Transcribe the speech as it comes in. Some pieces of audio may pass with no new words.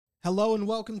Hello and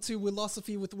welcome to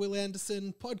Willosophy with Will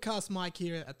Anderson. Podcast Mike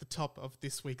here at the top of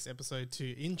this week's episode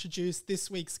to introduce this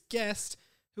week's guest,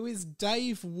 who is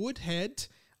Dave Woodhead.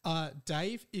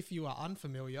 Dave, if you are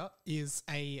unfamiliar, is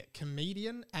a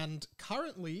comedian and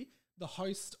currently the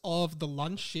host of The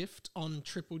Lunch Shift on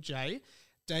Triple J.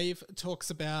 Dave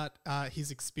talks about his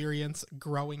experience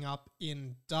growing up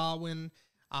in Darwin,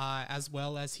 as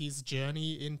well as his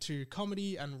journey into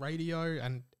comedy and radio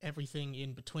and everything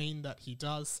in between that he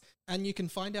does. And you can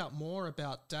find out more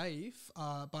about Dave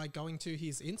by going to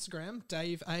his Instagram,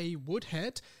 Dave A.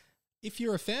 Woodhead. If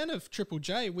you're a fan of Triple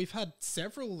J, we've had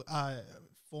several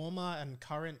former and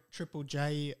current Triple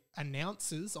J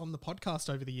announcers on the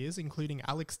podcast over the years, including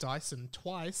Alex Dyson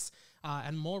twice,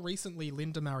 and more recently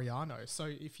Linda Mariano. So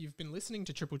if you've been listening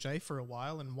to Triple J for a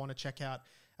while and want to check out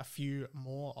a few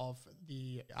more of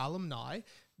the alumni,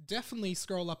 definitely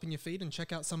scroll up in your feed and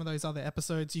check out some of those other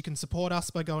episodes. You can support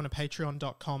us by going to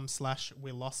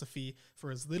patreon.com/Willosophy. For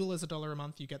as little as $1 a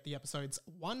month, you get the episodes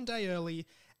one day early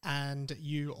and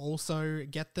you also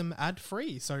get them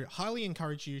ad-free. So highly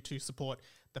encourage you to support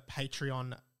the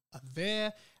Patreon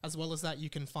there. As well as that,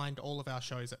 you can find all of our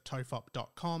shows at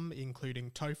tofop.com, including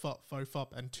Tofop,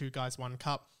 Fofop, and Two Guys, One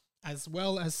Cup, as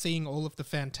well as seeing all of the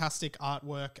fantastic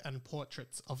artwork and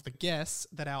portraits of the guests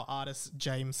that our artist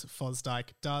James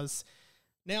Fosdyke does.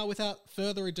 Now, without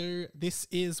further ado, this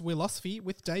is Willosophy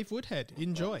with Dave Woodhead.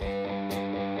 Enjoy.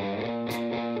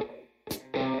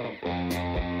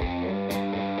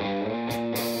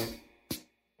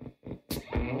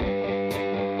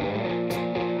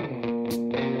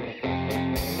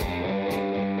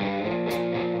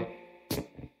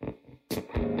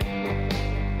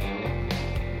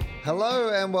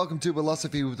 Hello and welcome to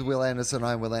Willosophy with Will Anderson.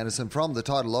 I'm Will Anderson from the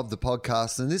title of the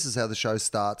podcast, and this is how the show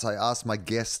starts. I ask my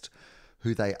guest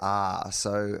who they are.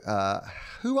 So,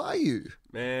 who are you?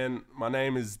 Man, my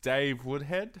name is Dave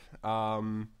Woodhead,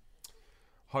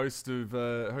 host of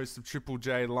Triple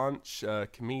J Lunch,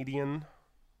 comedian,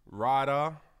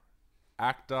 writer,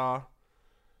 actor.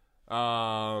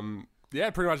 Yeah,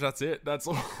 pretty much that's it. That's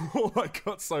all I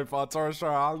got so far. Torres Strait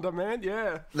Islander, man.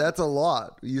 Yeah. That's a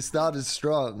lot. You started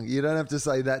strong. You don't have to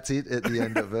say that's it at the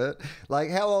end of it. Like,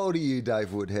 how old are you,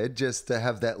 Dave Woodhead, just to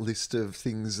have that list of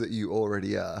things that you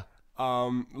already are?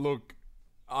 Look,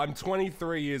 I'm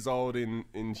 23 years old in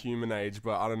human age,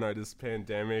 but I don't know, this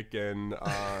pandemic and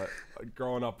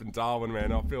growing up in Darwin,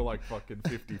 man, I feel like fucking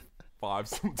 55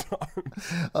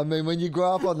 sometimes. I mean, when you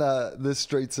grow up on the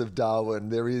streets of Darwin,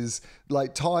 there is,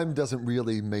 like, time doesn't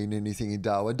really mean anything in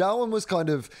Darwin. Darwin was kind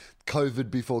of COVID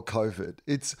before COVID.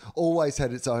 It's always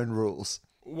had its own rules.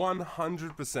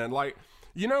 100%. Like,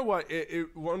 you know what?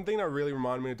 One thing that really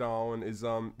reminded me of Darwin is,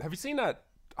 have you seen that?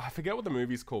 I forget what the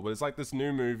movie's called, but it's like this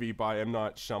new movie by M.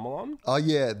 Night Shyamalan. Oh,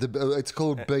 yeah. It's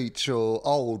called Beach or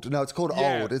Old. No, it's called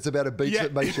Old. It's about a beach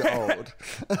that makes you old.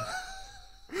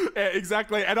 Yeah,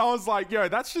 exactly. And I was like, yo,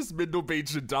 that's just Mindle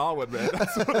Beach in Darwin, man.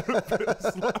 That's what it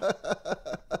feels like.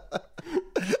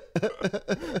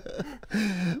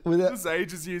 This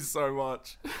ages you so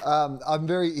much. I'm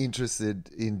very interested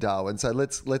in Darwin. So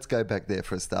let's go back there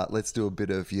for a start. Let's do a bit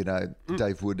of,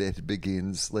 Dave Woodhead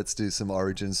begins. Let's do some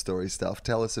origin story stuff.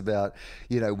 Tell us about,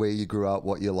 where you grew up,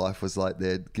 what your life was like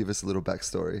there. Give us a little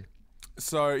backstory.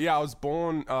 So, yeah, I was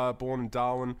born in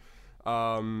Darwin.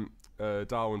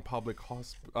 Darwin private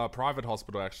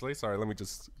hospital, actually. Sorry, let me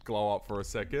just glow up for a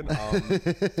second.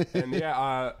 And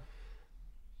yeah,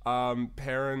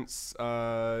 parents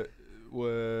were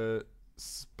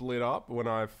split up when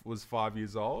I was 5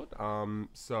 years old.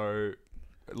 So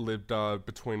lived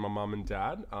between my mum and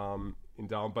dad in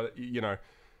Darwin. But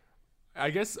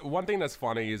I guess one thing that's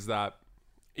funny is that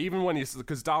even when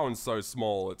because Darwin's so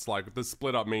small, it's like the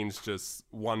split up means just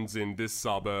one's in this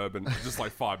suburb and just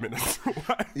like 5 minutes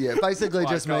away. Yeah, basically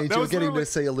just means you're getting to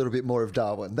see a little bit more of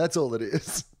Darwin. That's all it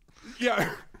is.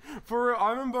 Yeah, for real.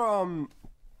 I remember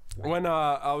when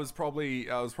I was probably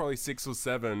 6 or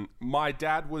 7. My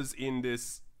dad was in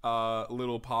this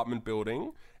little apartment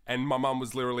building, and my mum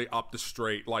was literally up the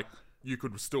street. Like you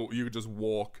could just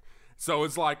walk. So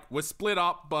it's like we're split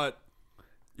up, but.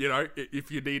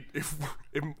 If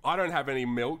I don't have any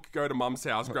milk, go to mum's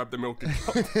house, grab the milk and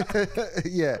come back.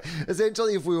 Yeah.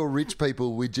 Essentially, if we were rich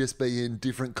people, we'd just be in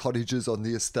different cottages on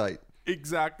the estate.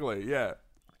 Exactly, yeah.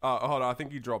 Hold on, I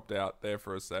think you dropped out there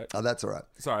for a sec. Oh, that's all right.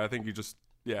 Sorry, I think you just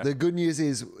Yeah. The good news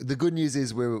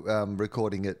is we're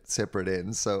recording at separate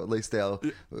ends, so at least our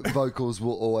vocals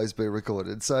will always be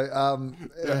recorded. So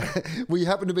we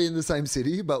happen to be in the same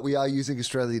city, but we are using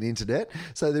Australian internet,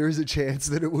 so there is a chance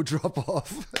that it will drop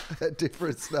off at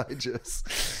different stages.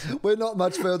 We're not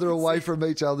much further away from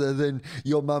each other than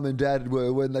your mum and dad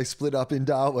were when they split up in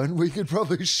Darwin. We could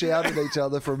probably shout at each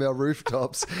other from our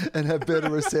rooftops and have better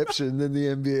reception than the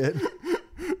NBN.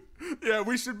 Yeah,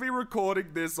 we should be recording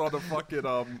this on a fucking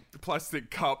plastic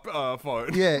cup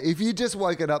phone. Yeah, if you just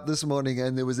woken up this morning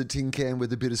and there was a tin can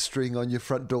with a bit of string on your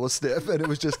front doorstep and it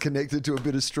was just connected to a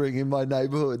bit of string in my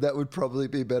neighbourhood, that would probably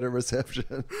be better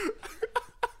reception.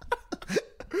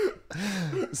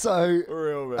 So,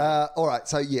 all right.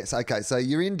 So yes, okay. So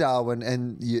you're in Darwin,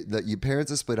 and your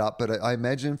parents are split up. But I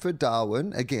imagine for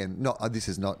Darwin, again, this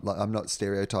is not like, I'm not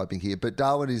stereotyping here, but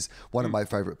Darwin is one of my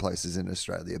favourite places in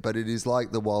Australia. But it is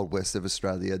like the Wild West of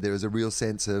Australia. There is a real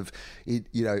sense of it.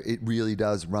 You know, it really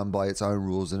does run by its own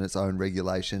rules and its own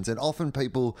regulations. And often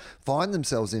people find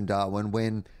themselves in Darwin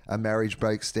when a marriage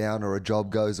breaks down or a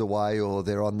job goes away or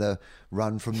they're on the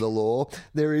run from the law.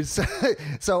 There is,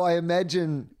 so I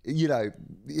imagine, you know,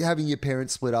 having your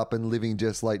parents split up and living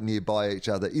just like nearby each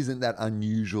other, isn't that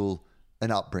unusual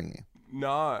an upbringing?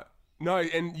 No.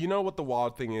 And you know what the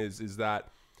wild thing is that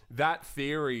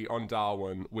theory on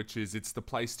Darwin, which is it's the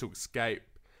place to escape,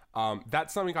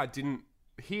 that's something I didn't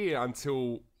hear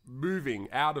until moving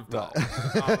out of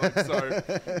Darwin.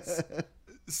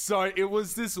 So it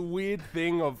was this weird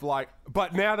thing of like,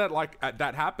 but now that like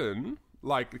that happened,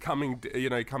 like coming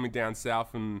down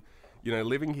south and, you know,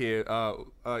 living here,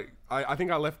 I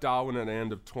think I left Darwin at the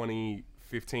end of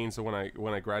 2015. So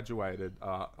when I graduated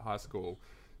high school,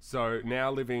 so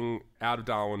now living out of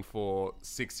Darwin for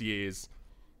 6 years,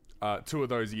 2 of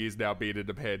those years now being in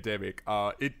the pandemic,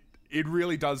 it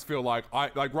really does feel like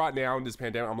right now in this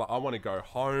pandemic, I'm like, I want to go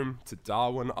home to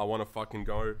Darwin. I want to fucking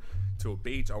go to a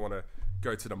beach. I want to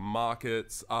go to the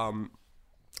markets.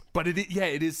 But it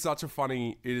is such a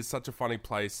funny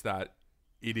place that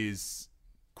it is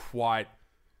quite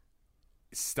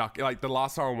stuck. Like the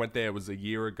last time I went there was a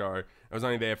year ago. I was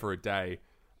only there for a day,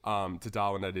 to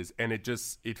Darwin that is. And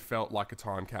it felt like a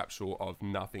time capsule of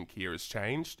nothing here has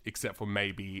changed except for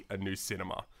maybe a new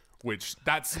cinema, which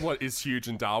that's what is huge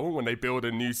in Darwin when they build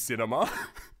a new cinema.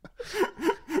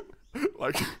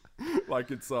 Like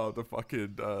it's the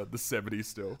fucking the 70s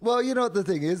still. Well, you know what the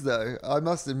thing is, though? I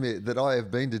must admit that I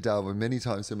have been to Darwin many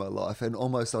times in my life, and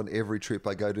almost on every trip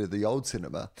I go to the old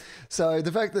cinema. So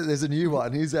the fact that there's a new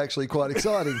one is actually quite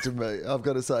exciting to me, I've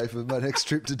got to say, for my next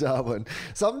trip to Darwin.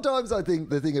 Sometimes I think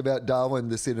the thing about Darwin,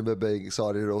 the cinema being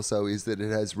excited also, is that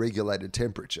it has regulated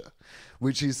temperature,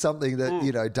 which is something that,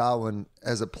 you know, Darwin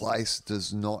as a place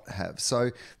does not have.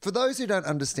 So for those who don't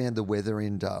understand the weather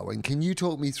in Darwin, can you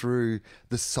talk me through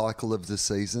the cycle of the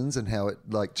seasons and how it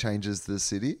like changes the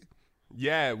city?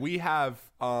 Yeah, we have,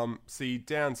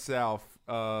 down south,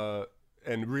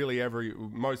 and really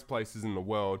most places in the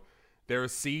world, there are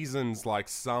seasons like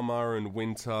summer and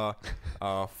winter,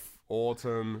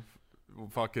 autumn,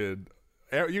 fucking...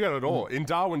 You got it all. In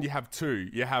Darwin, you have 2.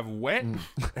 You have wet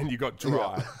and you got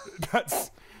dry. Yeah. That's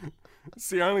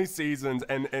the only seasons,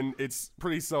 and it's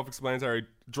pretty self-explanatory.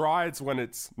 Dry, it's when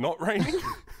it's not raining,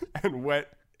 and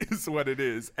wet is when it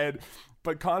is.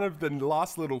 But kind of the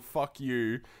last little fuck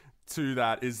you to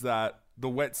that is that the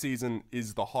wet season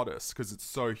is the hottest because it's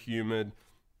so humid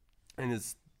and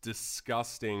it's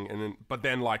disgusting. But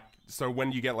then so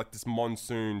when you get like this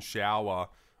monsoon shower,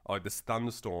 like this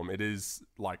thunderstorm, it is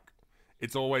like,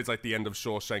 it's always like the end of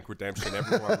Shawshank Redemption.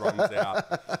 Everyone runs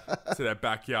out to their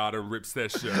backyard and rips their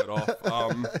shirt off.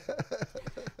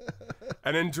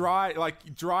 And then dry,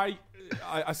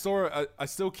 I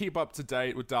still keep up to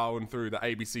date with Darwin through the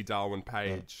ABC Darwin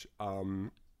page,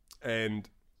 and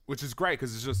which is great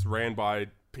because it's just ran by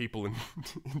people in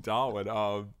Darwin.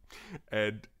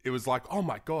 And it was like, oh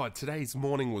my God, today's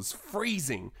morning was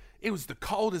freezing. It was the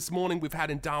coldest morning we've had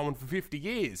in Darwin for 50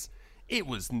 years. It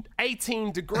was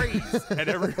 18 degrees. And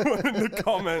everyone in the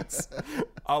comments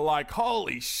are like,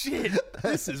 holy shit,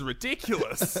 this is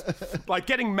ridiculous. Like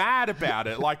getting mad about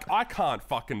it. Like, I can't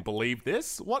fucking believe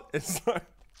this. What is that?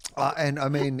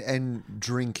 And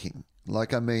drinking.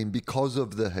 Like, I mean, because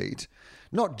of the heat,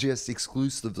 not just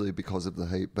exclusively because of the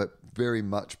heat, but very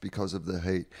much because of the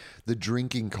heat, the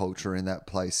drinking culture in that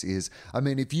place is, I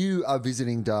mean, if you are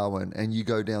visiting Darwin and you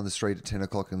go down the street at 10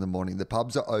 o'clock in the morning, the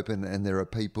pubs are open and there are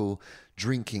people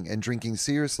drinking and drinking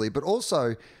seriously, but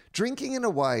also drinking in a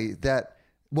way that,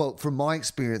 well, from my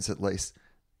experience at least,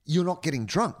 you're not getting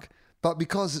drunk. But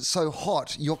because it's so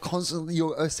hot,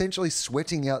 you're essentially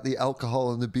sweating out the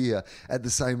alcohol and the beer at the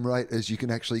same rate as you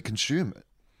can actually consume it.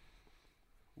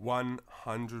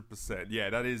 100%. Yeah,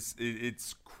 that is.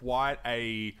 It's quite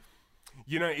a.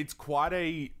 It's quite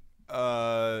a.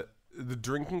 The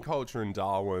drinking culture in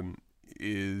Darwin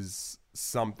is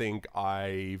something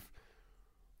I've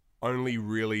only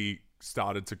really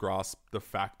started to grasp the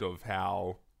fact of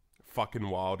how fucking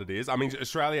wild it is. I mean,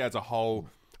 Australia as a whole.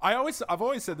 I've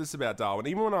always said this about Darwin,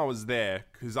 even when I was there,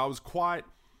 because I was quite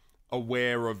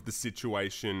aware of the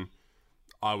situation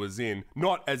I was in.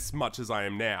 Not as much as I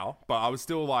am now, but I was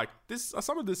still like, this.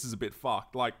 Some of this is a bit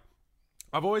fucked. Like,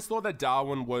 I've always thought that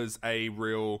Darwin was a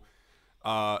real,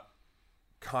 kind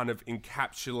of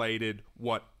encapsulated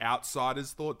what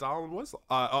outsiders thought Darwin was,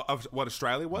 of what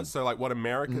Australia was. So, like, what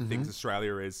America thinks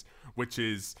Australia is, which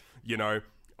is, a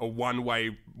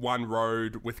one-way, one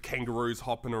road with kangaroos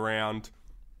hopping around.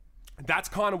 That's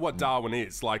kind of what Darwin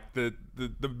is. Like, the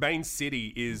main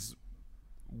city is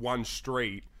one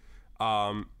street,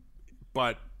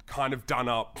 but kind of done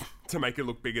up to make it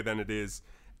look bigger than it is.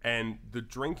 And the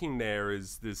drinking there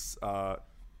is this, like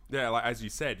as you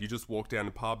said, you just walk down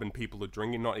the pub and people are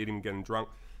drinking, not even getting drunk.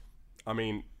 I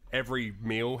mean, every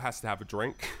meal has to have a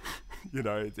drink.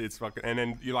 It's fucking, and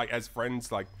then you like as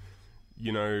friends, like,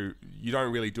 you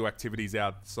don't really do activities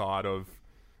outside of.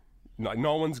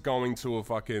 No one's going to a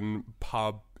fucking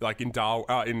pub like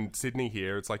in Sydney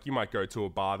here. It's like you might go to a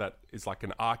bar that is like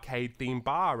an arcade themed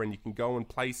bar, and you can go and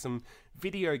play some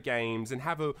video games and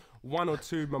have one or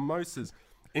two mimosas.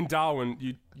 In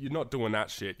Darwin, you're not doing that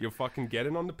shit. You're fucking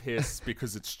getting on the piss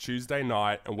because it's Tuesday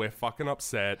night and we're fucking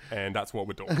upset, and that's what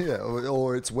we're doing. Yeah,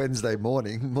 or it's Wednesday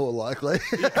morning, more likely.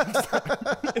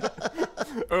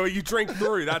 Or you drink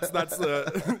through. That's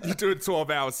you do a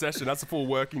 12-hour session. That's a full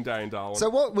working day in Darwin. So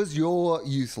what was your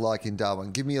youth like in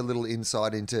Darwin? Give me a little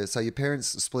insight into, so your parents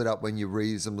split up when you're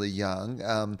reasonably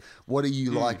young. What are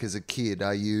you like as a kid?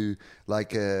 Are you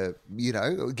like,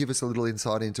 give us a little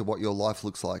insight into what your life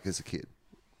looks like as a kid.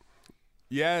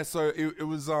 Yeah, so it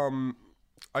was,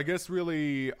 I guess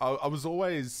really, I was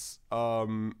always,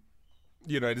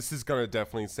 this is going to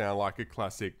definitely sound like a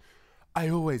classic. I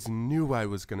always knew I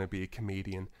was going to be a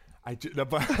comedian.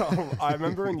 But I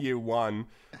remember in year one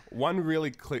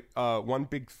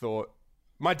big thought.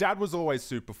 My dad was always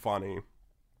super funny.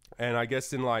 And I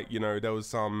guess in there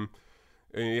was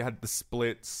you had the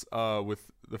splits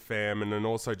with the fam, and then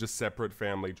also just separate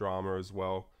family drama as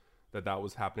well. That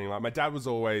was happening. Like, my dad was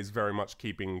always very much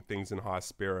keeping things in high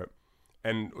spirit,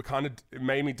 and it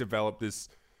made me develop this.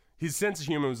 His sense of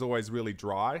humor was always really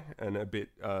dry and a bit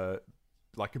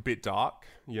dark,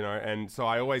 and so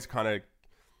I always kind of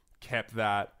kept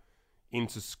that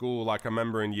into school. Like, I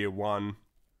remember in year one,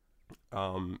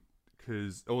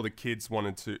 because all the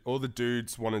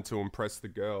dudes wanted to impress the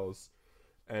girls,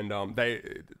 and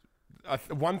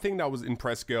one thing that was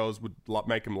impress girls would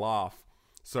make them laugh.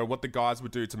 So what the guys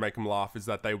would do to make them laugh is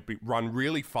that they would run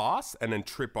really fast and then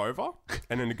trip over,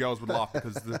 and then the girls would laugh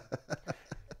because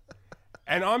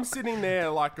And I'm sitting there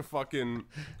like a fucking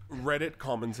Reddit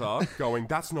commenter going,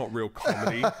 that's not real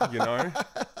comedy,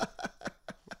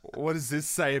 What does this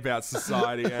say about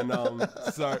society? And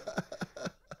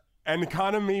and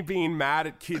kind of me being mad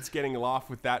at kids getting a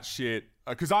laugh with that shit,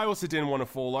 because I also didn't want to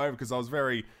fall over, because I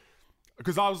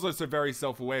was also very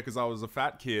self-aware because I was a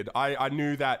fat kid. I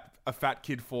knew that a fat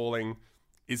kid falling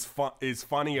is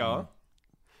funnier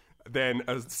than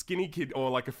a skinny kid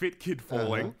or like a fit kid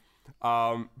falling.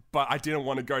 But I didn't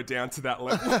want to go down to that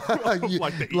level.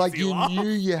 You knew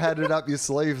you had it up your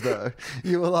sleeve, though.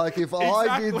 You were like, if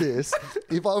I did this,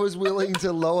 if I was willing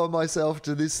to lower myself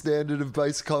to this standard of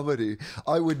base comedy,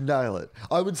 I would nail it.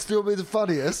 I would still be the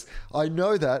funniest. I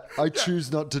know that. I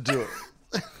choose not to do it.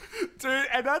 Dude,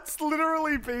 and that's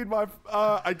literally been my,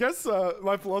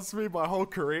 my philosophy my whole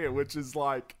career, which is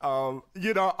like, I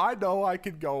know I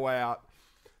can go out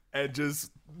and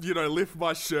just, lift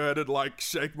my shirt and like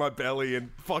shake my belly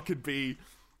and fucking be,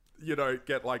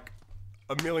 get like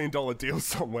 $1 million deal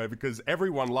somewhere, because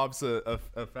everyone loves a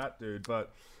fat dude.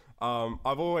 But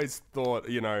I've always thought,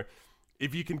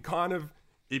 if you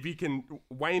can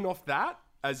wane off that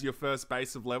as your first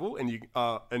base of level, and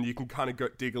you can kind of go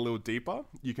dig a little deeper,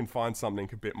 you can find something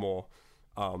a bit more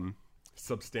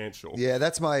substantial. Yeah,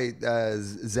 that's my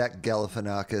Zach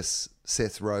Galifianakis,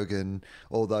 Seth Rogen,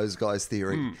 all those guys'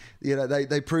 theory.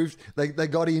 They proved they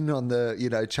got in on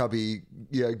the chubby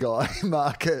guy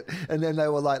market, and then they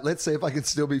were like, let's see if I can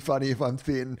still be funny if I'm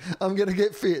thin. I'm gonna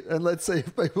get fit, and let's see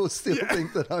if people still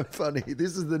think that I'm funny.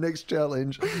 This is the next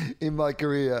challenge in my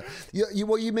career.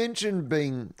 You mentioned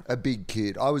being a big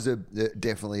kid. I was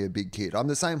definitely a big kid. I'm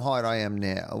the same height I am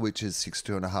now, which is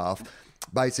 6'2.5".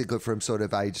 basically from sort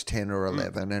of age 10 or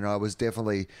 11. And I was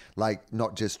definitely like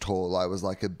not just tall, I was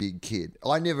like a big kid.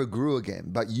 I never grew again,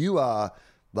 but you are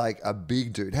like a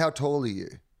big dude. How tall are you?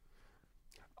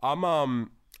 I'm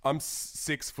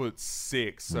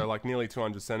 6'6", so like nearly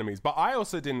 200 centimeters. But I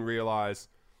also didn't realize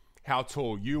how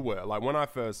tall you were. Like when I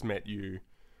first met you,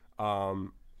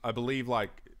 I believe I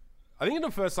think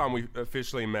the first time we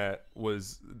officially met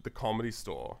was the Comedy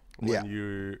Store when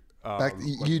you.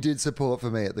 You did support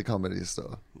for me at the Comedy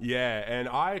Store. Yeah, and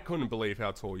I couldn't believe how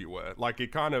tall you were. Like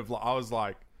it kind of, I was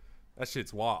like, that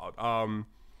shit's wild. But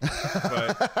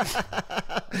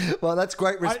well, that's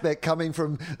great respect coming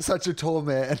from such a tall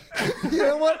man. You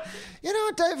know what?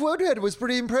 Dave Woodhead was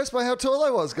pretty impressed by how tall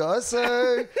I was, guys.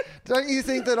 So don't you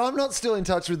think that I'm not still in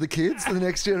touch with the kids, the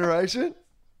next generation?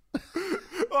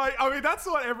 I mean, that's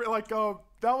what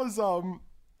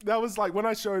that was like when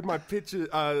I showed my picture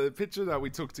that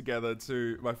we took together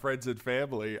to my friends and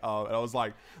family, and I was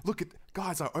like, look at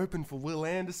guys, I opened for Will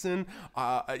Anderson,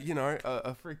 a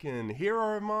freaking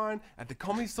hero of mine at the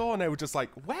Comedy Store, and they were just like,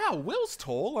 wow, Will's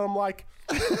tall. And I'm like,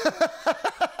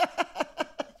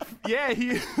 yeah, he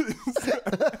is.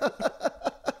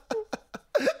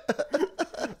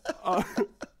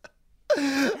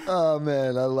 Oh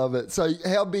man, I love it. So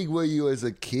how big were you as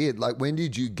a kid? Like when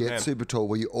did you get super tall?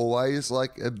 Were you always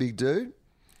like a big dude?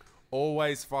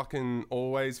 Always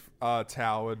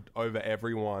towered over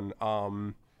everyone.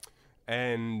 That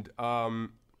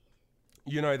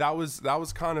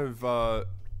was kind of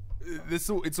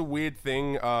it's a weird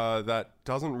thing that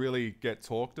doesn't really get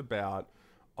talked about,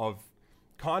 of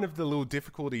kind of the little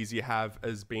difficulties you have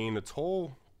as being a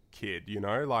tall kid,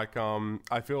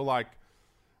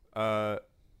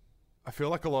 I feel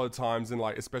like a lot of times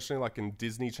especially in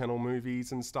Disney Channel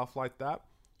movies and stuff like that,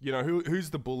 who's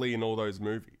the bully in all those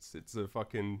movies? It's a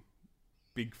fucking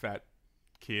big fat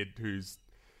kid who's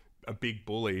a big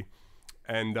bully.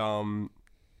 And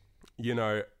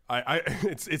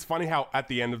it's funny how at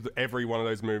the end of every one of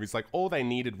those movies, like all they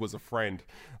needed was a friend.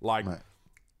 Right.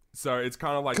 So it's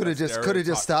kind of like could have just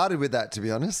started with that, to be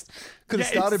honest. Could have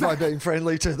started by being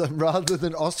friendly to them rather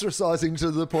than ostracizing to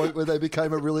the point where they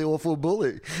became a really awful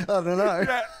bully. I don't know.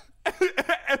 Yeah.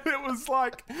 And it was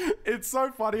like, it's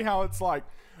so funny how it's like,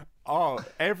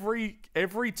 every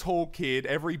tall kid,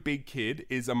 every big kid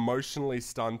is emotionally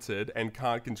stunted and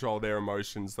can't control their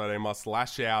emotions, so they must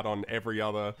lash out on every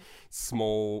other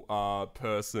small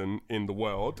person in the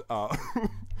world.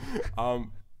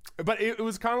 But it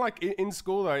was kind of like in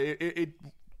school though.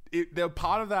 They're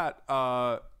part of that.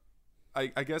 I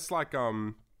guess I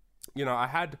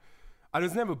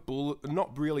was never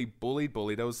not really bullied.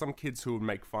 There was some kids who would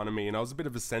make fun of me, and I was a bit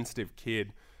of a sensitive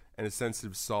kid and a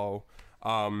sensitive soul.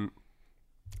 And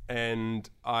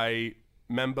I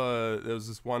remember there was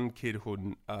this one kid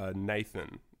who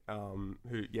Nathan,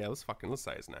 let's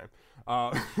say his name.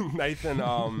 Nathan.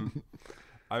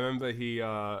 I remember he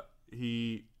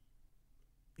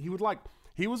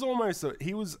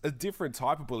was a different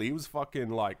type of bully. He was fucking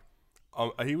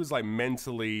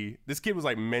this kid was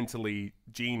mentally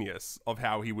genius of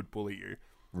how he would bully you.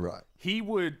 Right. He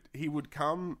would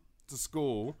come to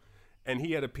school and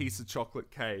he had a piece of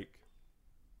chocolate cake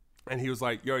and he was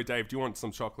like, yo, Dave, do you want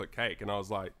some chocolate cake? And I was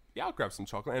like, yeah, I'll grab some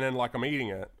chocolate. And then I'm eating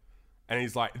it and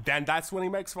he's like, then that's when he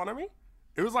makes fun of me?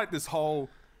 It was like this whole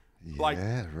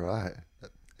yeah, right.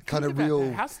 Kind of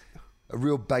real... A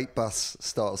real bait bus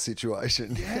style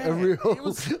situation. Yeah, a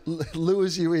real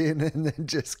lures you in and then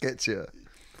just gets you.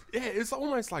 Yeah, it's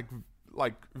almost like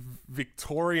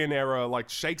Victorian era,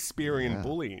 Shakespearean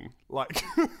bullying.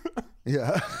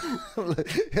 Yeah.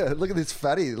 Yeah, look at this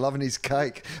fatty loving his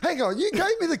cake. Hang on, you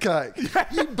gave me the cake.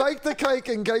 You baked the cake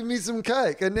and gave me some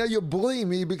cake, and now you're bullying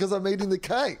me because I'm eating the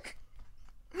cake.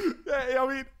 Yeah, I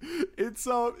mean, it's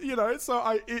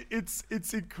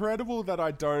it's incredible that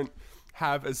I don't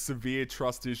have as severe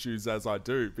trust issues as I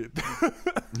do.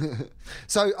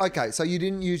 So you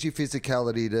didn't use your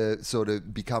physicality to sort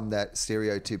of become that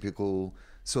stereotypical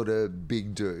sort of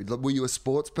big dude. Were you a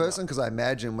sports person? Because I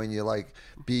imagine when you're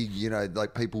big,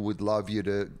 people would love you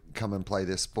to come and play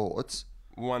their sports.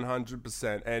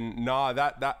 100%. And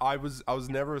that I was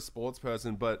never a sports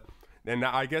person, but and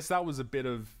I guess that was a bit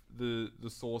of the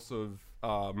source of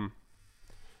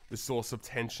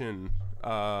tension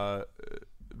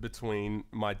between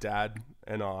my dad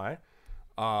and I.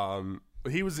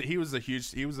 He was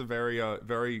a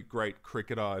very great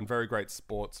cricketer and very great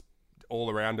sports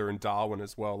all-arounder in Darwin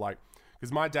as well.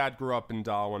 Because my dad grew up in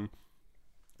Darwin,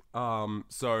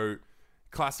 so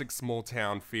classic small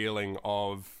town feeling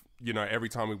of, every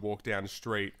time we walk down the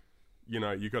street,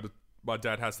 my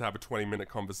dad has to have a 20-minute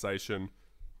conversation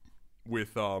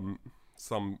with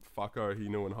some fucker he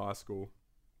knew in high school.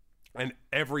 And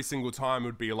every single time it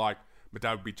would be like, my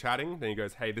dad would be chatting, then he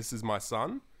goes, hey, this is my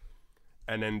son.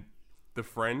 And then the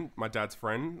friend, my dad's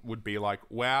friend, would be like,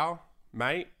 wow,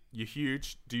 mate, you're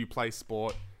huge. Do you play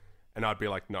sport? And I'd be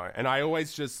like, no. And I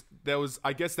always just,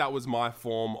 I guess that was my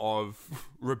form of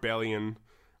rebellion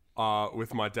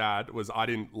with my dad, was I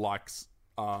didn't like,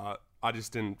 I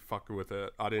just didn't fuck with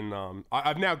it. I didn't,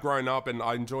 I've now grown up and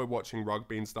I enjoy watching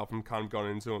rugby and stuff and kind of gone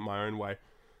into it my own way.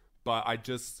 But I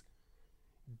just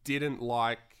didn't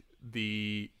like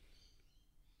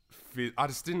I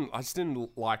just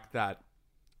didn't like that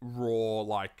raw,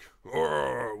 like,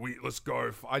 let's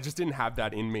go. I just didn't have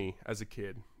that in me as a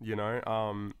kid, you know?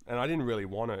 And I didn't really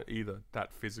want it either,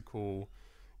 that physical,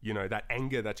 you know, that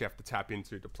anger that you have to tap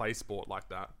into to play sport like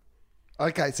that.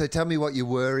 Okay, so tell me what you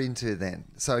were into then.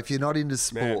 So if you're not into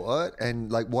sport,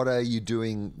 and like, what are you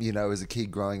doing, you know, as a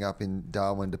kid growing up in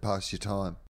Darwin to pass your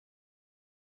time?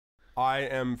 I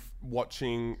am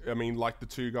watching, I mean, like the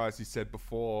two guys you said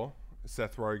before,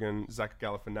 Seth Rogen, Zach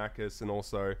Galifianakis, and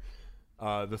also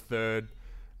the third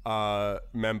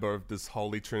member of this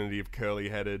holy trinity of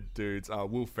curly-headed dudes,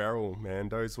 Will Ferrell, man.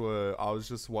 I was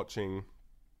just watching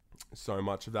so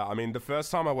much of that. I mean, the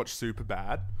first time I watched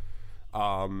Superbad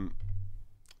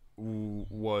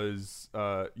was,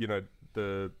 you know,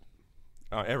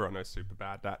 everyone knows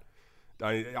Superbad. That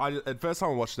at first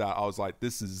time I watched that, I was like,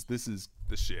 this is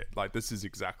the shit. Like, this is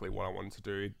exactly what I wanted to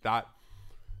do. That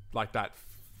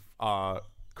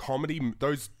comedy,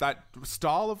 that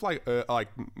style of like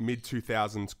mid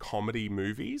 2000s comedy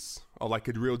movies, or like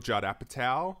a real Judd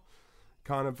Apatow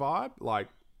kind of vibe. Like,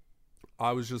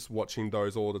 I was just watching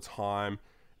those all the time.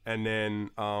 And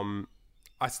then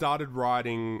I started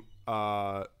writing,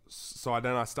 I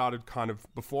started kind of,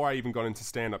 before I even got into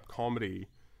stand-up comedy,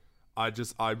 I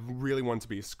really wanted to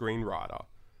be a screenwriter.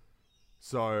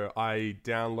 So I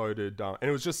downloaded, and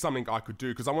it was just something I could do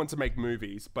because I wanted to make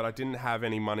movies, but I didn't have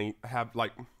any money.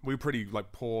 We were pretty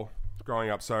like poor growing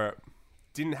up, so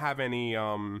didn't have any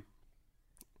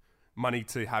money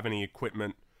to have any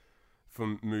equipment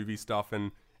for movie stuff.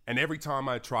 And every time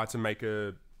I tried to make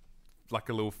a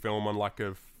little film on like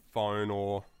a phone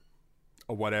or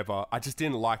whatever, I just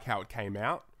didn't like how it came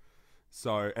out.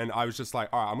 So, and I was just like,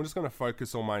 all right, I'm just going to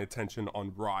focus all my attention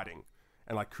on writing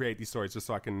and like create these stories just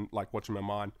so I can like watch in my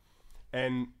mind.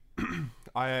 And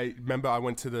I remember I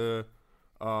went to the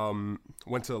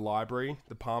library,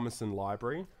 the Palmerston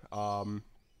Library, and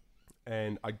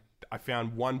I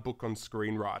found one book on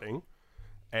screenwriting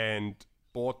and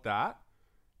bought that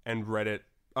and read it.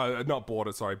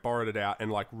 Borrowed it out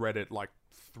and like read it like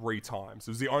 3 times.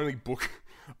 It was the only book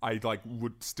I like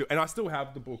would still, and I still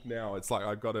have the book now. It's like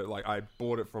I got it, like I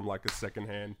bought it from like a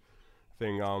secondhand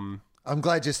thing. I'm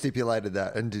glad you stipulated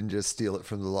that and didn't just steal it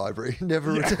from the library.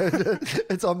 Never returned it.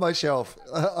 It's on my shelf.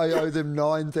 I owe them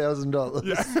 $9,000.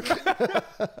 Yeah.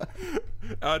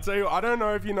 I'll tell you, I don't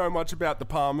know if you know much about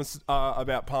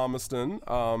about Palmerston,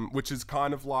 which is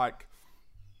kind of like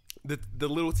the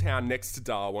little town next to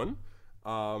Darwin.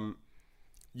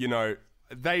 You know,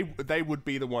 they would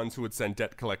be the ones who would send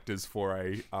debt collectors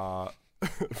for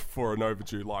for an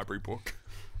overdue library book.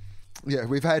 Yeah,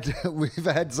 we've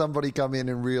had somebody come in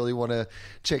and really want to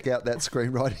check out that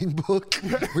screenwriting book.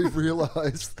 We've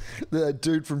realised the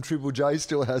dude from Triple J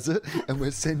still has it, and we're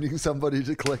sending somebody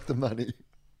to collect the money.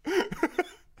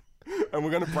 And we're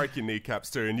going to break your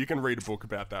kneecaps too, and you can read a book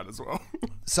about that as well.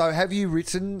 So, have you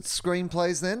written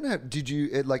screenplays then? Did you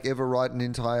ever write an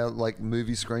entire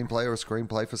movie screenplay or a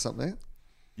screenplay for something?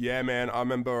 Yeah, man. I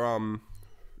remember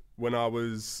when I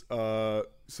was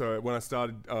when I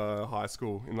started high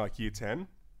school in like year 10.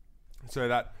 So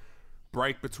that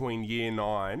break between year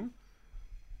 9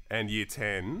 and year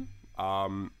 10,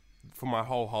 for my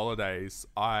whole holidays,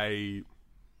 I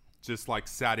just like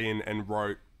sat in and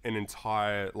wrote an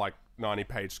entire like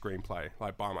 90-page screenplay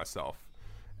like by myself.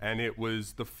 And it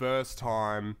was the first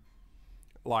time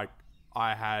like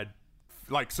I had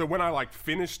so when I like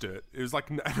finished it, it was like,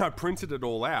 and I printed it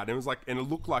all out, and it was like, and it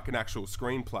looked like an actual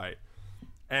screenplay.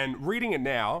 And reading it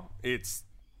now, it's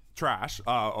trash.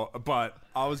 But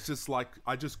I was just like,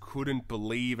 I just couldn't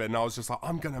believe it. And I was just like,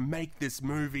 I'm going to make this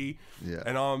movie. Yeah.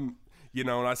 And you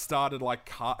know, and I started like,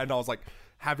 and I was like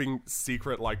having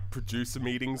secret like producer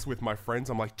meetings with my friends.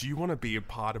 I'm like, do you want to be a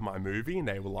part of my movie? And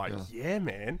they were like, yeah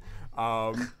man.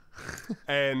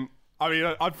 And I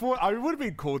mean, I thought it would have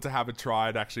been cool to have a try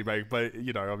and actually make, but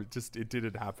you know, it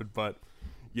didn't happen. But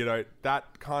you know,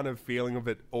 that kind of feeling of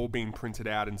it all being printed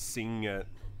out and seeing it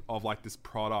of like this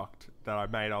product that I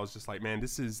made, I was just like, man,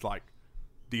 this is like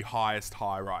the highest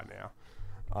high right now.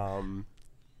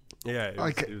 Yeah.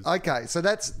 It was, Okay, so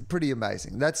that's pretty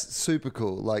amazing. That's super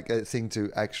cool, like a thing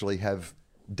to actually have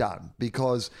done,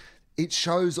 because it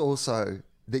shows also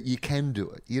that you can do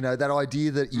it. You know, that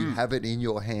idea that you have it in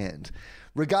your hand,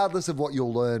 regardless of what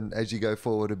you'll learn as you go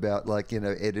forward about, like, you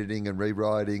know, editing and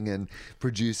rewriting and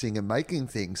producing and making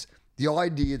things. The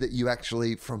idea that you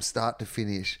actually, from start to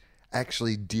finish,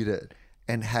 actually did it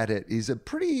and had it is a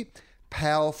pretty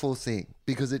powerful thing,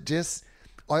 because it just...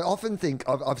 I often think,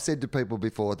 I've said to people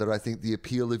before that I think the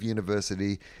appeal of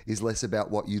university is less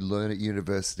about what you learn at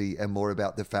university and more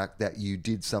about the fact that you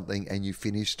did something and you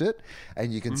finished it.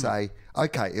 And you can say,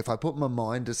 okay, if I put my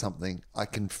mind to something, I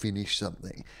can finish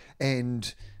something.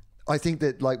 And I think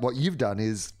that, like, what you've done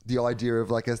is the idea of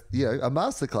like a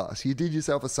masterclass. You did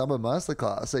yourself a summer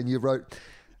masterclass and you wrote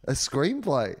a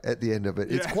screenplay at the end of it.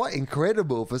 Yeah. It's quite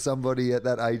incredible for somebody at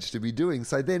that age to be doing.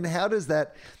 So then how does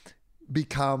that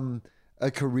become a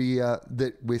career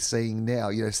that we're seeing now,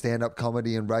 you know, stand-up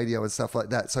comedy and radio and stuff like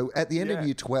that? So at the end of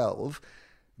year 12,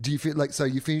 do you feel like, so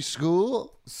you finished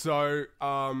school? So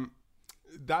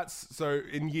so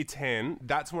in year 10,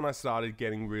 that's when I started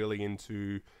getting really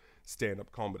into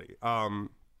stand-up comedy.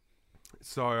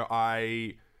 So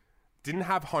I didn't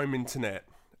have home internet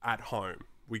at home.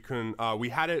 We couldn't, we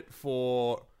had it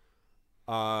for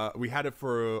a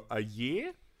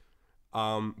year.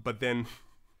 But then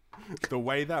the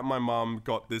way that my mum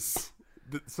got this...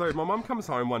 So my mum comes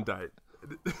home one day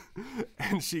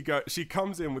and she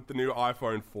comes in with the new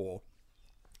iPhone 4.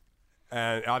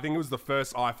 And I think it was the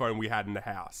first iPhone we had in the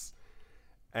house.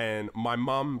 And my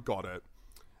mum got it.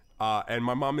 And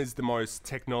my mum is the most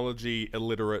technology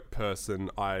illiterate person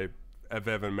I have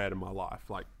ever met in my life.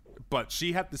 Like, but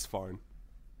she had this phone.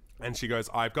 And she goes,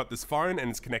 I've got this phone and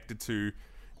it's connected to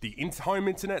the home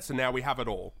internet. So now we have it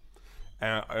all.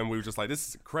 And we were just like, this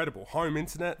is incredible. Home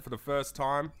internet for the first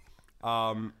time.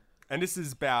 And this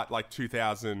is about like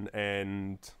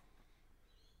 2009,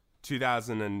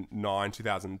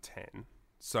 2010.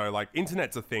 So like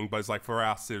internet's a thing, but it's like for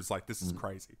us, it was like, this is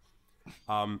crazy.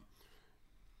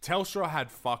 Telstra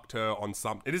had fucked her on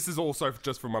something. This is also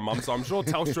just from my mum, so I'm sure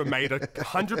Telstra made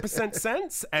 100%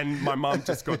 sense and my mum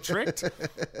just got tricked.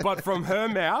 But from her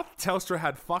mouth, Telstra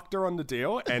had fucked her on the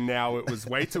deal and now it was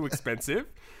way too expensive.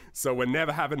 So we're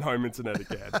never having home internet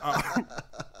again.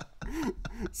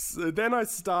 So then I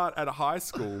start at high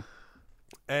school,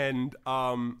 and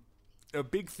a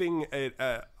big thing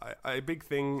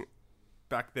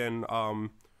back then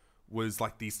was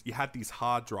like these. You had these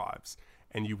hard drives,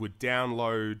 and you would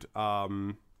download all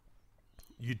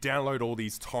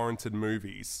these torrented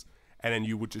movies, and then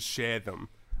you would just share them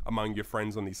among your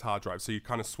friends on these hard drives. So you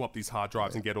kind of swap these hard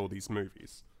drives and get all these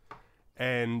movies.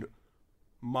 And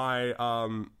my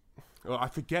I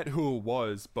forget who it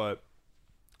was, but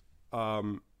it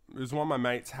was one of my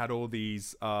mates had all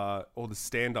these all the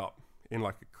stand up in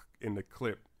like in the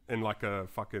clip in like a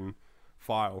fucking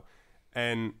file,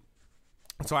 and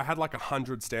so I had like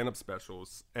 100 stand up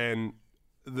specials, and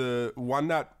the one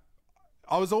that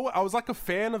I was like a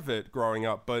fan of it growing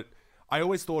up, but I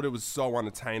always thought it was so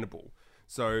unattainable.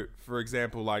 So for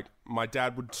example, like my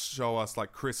dad would show us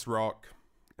like Chris Rock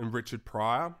and Richard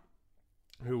Pryor,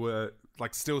 who were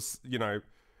like still, you know,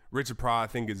 Richard Pryor I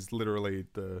think is literally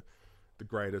the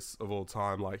greatest of all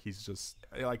time. Like he's just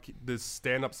like this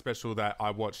stand-up special that I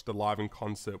watched the live in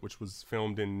concert, which was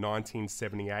filmed in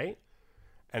 1978.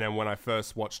 And then when I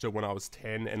first watched it when I was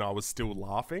 10 and I was still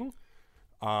laughing,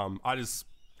 I just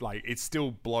like, it still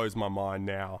blows my mind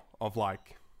now of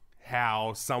like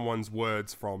how someone's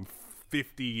words from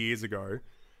 50 years ago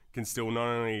can still not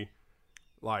only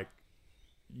like,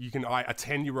 a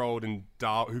 10-year-old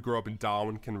who grew up in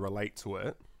Darwin can relate to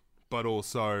it, but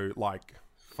also like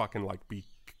fucking like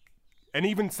and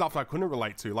even stuff I couldn't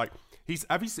relate to. Like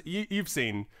you've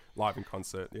seen live in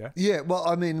concert, yeah? Yeah. Well,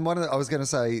 I mean, I was going to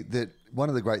say that one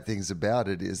of the great things about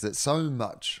it is that so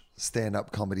much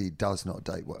stand-up comedy does not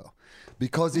date well,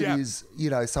 because it is, you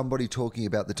know, somebody talking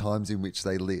about the times in which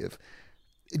they live.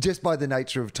 Just by the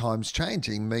nature of times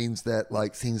changing means that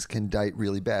like things can date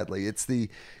really badly. It's the,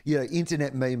 you know,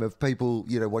 internet meme of people,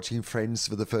 you know, watching Friends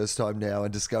for the first time now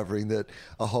and discovering that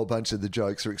a whole bunch of the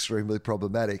jokes are extremely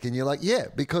problematic. And you're like, yeah,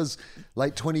 because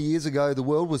like 20 years ago, the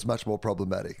world was much more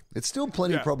problematic. It's still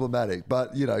plenty problematic,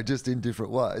 but, you know, just in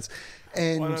different ways.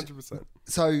 And 100%.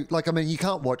 So like, I mean, you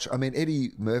can't watch, I mean, Eddie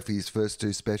Murphy's first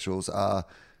two specials are,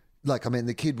 like, I mean,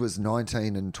 the kid was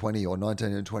 19 and 20 or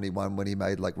 19 and 21 when he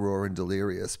made like Raw and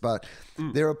Delirious. But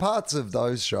there are parts of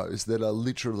those shows that are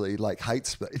literally like hate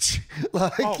speech.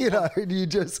 You know, and you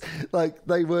just like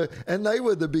they were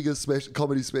the biggest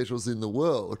comedy specials in the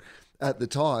world at the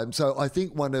time. So I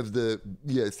think one of the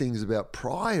things about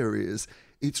Pryor is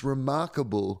it's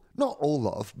remarkable, not all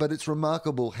of, but it's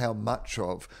remarkable how much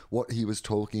of what he was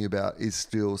talking about is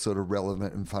still sort of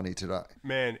relevant and funny today.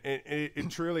 Man, it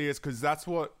truly is, because that's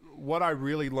what I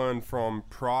really learned from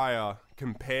Pryor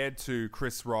compared to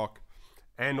Chris Rock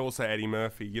and also Eddie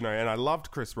Murphy, you know, and I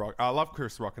loved Chris Rock. I love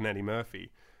Chris Rock and Eddie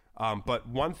Murphy. But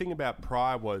one thing about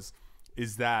Pryor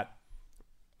is that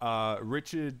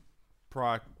Richard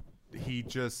Pryor,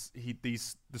 the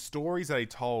stories that he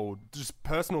told, just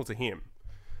personal to him.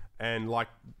 And like,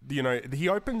 you know, he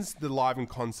opens the live in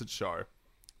concert show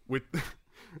with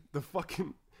the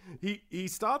fucking, he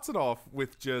starts it off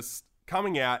with just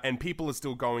coming out and people are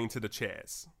still going to the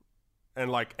chairs.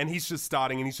 And like, and he's just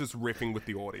starting and he's just riffing with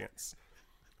the audience.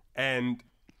 And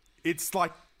it's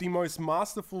like the most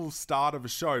masterful start of a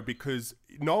show because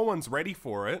no one's ready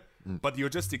for it, but you're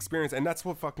just experiencing, and that's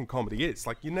what fucking comedy is.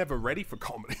 Like, you're never ready for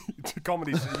comedy.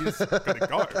 Comedy's just gonna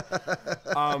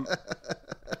go.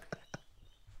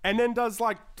 And then does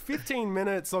like 15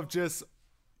 minutes of just,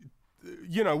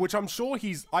 you know, which I'm sure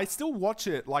I still watch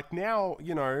it. Like now,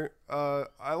 you know,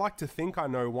 I like to think I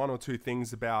know one or two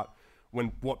things about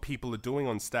what people are doing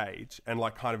on stage and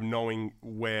like kind of knowing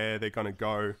where they're going to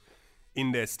go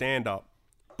in their stand-up.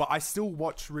 But I still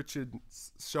watch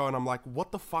Richard's show and I'm like,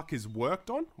 what the fuck is worked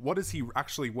on? What has he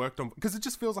actually worked on? Because it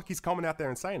just feels like he's coming out there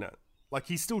and saying it. Like,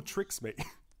 he still tricks me.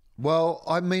 Well,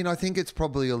 I mean, I think it's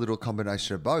probably a little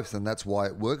combination of both, and that's why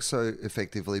it works so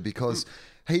effectively, because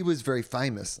he was very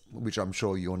famous, which I'm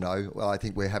sure you'll know. Well, I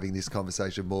think we're having this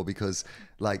conversation more because,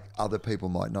 like, other people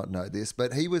might not know this,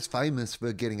 but he was famous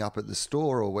for getting up at the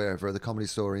store or wherever, the Comedy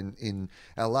Store in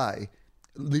LA,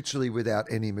 literally without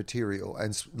any material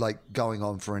and, like, going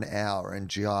on for an hour and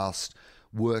just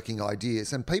working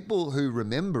ideas. And people who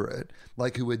remember it,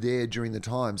 like who were there during the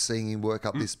time seeing him work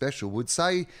up this special, would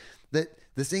say that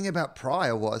the thing about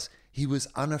Pryor was he was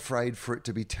unafraid for it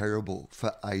to be terrible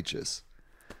for ages.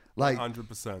 Like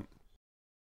 100%.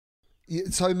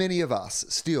 So many of us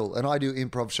still, and I do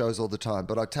improv shows all the time,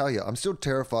 but I tell you, I'm still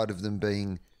terrified of them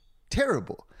being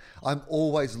terrible. I'm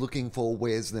always looking for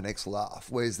where's the next laugh,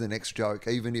 where's the next joke.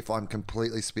 Even if I'm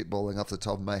completely spitballing off the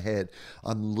top of my head,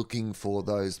 I'm looking for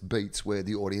those beats where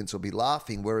the audience will be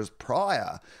laughing. Whereas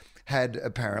Pryor had,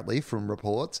 apparently from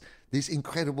reports, this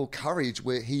incredible courage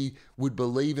where he would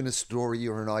believe in a story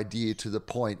or an idea to the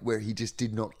point where he just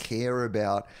did not care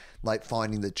about like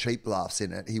finding the cheap laughs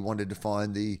in it. He wanted to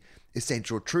find the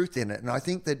essential truth in it. And I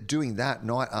think that doing that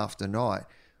night after night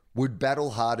would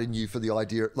battle harden you for the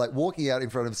idea, like walking out in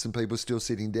front of some people still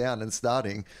sitting down and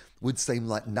starting would seem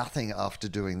like nothing after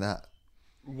doing that.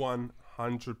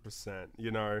 100%,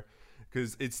 you know,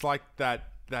 because it's like that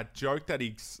joke that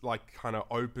he like kind of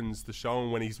opens the show,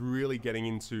 and when he's really getting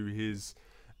into his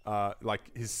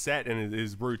like his set and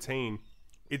his routine,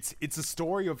 it's a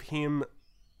story of him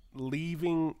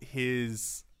leaving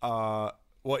his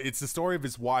it's the story of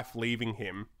his wife leaving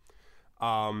him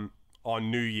on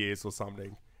New Year's or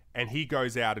something, and he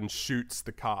goes out and shoots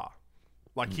the car.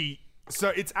 Like so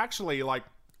it's actually like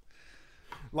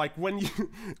when you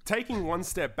taking one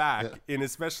step back, in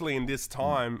especially in this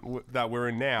time that we're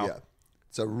in now. Yeah.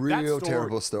 It's a real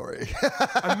terrible story.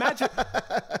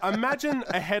 Imagine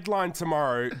a headline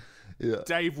tomorrow. Yeah.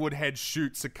 Dave Woodhead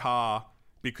shoots a car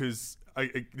because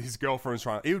his girlfriend's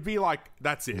trying. It would be like,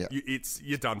 that's it. Yeah.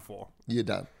 You're done for. You're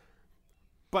done.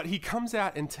 But he comes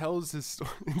out and tells his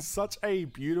story in such a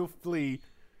beautifully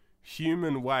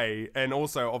human way, and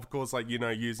also, of course, like, you know,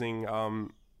 using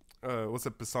what's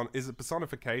it? Is it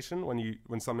personification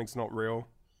when something's not real?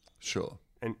 Sure.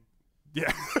 And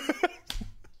yeah.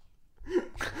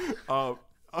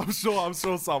 I'm sure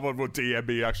someone will DM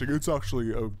me. Actually, it's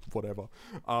actually whatever.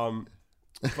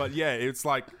 But yeah, it's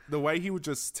like the way he would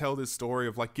just tell this story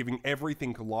of like giving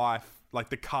everything life. Like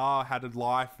the car had a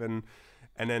life, and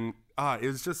then it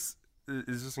was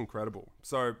just incredible.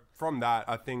 So from that,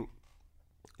 I think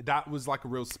that was like a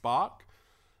real spark.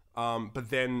 But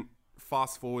then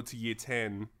fast forward to year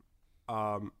 10,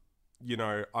 you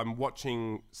know, I'm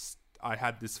watching. I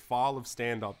had this file of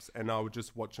stand-ups and I would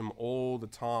just watch them all the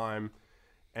time.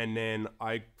 And then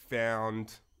I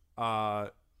found, I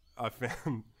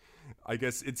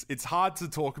guess it's hard to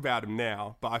talk about him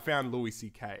now, but I found Louis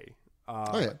C.K.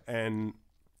 And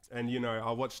you know,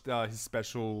 I watched his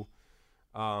special,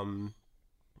 I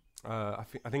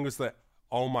think it was the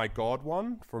Oh My God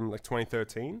one from like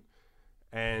 2013.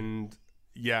 And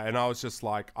yeah, and I was just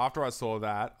like, after I saw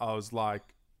that, I was like,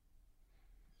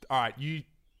 all right,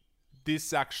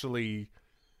 this actually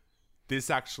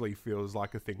feels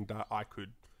like a thing that I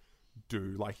could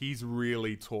do. Like, he's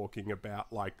really talking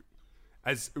about, like,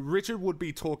 as Richard would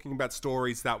be talking about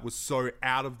stories that was so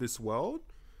out of this world,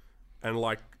 and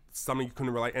like something you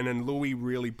couldn't relate. And then Louis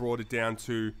really brought it down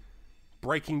to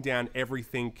breaking down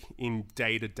everything in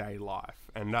day-to-day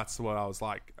life. And that's what I was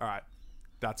like, all right,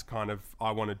 that's kind of,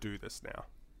 I want to do this now.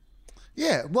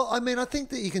 Yeah, well, I mean, I think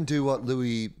that you can do what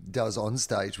Louis does on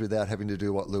stage without having to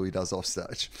do what Louis does off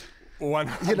stage.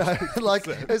 100%. You know, like,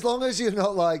 as long as you're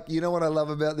not like, you know what I love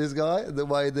about this guy? The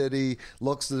way that he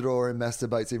locks the door and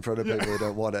masturbates in front of people who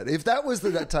don't want it. If that was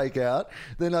the takeout,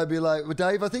 then I'd be like, well,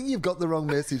 Dave, I think you've got the wrong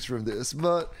message from this.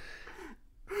 But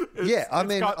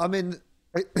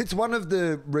it's one of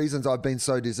the reasons I've been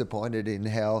so disappointed in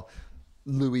how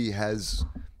Louis has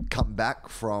come back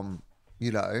from,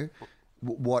 you know,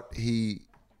 what he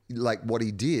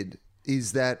did,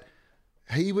 is that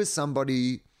he was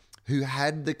somebody who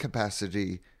had the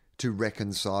capacity to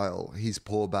reconcile his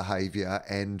poor behavior,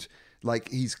 and like,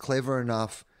 he's clever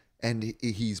enough and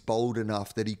he's bold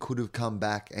enough that he could have come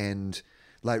back and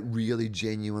like really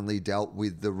genuinely dealt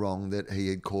with the wrong that he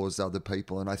had caused other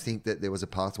people. And I think that there was a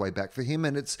pathway back for him,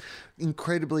 and it's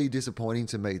incredibly disappointing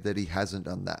to me that he hasn't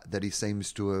done that he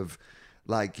seems to have,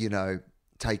 like, you know,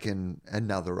 taken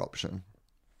another option.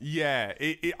 Yeah,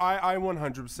 I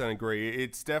 100% agree.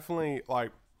 It's definitely like,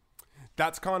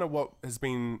 that's kind of what has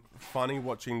been funny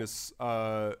watching this.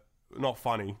 Not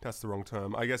funny, that's the wrong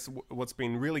term. I guess what's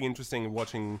been really interesting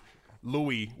watching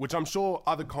Louis, which I'm sure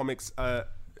other comics, other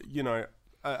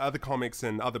comics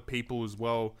and other people as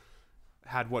well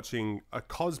had watching a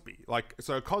Cosby. Like,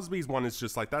 so Cosby's one is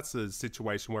just like, that's a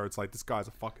situation where it's like, this guy's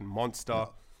a fucking monster.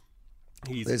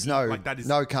 There's no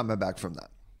coming back from that.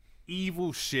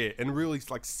 Evil shit and really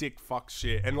like sick fuck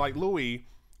shit. And like Louis,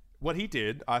 what he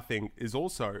did, I think, is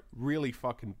also really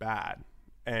fucking bad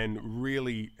and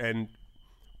really,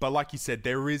 but like you said,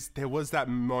 there was that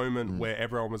moment where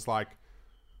everyone was like,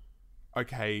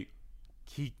 okay,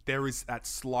 there is that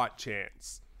slight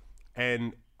chance.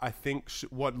 And I think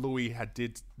what Louis had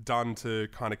done to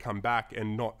kind of come back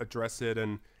and not address it,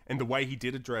 and the way he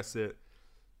did address it,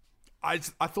 I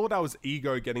thought that was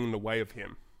ego getting in the way of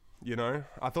him. You know,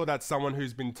 I thought that's someone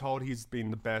who's been told he's been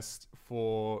the best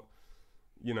for,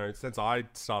 you know, since I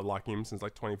started liking him, since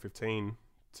like 2015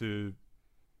 to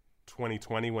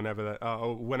 2020,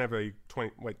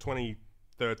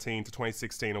 2013 to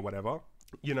 2016 or whatever.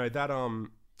 You know, that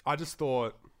I just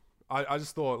thought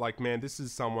like, man, this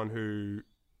is someone who,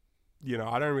 you know,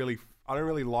 I don't really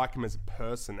like him as a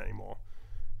person anymore.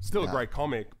 Still a great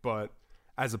comic, but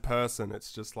as a person,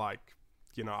 it's just like,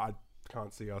 you know, I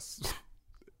can't see us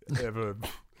ever.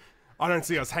 I don't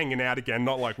see us hanging out again,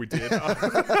 not like we did.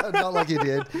 Not like you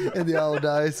did in the old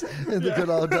days, in the good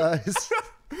old days.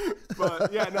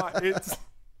 But yeah, no, it's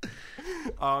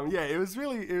it was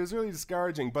really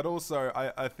discouraging. But also,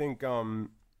 I think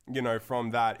you know,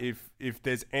 from that, if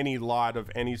there's any light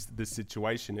of any of the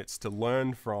situation, it's to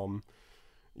learn from.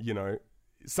 You know,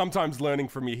 sometimes learning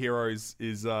from your heroes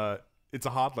is it's a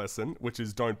hard lesson, which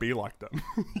is don't be like them.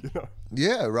 You know?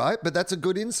 Yeah, right. But that's a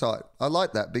good insight. I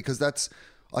like that, because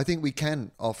I think we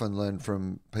can often learn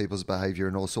from people's behavior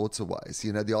in all sorts of ways.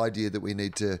 You know, the idea that we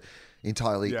need to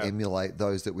entirely emulate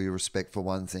those that we respect, for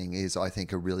one thing, is, I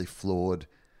think, a really flawed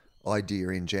idea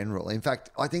in general. In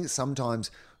fact, I think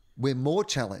sometimes we're more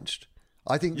challenged.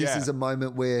 I think this is a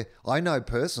moment where I know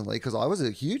personally, because I was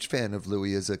a huge fan of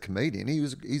Louis as a comedian.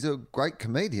 He's a great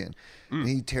comedian. And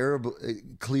he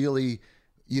clearly,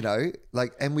 you know,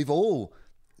 like, and we've all,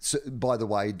 by the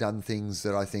way, done things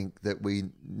that I think that we,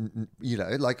 you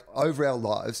know, like, over our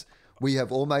lives, we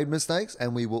have all made mistakes,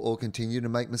 and we will all continue to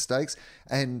make mistakes.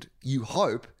 And you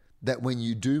hope that when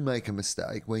you do make a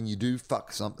mistake, when you do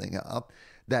fuck something up,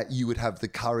 that you would have the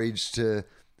courage to,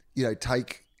 you know,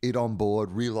 take it on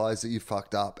board, realize that you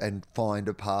fucked up, and find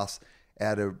a path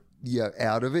out of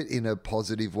it in a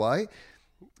positive way.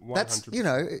 100%. That's, you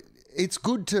know, it's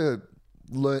good to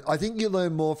learn. I think you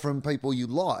learn more from people you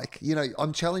like. You know,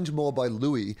 I'm challenged more by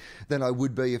Louis than I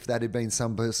would be if that had been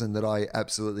some person that I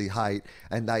absolutely hate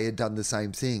and they had done the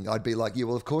same thing. I'd be like, yeah,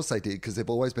 well, of course they did, because they've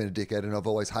always been a dickhead and I've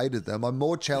always hated them. I'm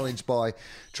more challenged by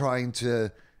trying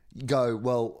to go,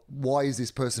 well, why is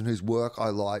this person whose work I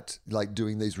liked, like,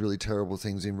 doing these really terrible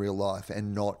things in real life,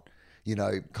 and not, you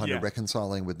know, kind of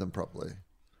reconciling with them properly?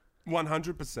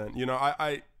 100%. You know,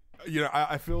 I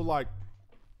feel like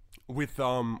with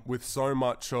so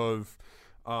much of,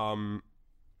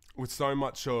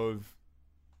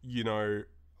 you know,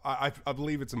 I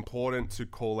believe it's important to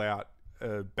call out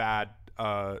bad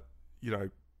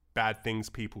things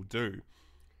people do.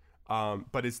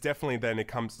 But it's definitely, then it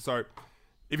comes, so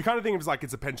if you kind of think of it as like,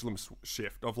 it's a pendulum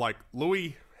shift of like,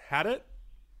 Louis had it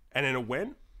and then it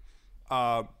went,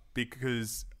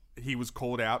 because he was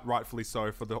called out, rightfully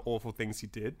so, for the awful things he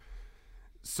did.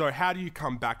 So how do you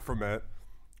come back from it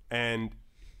and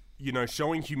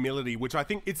showing humility, which I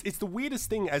think it's the weirdest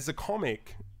thing as a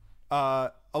comic.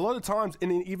 A lot of times,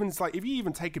 and even it's like if you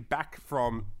even take it back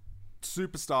from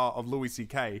superstar of Louis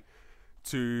C.K.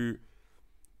 to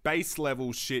base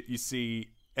level shit you see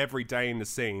every day in the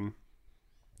scene,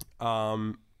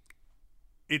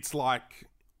 it's like,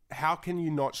 how can you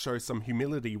not show some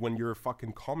humility when you're a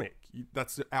fucking comic?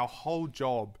 That's our whole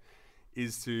job,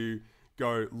 is to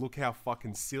go, look how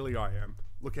fucking silly I am,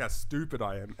 look how stupid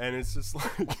I am. And it's just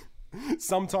like,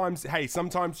 sometimes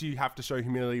you have to show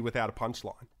humility without a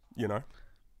punchline,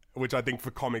 which I think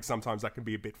for comics sometimes that can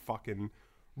be a bit fucking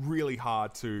really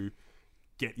hard to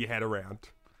get your head around.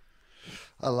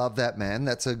 I love that, man.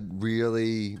 That's a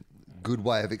really good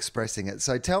way of expressing it.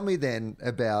 So tell me then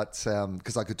about,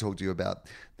 because I could talk to you about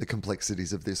the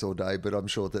complexities of this all day, but I'm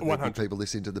sure that there will be people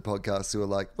listening to the podcast who are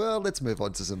like, well, let's move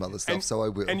on to some other stuff. So I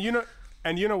will. And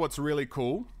you know what's really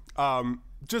cool?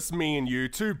 Just me and you,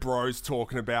 two bros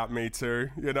talking about me too,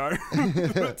 Hey,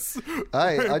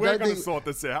 we're going to sort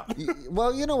this out.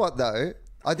 Well, you know what though?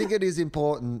 I think it is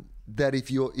important that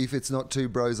if it's not two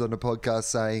bros on a podcast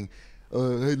saying, hey,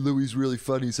 Louis really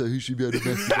funny, so he should be able to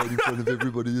masturbate in front of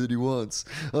everybody that he wants.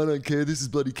 I don't care. This is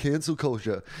bloody cancel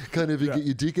culture. Can't even get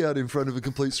your dick out in front of a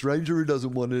complete stranger who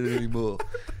doesn't want it anymore.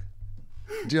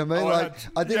 Do you know what I mean?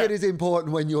 I think it is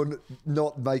important when you're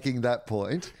not making that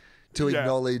point to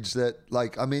acknowledge that,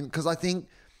 because I think,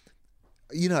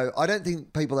 I don't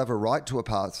think people have a right to a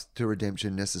path to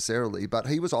redemption necessarily, but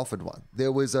he was offered one.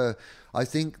 I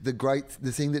think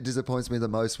the thing that disappoints me the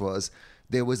most was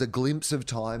there was a glimpse of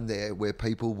time there where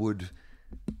people would,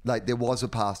 there was a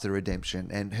path to redemption,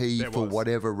 and for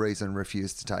whatever reason,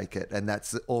 refused to take it. And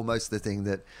that's almost the thing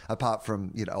that, apart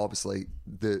from, obviously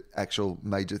the actual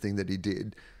major thing that he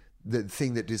did, the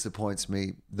thing that disappoints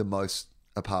me the most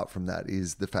apart from that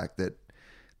is the fact that,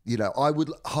 I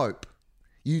would hope,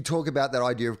 you talk about that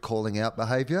idea of calling out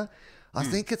behavior. I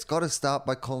think it's got to start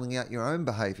by calling out your own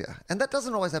behavior. And that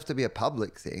doesn't always have to be a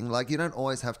public thing. You don't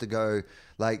always have to go,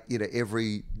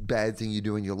 every bad thing you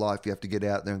do in your life, you have to get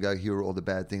out there and go, here are all the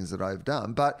bad things that I've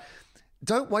done. But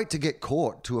don't wait to get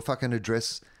caught to fucking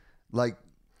address, times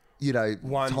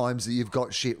that you've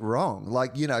got shit wrong.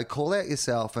 Call out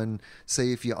yourself and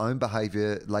see if your own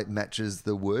behavior, matches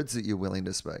the words that you're willing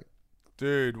to speak.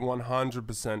 Dude,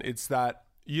 100%. It's that,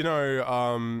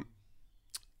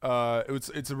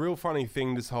 it's a real funny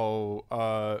thing, this whole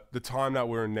the time that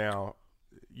we're in now,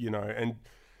 and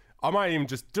I might even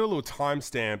just do a little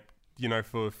timestamp,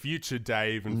 for future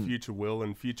Dave and future Will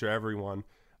and future everyone.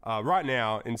 Right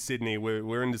now in Sydney,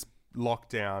 we're in this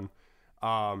lockdown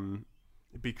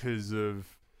because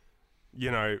of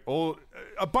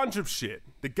a bunch of shit.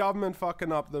 The government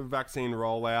fucking up the vaccine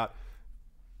rollout,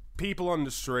 people on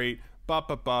the street,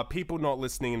 people not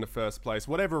listening in the first place.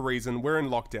 Whatever reason, we're in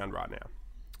lockdown right now.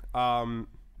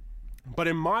 But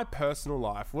in my personal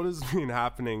life, what has been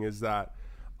happening is that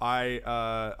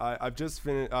I've just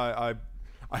finished. I'm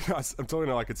talking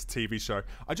like it's a TV show.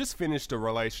 I just finished a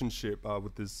relationship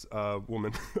with this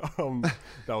woman that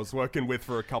I was working with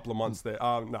for a couple of months there.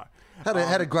 No,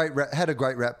 had a great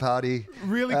rap party.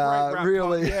 Really great rap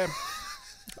party. Yeah.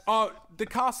 The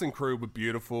cast and crew were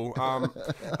beautiful.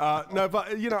 No, but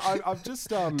I've just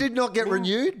did not get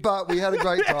renewed, but we had a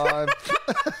great time.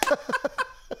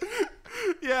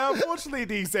 Yeah, unfortunately,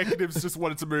 the executives just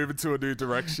wanted to move into a new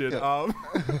direction.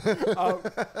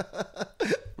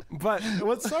 But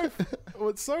what's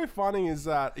so funny is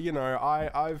that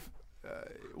I've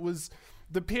was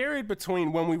the period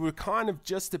between when we were kind of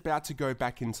just about to go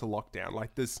back into lockdown,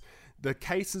 the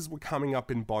cases were coming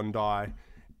up in Bondi,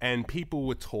 and people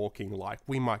were talking like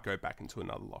we might go back into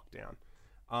another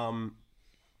lockdown.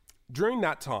 During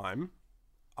that time,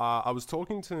 I was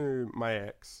talking to my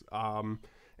ex.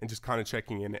 And just kind of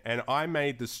checking in. And I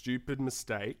made the stupid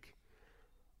mistake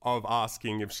of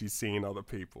asking if she's seen other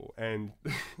people. And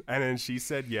then she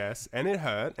said yes. And it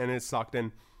hurt and it sucked.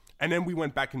 And then we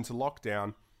went back into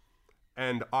lockdown.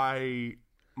 And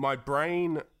my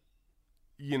brain,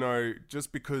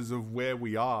 just because of where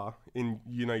we are,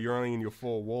 you're only in your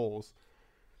four walls.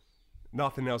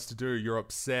 Nothing else to do. You're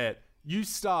upset.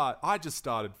 I just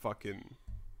started fucking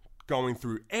going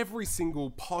through every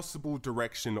single possible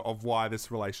direction of why this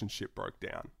relationship broke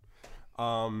down.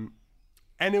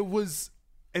 And it was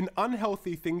an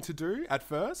unhealthy thing to do at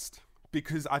first,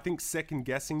 because I think second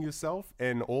guessing yourself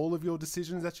and all of your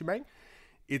decisions that you make,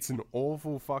 it's an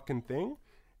awful fucking thing,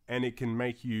 and it can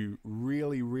make you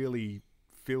really, really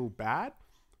feel bad.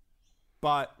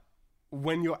 But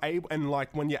when you're able,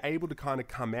 to kind of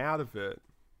come out of it,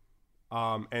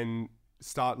 and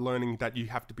start learning that you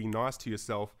have to be nice to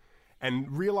yourself,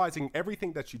 and realizing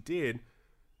everything that you did,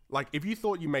 like if you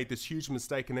thought you made this huge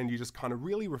mistake and then you just kind of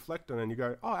really reflect on it and you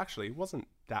go, oh, actually, it wasn't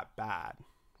that bad.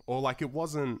 Or like it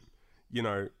wasn't, you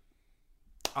know,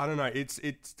 I don't know. It's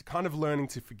kind of learning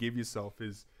to forgive yourself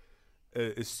is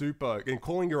super, and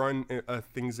calling your own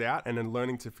things out and then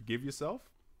learning to forgive yourself.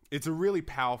 It's a really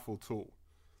powerful tool.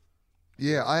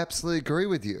 Yeah, I absolutely agree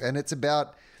with you. And it's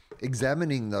about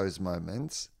examining those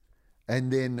moments.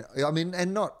 And then, I mean,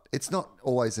 it's not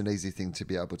always an easy thing to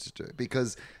be able to do,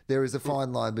 because there is a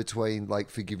fine line between like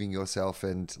forgiving yourself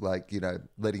and like, you know,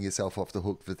 letting yourself off the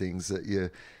hook for things that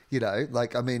you know,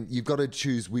 like, I mean, you've got to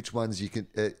choose which ones you can,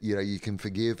 you know, you can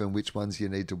forgive and which ones you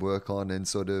need to work on and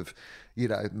sort of, you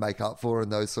know, make up for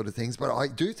and those sort of things. But I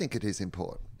do think it is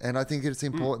important. And I think it's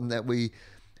important that we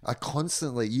are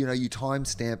constantly, you know, you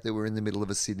timestamp that we're in the middle of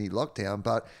a Sydney lockdown,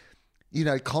 but, you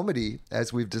know, comedy,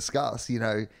 as we've discussed, you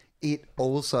know, it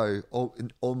also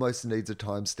almost needs a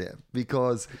timestamp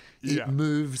because it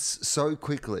moves so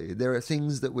quickly. There are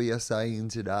things that we are saying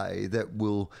today that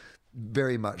will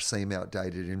very much seem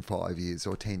outdated in 5 years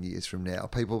or 10 years from now.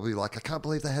 People will be like, I can't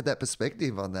believe they had that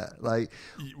perspective on that. Like,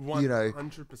 100%. You know,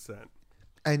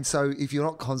 and so if you're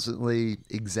not constantly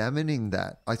examining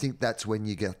that, I think that's when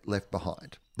you get left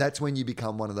behind. That's when you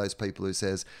become one of those people who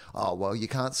says, oh, well, you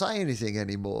can't say anything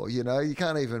anymore. You know, you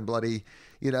can't even bloody,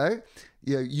 you know,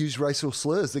 use racial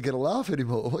slurs to get a laugh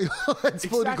anymore. It's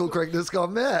political correctness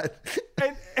gone mad.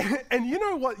 And you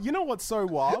know what? You know what's so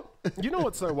wild? You know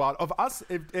what's so wild of us,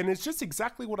 and it's just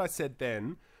exactly what I said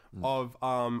then of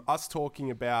us talking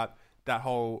about that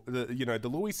whole, the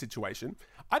Louis situation.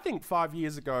 I think 5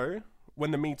 years ago,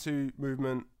 when the Me Too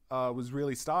movement was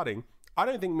really starting, I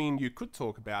don't think me and you could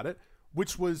talk about it,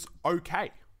 which was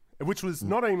okay. Which was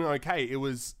not even okay. It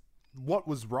was what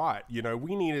was right. You know,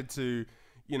 we needed to,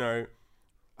 you know,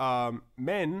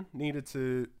 men needed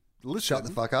to listen. Shut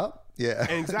the fuck up. Yeah.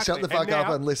 Exactly. Shut the fuck up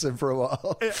and listen for a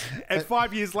while. And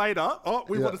 5 years later,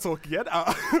 we want to talk again.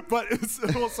 But it's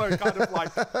also kind of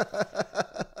like,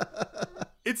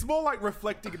 it's more like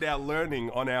reflecting and our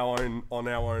learning on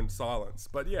our own silence.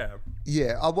 But yeah.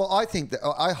 Yeah. Well,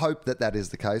 I hope that is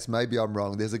the case. Maybe I'm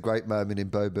wrong. There's a great moment in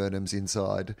Bo Burnham's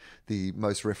Inside, the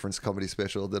most referenced comedy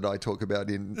special that I talk about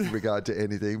in regard to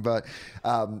anything, but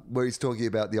where he's talking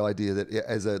about the idea that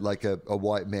as a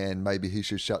white man, maybe he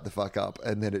should shut the fuck up.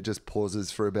 And then it just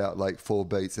pauses for about like 4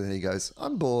 beats. And then he goes,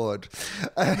 I'm bored.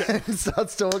 And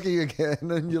starts talking again.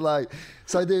 And you're like,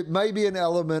 so there may be an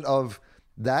element of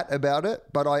that about it,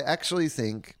 but I actually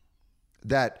think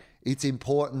that it's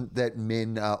important that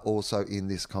men are also in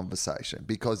this conversation,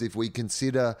 because if we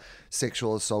consider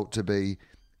sexual assault to be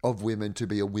of women to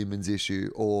be a women's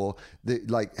issue, or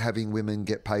like having women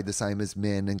get paid the same as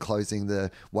men and closing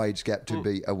the wage gap to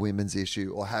be a women's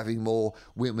issue, or having more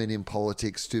women in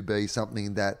politics to be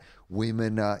something that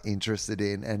women are interested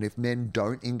in, and if men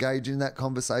don't engage in that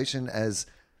conversation as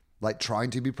like trying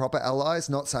to be proper allies,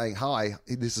 not saying, hi,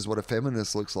 this is what a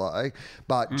feminist looks like,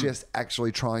 but just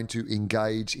actually trying to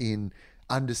engage in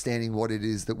understanding what it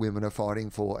is that women are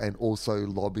fighting for and also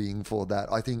lobbying for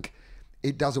that. I think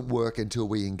it doesn't work until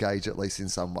we engage at least in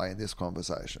some way in this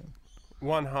conversation.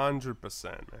 100%,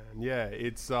 man. Yeah,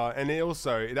 it's, and it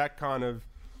also, that kind of,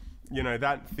 you know,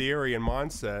 that theory and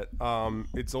mindset,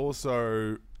 it's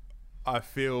also, I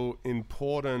feel,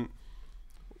 important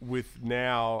with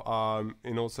now,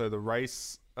 and also the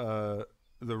race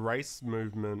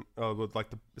movement, with like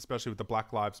especially with the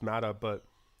Black Lives Matter, but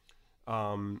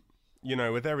you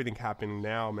know, with everything happening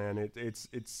now, man,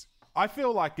 it's. I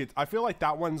feel like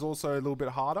that one's also a little bit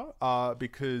harder,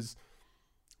 because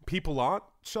people aren't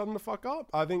shutting the fuck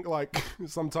up. I think like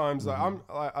sometimes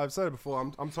I've said it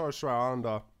before. I'm Torres Strait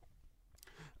Islander,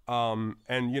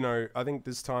 and you know, I think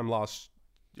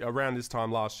around this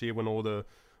time last year when all the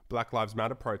Black Lives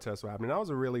Matter protests were happening, that was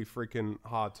a really freaking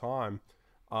hard time,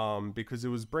 because it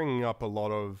was bringing up a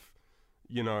lot of,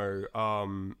 you know,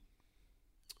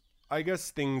 I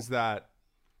guess things that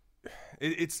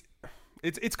it's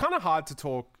kind of hard to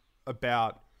talk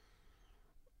about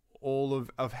all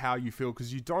of how you feel,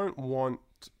 because you don't want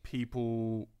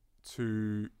people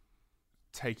to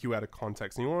take you out of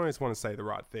context, and you always want to say the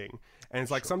right thing. And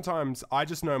it's like, sometimes I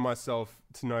just know myself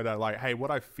to know that, like, hey,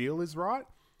 what I feel is right.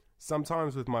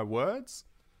 Sometimes with my words,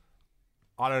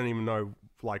 I don't even know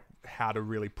like how to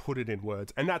really put it in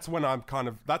words. And that's when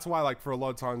that's why like for a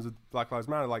lot of times with Black Lives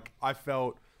Matter, like I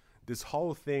felt this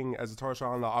whole thing as a Torres Strait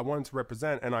Islander, I wanted to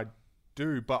represent, and I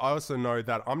do, but I also know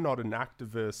that I'm not an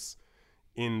activist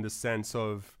in the sense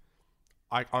of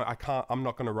I'm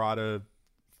not going to write a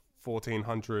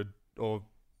 1,400 or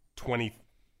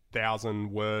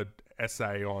 20,000 word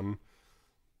essay on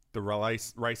the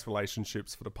race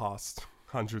relationships for the past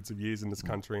hundreds of years in this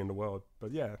country and the world.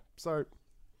 But yeah, so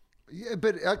Yeah,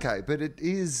 but okay, but it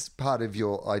is part of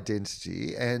your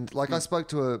identity. And like I spoke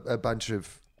to a bunch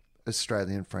of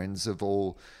Australian friends of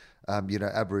all,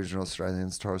 Aboriginal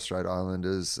Australians, Torres Strait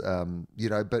Islanders,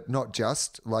 but not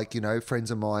just, like,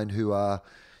 friends of mine who are,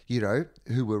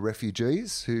 who were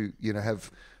refugees, who,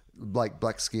 have like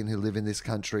black skin, who live in this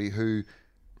country, who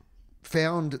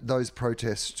found those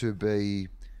protests to be,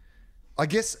 I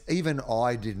guess even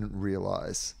I didn't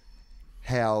realise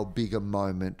how big a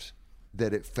moment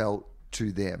that it felt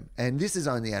to them. And this is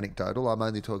only anecdotal. I'm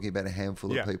only talking about a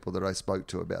handful of people that I spoke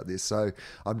to about this. So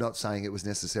I'm not saying it was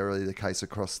necessarily the case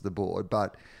across the board,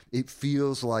 but it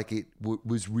feels like it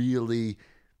was really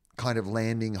kind of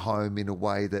landing home in a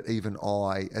way that even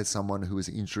I, as someone who was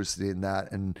interested in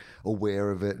that and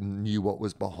aware of it and knew what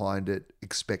was behind it,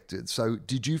 expected. So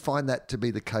did you find that to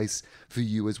be the case for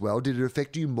you as well? Did it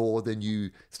affect you more than you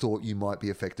thought you might be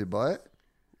affected by it?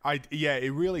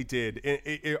 It really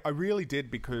did. I really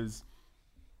did because,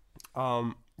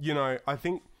 I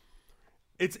think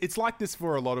it's like this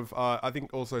for a lot of, I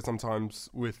think also sometimes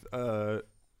with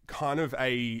kind of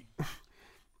a,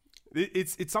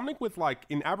 it's something with, like,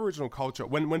 in Aboriginal culture,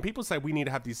 when people say we need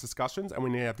to have these discussions and we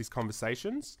need to have these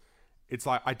conversations, it's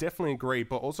like, I definitely agree.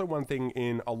 But also one thing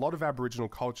in a lot of Aboriginal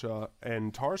culture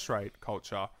and Torres Strait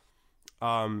culture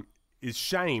is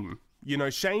shame.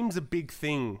 Shame's a big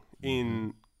thing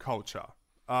in culture,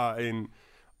 you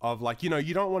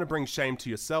don't want to bring shame to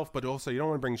yourself, but also you don't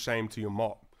want to bring shame to your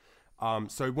mob.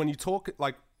 So when you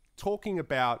talking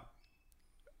about,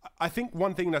 I think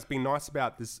one thing that's been nice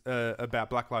about this,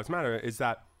 about Black Lives Matter, is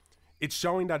that it's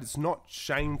showing that it's not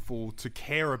shameful to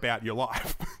care about your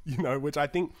life, which I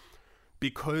think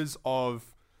because of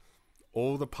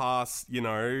all the past,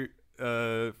 I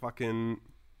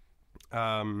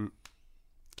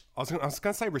was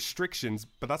gonna say restrictions,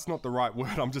 but that's not the right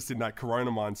word. I'm just in that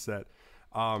Corona mindset.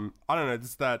 I don't know.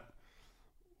 It's that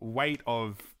weight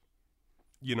of,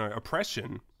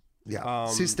 oppression. Yeah,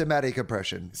 systematic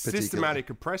oppression. Systematic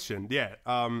oppression. Yeah.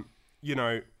 That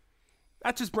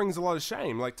just brings a lot of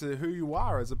shame, like, to who you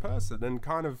are as a person, and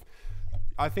kind of,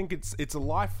 I think it's a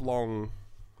lifelong.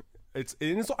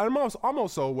 I'm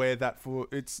also aware that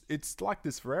it's like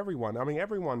this for everyone. I mean,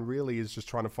 everyone really is just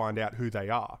trying to find out who they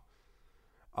are.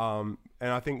 And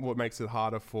I think what makes it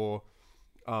harder for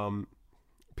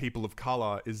people of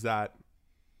color is that,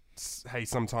 hey,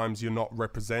 sometimes you're not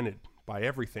represented by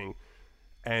everything,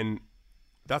 and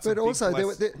that's. But also,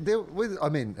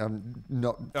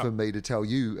 not for me to tell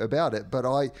you about it, but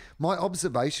my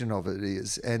observation of it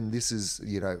is, and this is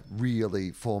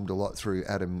really formed a lot through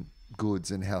Adam Goodes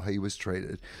and how he was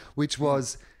treated, which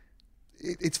was.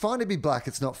 It's fine to be black.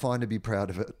 It's not fine to be proud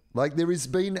of it. Like, there has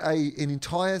been an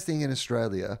entire thing in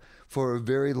Australia for a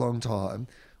very long time,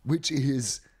 which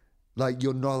is like,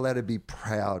 you're not allowed to be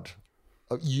proud.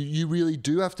 You really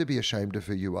do have to be ashamed of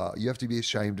who you are. You have to be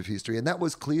ashamed of history. And that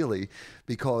was clearly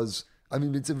because, I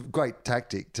mean, it's a great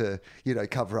tactic to,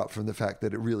 cover up from the fact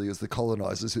that it really is the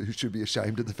colonizers who should be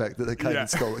ashamed of the fact that they came and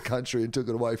stole the country and took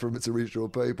it away from its original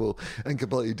people and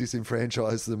completely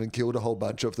disenfranchised them and killed a whole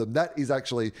bunch of them. That is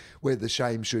actually where the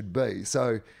shame should be.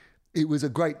 So it was a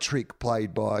great trick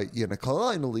played by,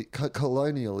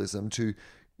 colonialism to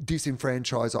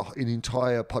disenfranchise an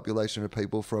entire population of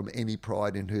people from any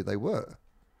pride in who they were.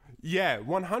 Yeah,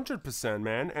 100%,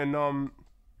 man. And,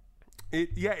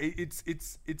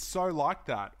 it's so like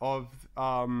that of,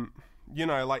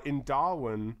 like in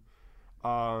Darwin,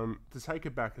 to take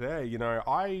it back there,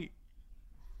 I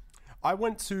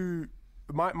went to,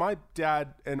 my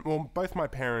dad and, well, both my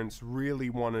parents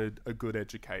really wanted a good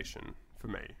education for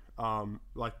me.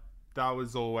 Like, that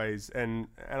was always, and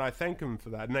I thank them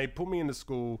for that. And they put me into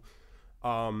school,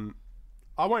 I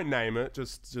won't name it,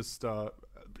 just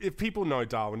if people know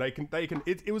Darwin, they can.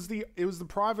 It was the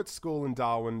private school in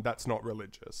Darwin that's not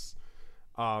religious,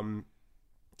 and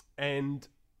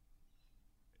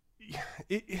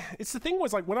it's the thing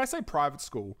was, like, when I say private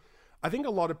school, I think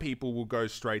a lot of people will go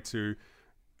straight to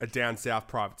a down south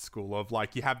private school of,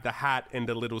 like, you have the hat and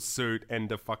the little suit and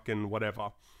the fucking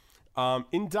whatever.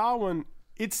 In Darwin,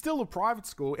 it's still a private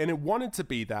school, and it wanted to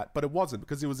be that, but it wasn't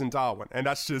because it was in Darwin, and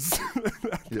that's just,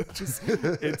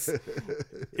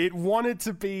 it wanted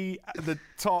to be the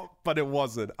top, but it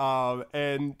wasn't.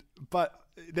 But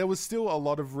there was still a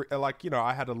lot of, like,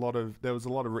 there was a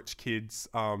lot of rich kids,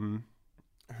 who,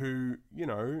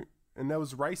 and there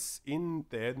was race in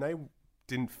there, and they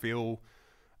didn't feel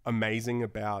amazing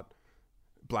about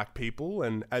black people,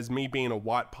 and as me being a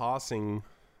white passing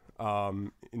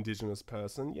Indigenous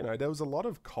person, there was a lot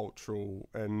of cultural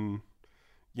and,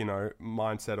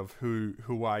 mindset of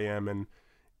who I am, and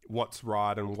what's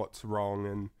right and what's wrong.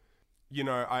 And, you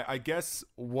know, I guess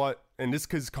and this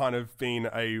has kind of been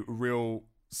a real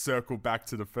circle back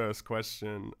to the first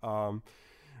question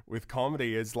with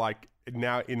comedy, is like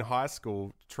now in high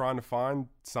school, trying to find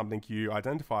something you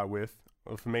identify with.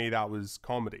 Well, for me, that was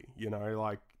comedy, you know,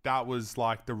 like that was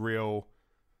like the real,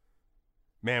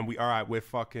 man, we're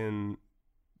fucking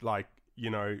like, you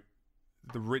know,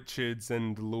 the Richards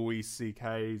and the Louis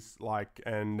C.K.'s, like,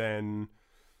 and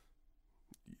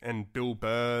Bill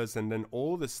Burr's, and then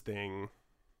all this thing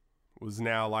was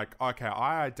now like, okay,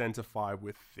 I identify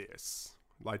with this.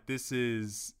 Like,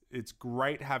 it's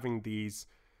great having these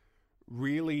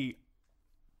really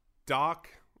dark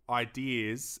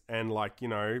ideas and, like, you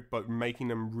know, but making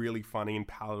them really funny and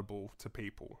palatable to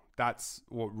people. That's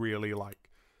what really, like,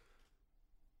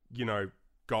 you know,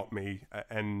 got me.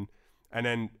 And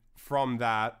then from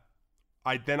that,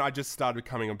 I just started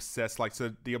becoming obsessed. Like,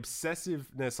 so the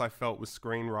obsessiveness I felt with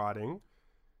screenwriting,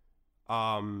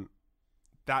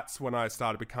 that's when I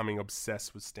started becoming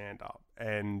obsessed with stand-up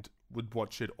and would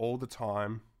watch it all the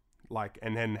time. Like,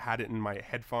 and then had it in my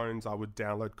headphones. I would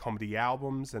download comedy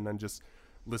albums and then just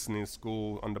listening to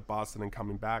school on the bus and then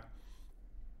coming back.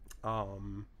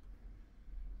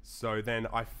 So then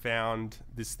I found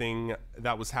this thing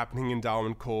that was happening in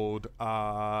Darwin called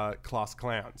Class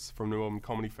Clowns from New Melbourne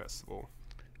Comedy Festival.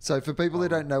 So for people who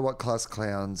don't know what Class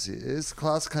Clowns is,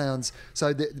 Class Clowns,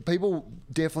 so people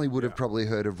definitely would have probably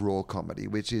heard of Raw Comedy,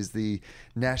 which is the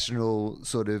national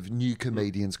sort of new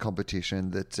comedians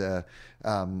competition that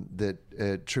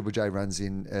Triple J runs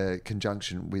in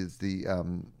conjunction with the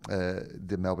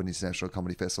Melbourne International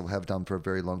Comedy Festival, have done for a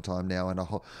very long time now, and a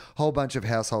whole bunch of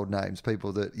household names,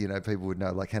 people that, you know, people would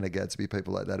know, like Hannah Gadsby,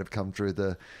 people like that have come through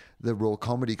the Raw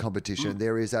Comedy competition.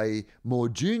 There is a more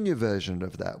junior version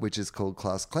of that, which is called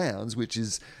Class Clowns, which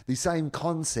is the same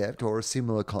concept or a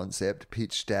similar concept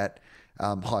pitched at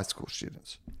high school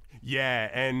students.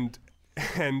 Yeah, and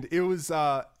it was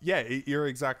you're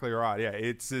exactly right. Yeah,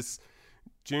 it's this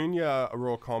junior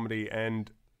Raw Comedy, and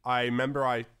I remember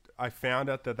I found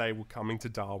out that they were coming to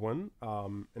Darwin,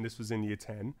 and this was in year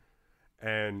 10,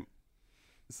 and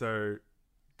so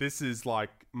this is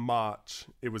like March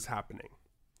it was happening.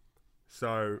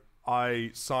 So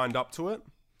I signed up to it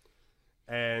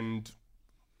and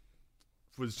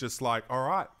was just like, all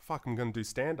right, fuck, I'm going to do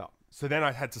stand-up. So then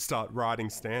I had to start writing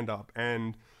stand-up,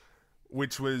 and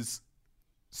which was,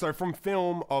 so from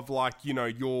film of, like, you know,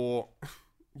 you're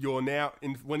now,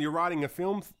 when you're writing a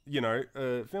film, you know,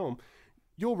 film,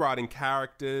 you're writing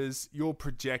characters, you're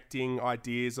projecting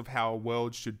ideas of how a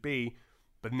world should be.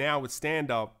 But now with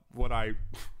stand-up, what I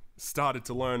started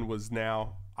to learn was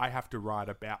now I have to write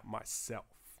about myself,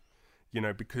 you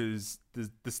know, because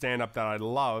the stand-up that I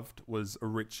loved was a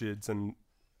Richards and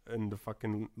the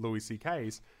fucking Louis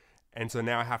C.K.'s. And so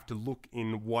now I have to look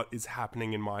in what is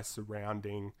happening in my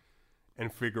surrounding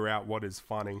and figure out what is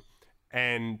funny.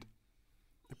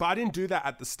 But I didn't do that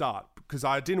at the start because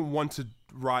I didn't want to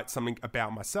write something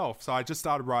about myself. So I just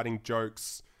started writing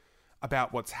jokes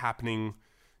about what's happening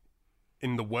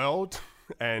in the world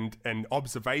and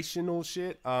observational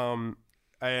shit.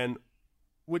 And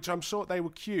which I'm sure they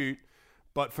were cute,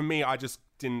 but for me, I just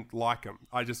didn't like them.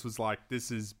 I just was like,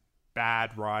 this is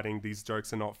bad writing. These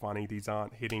jokes are not funny. These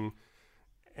aren't hitting.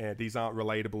 These aren't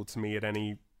relatable to me at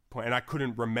any point. And I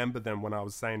couldn't remember them when I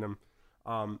was saying them.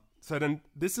 So then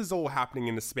this is all happening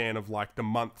in the span of like the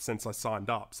month since I signed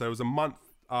up. So it was a month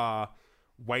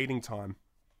waiting time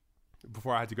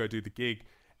before I had to go do the gig.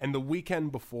 And the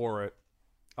weekend before it,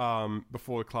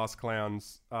 before Class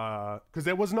Clowns, because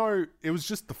it was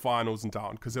just the finals in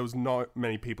Darwin, because there was not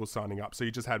many people signing up. So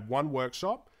you just had one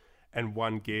workshop and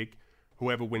one gig.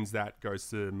 Whoever wins that goes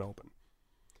to Melbourne.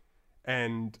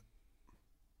 And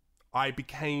I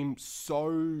became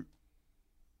so,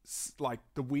 like,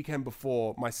 the weekend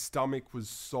before, my stomach was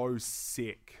so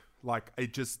sick. Like,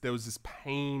 there was this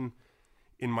pain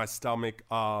in my stomach.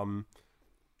 And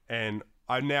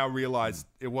I now realized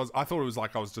I thought it was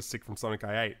like I was just sick from something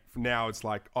I ate. Now it's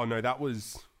like, oh no, that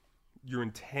was your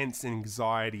intense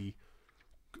anxiety,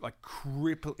 like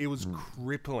it was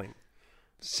crippling.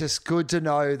 It's just good to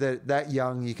know that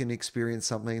young you can experience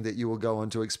something that you will go on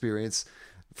to experience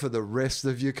for the rest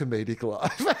of your comedic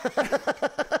life.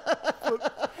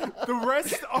 The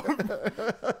rest of...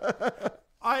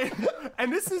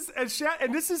 And this is a shout,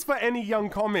 and this is for any young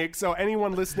comics or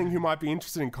anyone listening who might be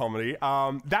interested in comedy.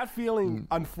 That feeling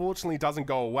unfortunately doesn't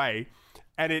go away,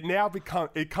 and it now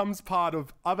comes part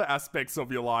of other aspects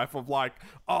of your life. Of like,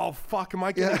 oh fuck, am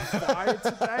I getting fired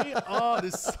today? Oh,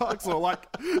 this sucks. Or like,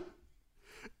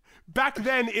 back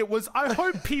then it was, I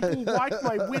hope people like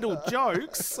my whittle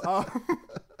jokes.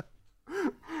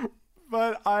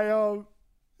 But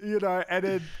you know, and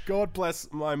then God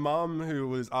bless my mum,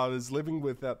 who I was living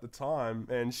with at the time,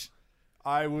 and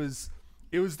it was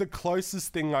the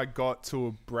closest thing I got to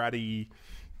a bratty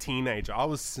teenager. I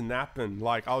was snapping,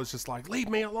 like I was just like, leave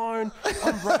me alone,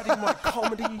 I'm writing my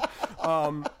comedy.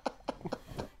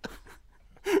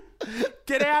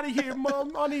 Get out of here,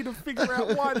 Mum, I need to figure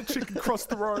out why the chicken crossed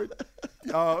the road.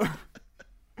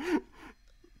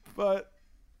 But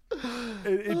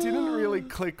it didn't really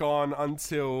click on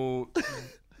until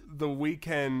the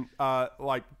weekend,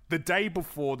 like the day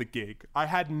before the gig. I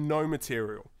had no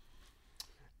material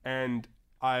and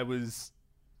I was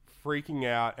freaking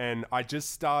out, and I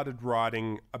just started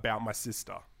writing about my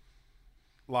sister,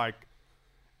 like,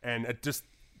 and it just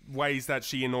ways that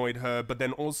she annoyed her, but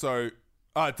then also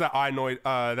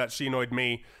that she annoyed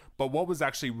me. But what was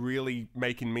actually really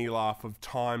making me laugh of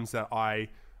times that I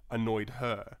annoyed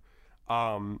her,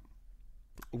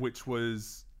 which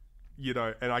was, you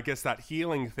know, and I guess that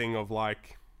healing thing of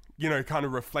like, you know, kind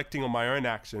of reflecting on my own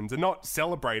actions and not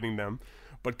celebrating them,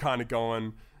 but kind of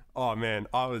going, oh man,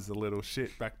 I was a little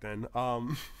shit back then.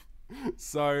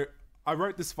 So I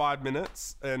wrote this 5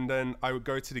 minutes, and then I would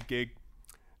go to the gig.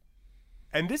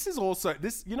 And this is also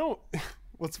this, you know,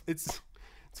 it's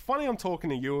funny I'm talking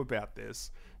to you about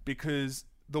this, because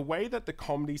the way that the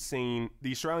comedy scene,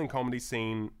 the Australian comedy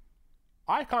scene,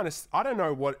 I don't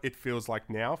know what it feels like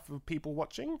now for people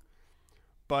watching,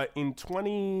 but in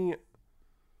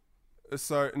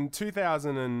 2013,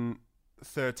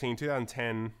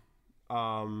 2010,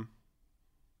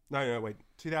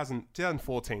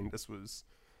 2014, this was,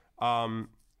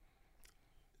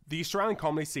 the Australian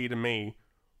comedy scene to me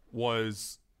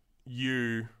was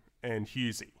you and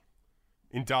Husey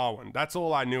in Darwin. That's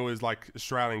all I knew is like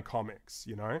Australian comics,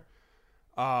 you know?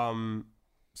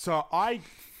 So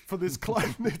for this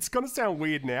club, it's going to sound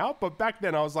weird now, but back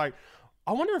then I was like,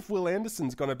 I wonder if Will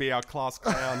Anderson's going to be our class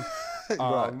clown.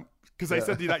 Right. Because they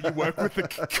said that you work with the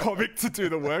comic to do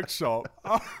the workshop.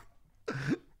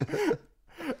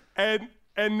 And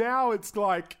now it's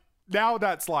like, now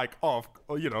that's like, oh,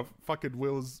 you know, fucking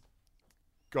Will's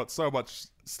got so much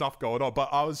stuff going on. But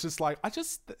I was just like,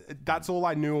 that's all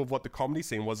I knew of what the comedy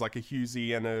scene was, like a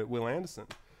Husey and a Will Anderson.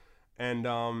 And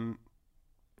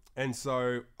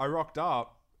so I rocked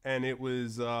up, and it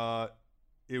was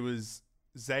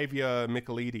Xavier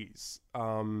Michaelides.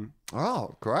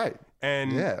 Oh, great.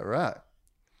 And yeah, right.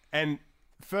 And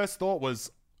first thought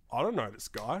was, I don't know this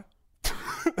guy.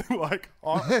 Like,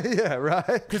 yeah, right.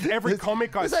 Because every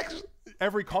comic I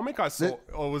saw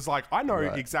was like, I know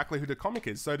exactly who the comic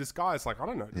is. So this guy is like, I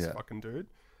don't know this fucking dude.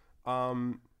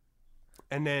 And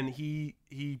then he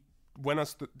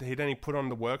put on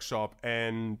the workshop,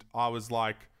 and I was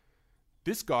like,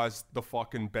 this guy's the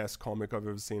fucking best comic I've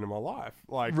ever seen in my life.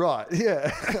 Like, right,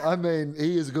 yeah. I mean,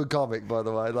 he is a good comic, by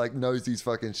the way. Like, knows his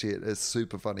fucking shit. A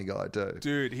super funny guy too.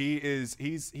 Dude,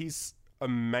 he's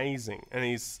amazing, and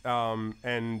he's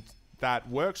and that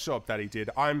workshop that he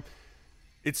did,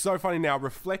 it's so funny now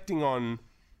reflecting on,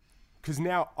 because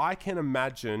now I can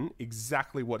imagine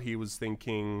exactly what he was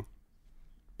thinking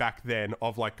back then,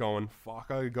 of like going,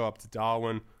 fuck, I could go up to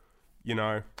Darwin, you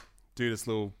know, do this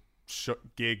little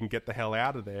gig and get the hell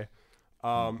out of there.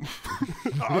 I mean,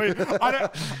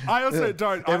 I also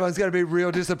don't. Everyone's going to be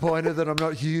real disappointed that I'm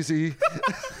not Husey.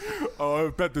 Oh,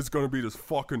 I bet there's going to be this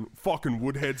fucking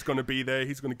Woodhead's going to be there.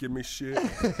 He's going to give me shit.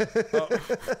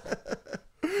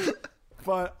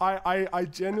 But I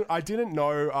didn't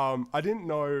know. I didn't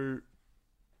know.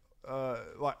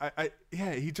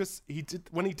 He did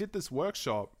when he did this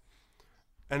workshop,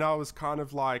 and I was kind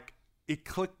of like, it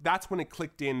clicked. That's when it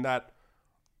clicked in that.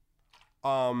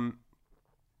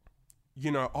 You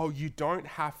know, oh, you don't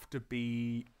have to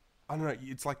be, I don't know,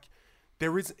 it's like,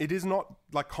 it is not,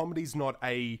 like, comedy's not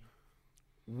a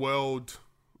world,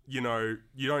 you know,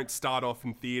 you don't start off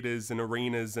in theaters and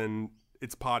arenas and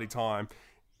it's party time,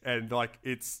 and like,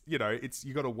 it's, you know,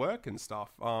 you got to work and stuff.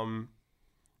 And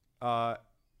I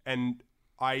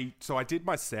did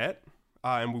my set,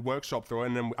 and we workshopped through it,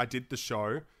 and then I did the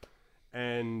show,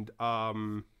 and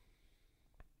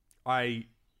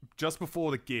just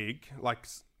before the gig, like,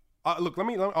 look,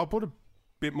 I'll put a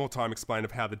bit more time explain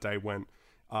of how the day went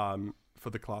for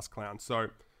the class clown. So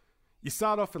you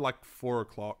start off at like 4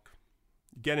 o'clock,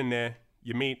 you get in there,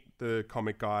 you meet the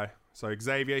comic guy. So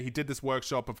Xavier, he did this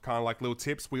workshop of kind of like little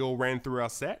tips. We all ran through our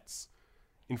sets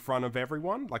in front of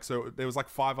everyone. Like, so there was like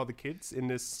 5 other kids in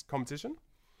this competition.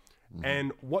 Mm-hmm.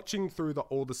 And watching through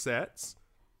all the sets,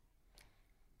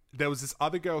 there was this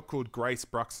other girl called Grace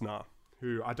Bruxner,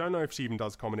 who I don't know if she even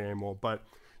does comedy anymore, but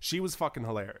she was fucking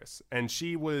hilarious. And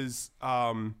she was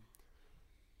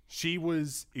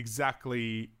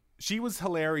she was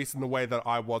hilarious in the way that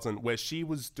I wasn't, where she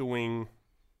was doing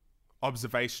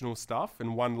observational stuff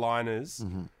and one-liners,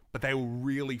 but they were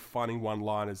really funny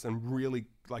one-liners and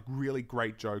really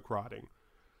great joke writing.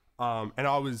 And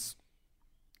I was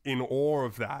in awe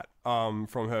of that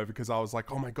from her, because I was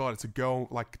like, oh my God, it's a girl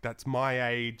like that's my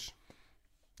age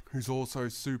who's also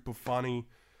super funny.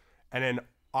 And then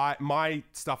my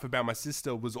stuff about my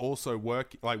sister was also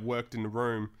worked in the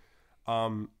room,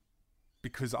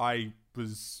 because I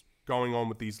was going on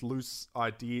with these loose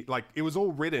ideas. Like, it was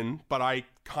all written, but I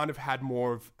kind of had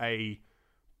more of a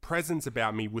presence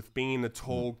about me with being a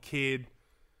tall kid,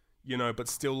 you know, but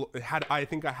still I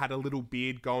think I had a little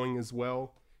beard going as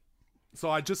well. So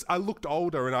I looked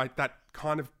older, and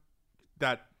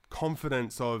that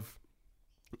confidence of,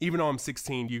 even though I'm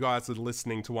 16, you guys are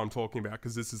listening to what I'm talking about,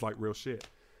 because this is like real shit.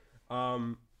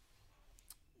 You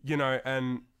know,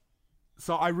 and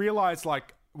so I realized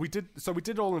like we did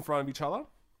it all in front of each other.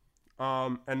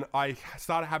 And I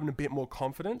started having a bit more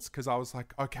confidence, because I was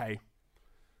like, okay,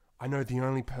 I know the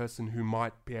only person who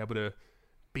might be able to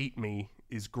beat me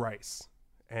is Grace.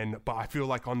 But I feel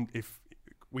like if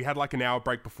we had like an hour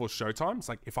break before showtime, it's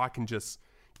like, if I can just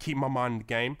keep my mind in the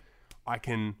game, I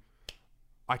can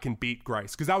beat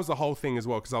Grace. Because that was the whole thing as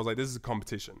well, because I was like, this is a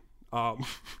competition.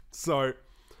 So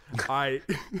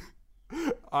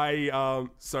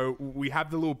so we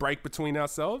have the little break between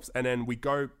ourselves, and then we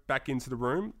go back into the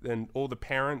room, and all the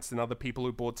parents and other people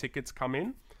who bought tickets come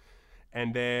in,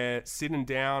 and they're sitting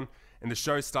down, and the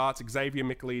show starts. Xavier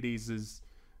Michaelides is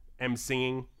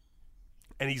emceeing,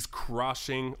 and he's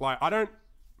crushing. Like, I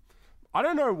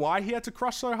don't know why he had to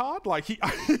crush so hard. Like, he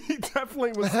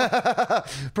definitely was.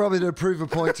 Probably to prove a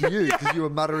point to you, because you were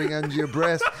muttering under your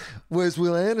breath, where's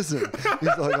Will Anderson?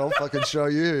 He's like, I'll fucking show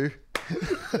you.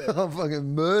 I'll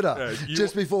fucking murder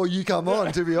just before you come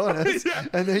on, to be honest.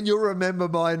 And then you'll remember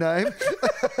my name.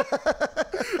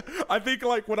 I think,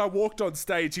 like, when I walked on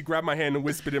stage, he grabbed my hand and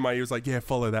whispered in my ear. He was like, yeah,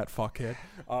 follow that fuckhead.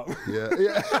 Yeah.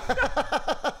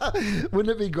 Wouldn't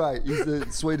it be great? He's the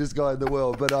sweetest guy in the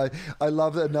world. But I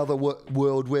love another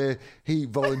world where he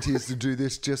volunteers to do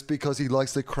this just because he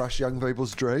likes to crush young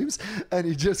people's dreams. And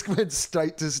he just went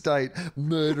state to state,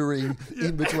 murdering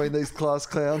in between these class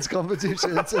clowns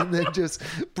competitions, and then just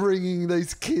bringing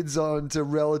these kids on to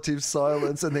relative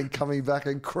silence, and then coming back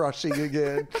and crushing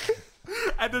again.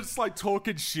 And it's like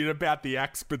talking shit about the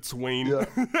acts between. Yeah.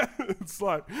 It's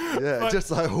like... Yeah, like,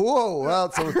 just like, whoa, well,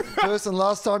 it's the first and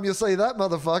last time you'll see that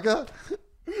motherfucker.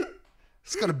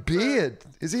 He's got a beard.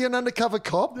 Is he an undercover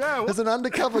cop? Yeah. Has an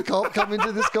undercover cop come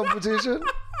into this competition?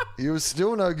 He was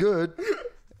still no good.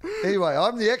 Anyway,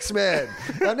 I'm the X-Man.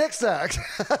 Our next act.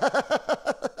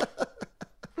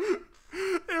 It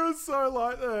was so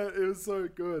like that. It was so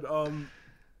good.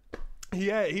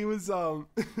 Yeah, he was,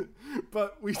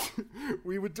 but we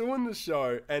were doing the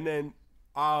show, and then,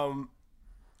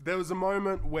 there was a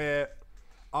moment where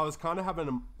I was kind of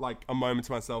having a moment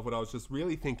to myself when I was just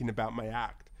really thinking about my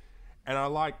act. And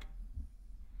I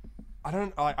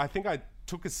think I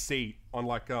took a seat on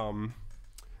like a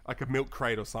milk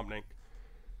crate or something.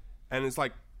 And it's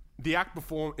like the act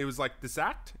before, it was like this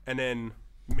act and then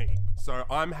me. So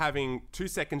I'm having 2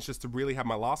 seconds just to really have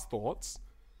my last thoughts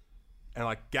and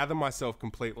like gather myself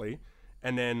completely.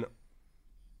 And then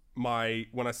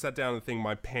when I sat down on the thing,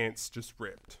 my pants just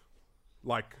ripped.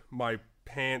 Like my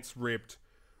pants ripped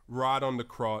right on the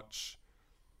crotch.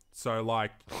 So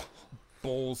like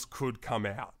balls could come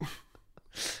out.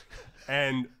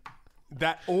 And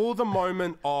that all the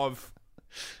moment of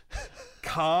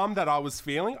calm that I was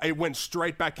feeling, it went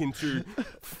straight back into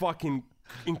fucking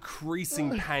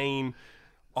increasing pain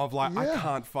of like, I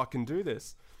can't fucking do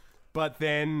this. But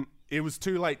then it was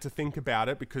too late to think about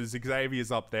it because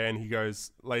Xavier's up there and he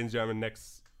goes, ladies and gentlemen,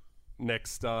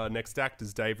 next act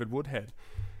is David Woodhead.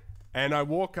 And I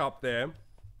walk up there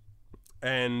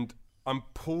and I'm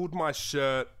pulled my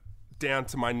shirt down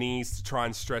to my knees to try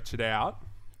and stretch it out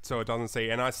so it doesn't see.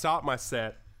 And I start my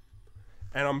set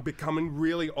and I'm becoming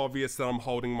really obvious that I'm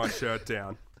holding my shirt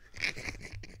down.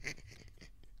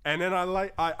 And then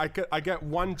I get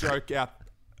one joke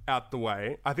out the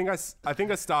way. I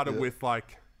think I started with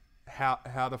like,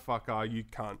 how the fuck are you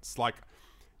cunts? Like,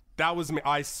 that was me.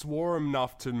 I swore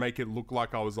enough to make it look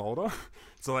like I was older.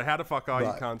 So like, how the fuck are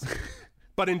you cunts?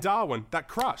 But in Darwin, that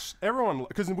crushed everyone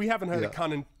because we haven't heard a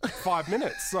cunt in 5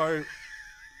 minutes. So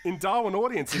in Darwin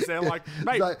audiences, they're like,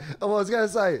 mate. I was going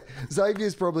to say,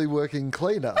 Xavier's probably working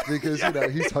cleaner because, you know,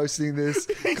 he's hosting this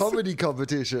comedy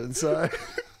competition. So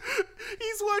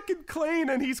he's working clean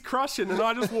and he's crushing. And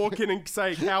I just walk in and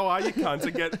say, how are you cunts?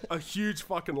 And get a huge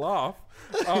fucking laugh.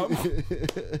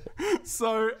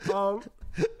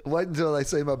 Wait until they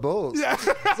see my balls. Yeah.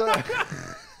 So,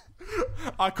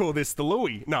 I call this the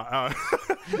Louis. No.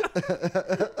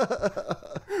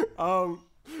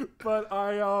 But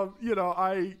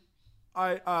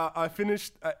I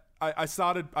finished. I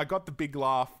started. I got the big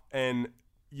laugh, and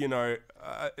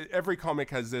every comic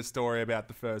has their story about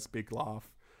the first big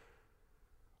laugh.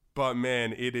 But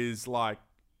man, it is like,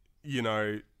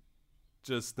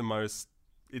 just the most.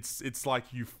 It's like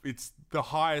it's the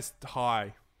highest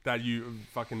high that you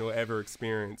fucking will ever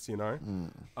experience,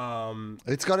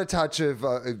 it's got a touch of,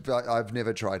 I've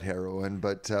never tried heroin,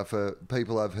 but for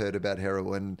people I've heard about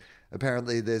heroin,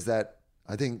 apparently there's that,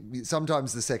 I think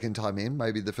sometimes the second time in,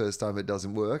 maybe the first time it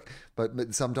doesn't work,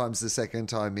 but sometimes the second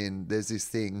time in, there's this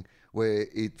thing where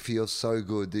it feels so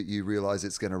good that you realize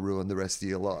it's going to ruin the rest of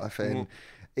your life. And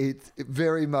it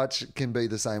very much can be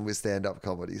the same with stand-up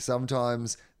comedy.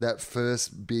 Sometimes that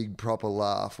first big proper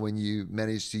laugh, when you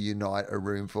manage to unite a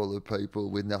room full of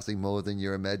people with nothing more than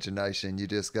your imagination, you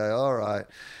just go, all right,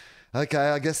 okay,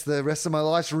 I guess the rest of my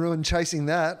life's ruined chasing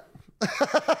that.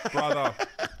 Brother,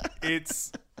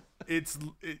 it's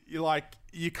like,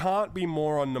 you can't be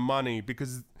more on the money,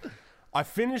 because I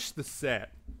finished the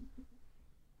set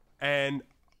and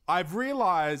I've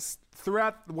realized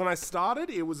throughout, when I started,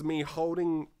 it was me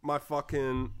holding my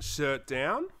fucking shirt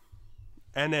down.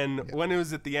 And then when it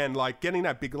was at the end, like getting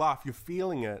that big laugh, you're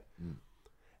feeling it.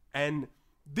 And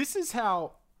this is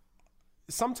how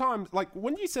sometimes, like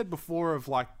when you said before of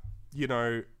like,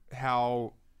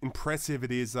 how impressive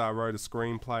it is that I wrote a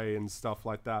screenplay and stuff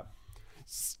like that.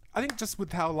 I think just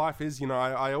with how life is,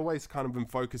 I always kind of been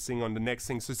focusing on the next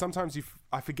thing. So sometimes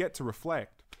I forget to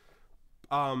reflect.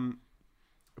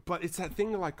 But it's that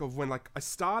thing like of when like I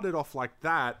started off like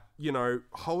that,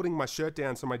 holding my shirt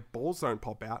down so my balls don't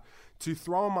pop out, to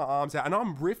throwing my arms out, and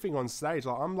I'm riffing on stage.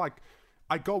 Like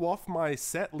I go off my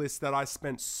set list that I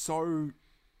spent so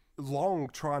long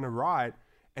trying to write,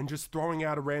 and just throwing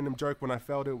out a random joke when I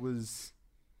felt it was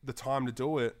the time to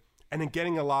do it, and then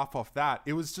getting a laugh off that.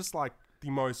 It was just like the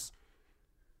most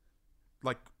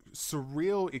like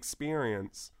surreal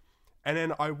experience. And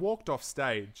then I walked off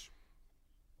stage.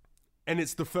 And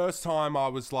it's the first time I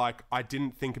was like, I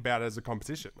didn't think about it as a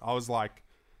competition. I was like,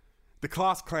 the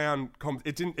class clown,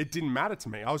 it didn't matter to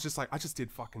me. I was just like, I just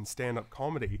did fucking stand-up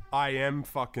comedy. I am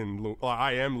fucking,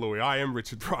 I am Louis. I am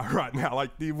Richard Pryor right now.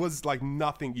 Like, there was like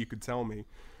nothing you could tell me.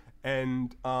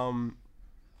 And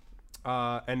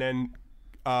then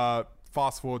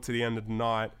fast forward to the end of the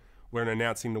night, we're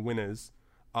announcing the winners.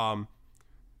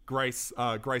 Grace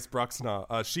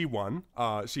Bruxner, she won.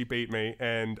 She beat me,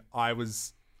 and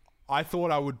I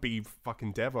thought I would be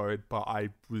fucking devoed, but I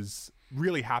was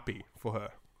really happy for her.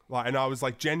 And I was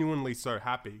like genuinely so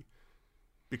happy,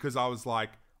 because I was like,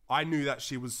 I knew that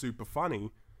she was super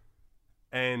funny,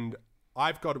 and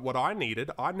I've got what I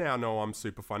needed. I now know I'm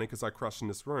super funny because I crushed in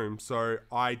this room, so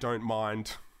I don't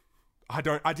mind. I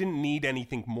didn't need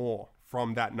anything more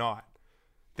from that night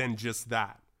than just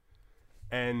that.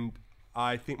 And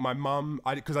I think my mum,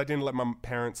 because I didn't let my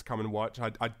parents come and watch.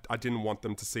 I didn't want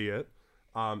them to see it.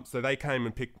 So they came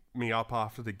and picked me up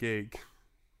after the gig,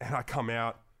 and I come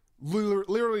out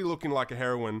literally looking like a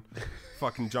heroin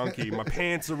fucking junkie. My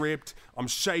pants are ripped, I'm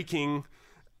shaking,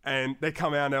 and they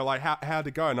come out and they're like, how'd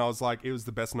it go? And I was like, it was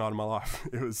the best night of my life.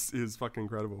 It was fucking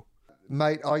incredible.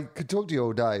 Mate, I could talk to you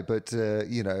all day, but,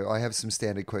 I have some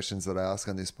standard questions that I ask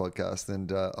on this podcast,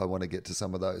 and I want to get to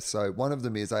some of those. So one of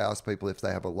them is I ask people if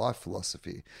they have a life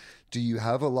philosophy. Do you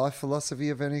have a life philosophy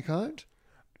of any kind?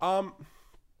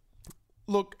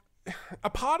 Look, a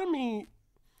part of me,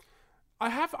 I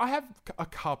have a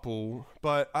couple,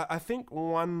 but I think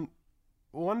one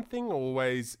thing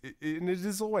always, and it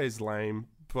is always lame,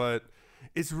 but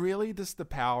it's really just the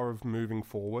power of moving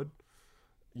forward,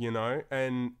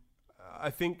 and I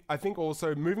think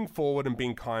also moving forward and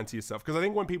being kind to yourself. Because I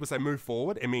think when people say move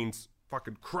forward, it means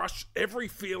fucking crush every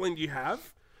feeling you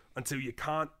have until you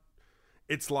can't.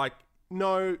 It's like,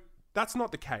 no, that's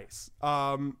not the case.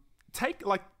 Take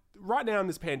like right now in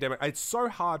this pandemic, it's so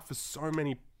hard for so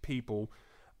many people.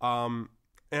 And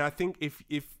I think if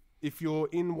you're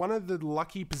in one of the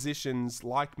lucky positions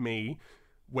like me,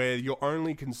 where your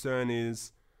only concern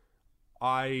is,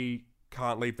 I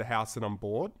can't leave the house and I'm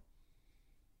bored,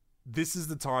 this is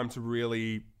the time to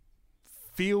really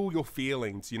feel your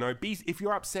feelings, if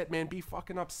you're upset, man, be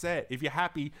fucking upset. If you're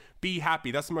happy, be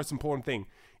happy. That's the most important thing.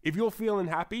 If you're feeling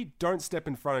happy, don't step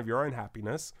in front of your own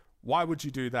happiness. Why would you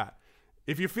do that?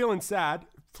 If you're feeling sad,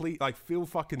 please, feel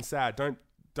fucking sad.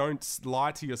 Don't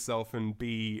lie to yourself and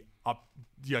be up,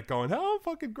 going, oh, I'm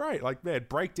fucking great. Man,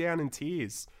 break down in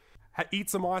tears.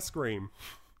 Eat some ice cream.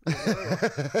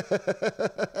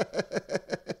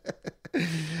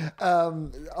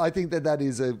 I think that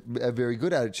is a very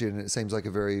good attitude, and it seems like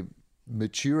a very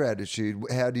mature attitude.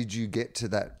 How did you get to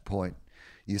that point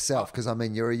yourself? Because I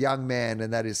mean, you're a young man,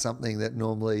 and that is something that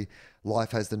normally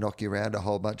life has to knock you around a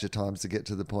whole bunch of times to get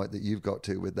to the point that you've got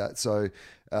to with that. So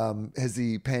has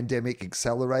the pandemic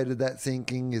accelerated that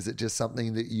thinking? Is it just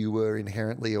something that you were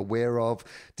inherently aware of?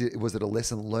 Was it a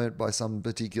lesson learnt by some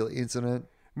particular incident?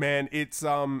 Man, it's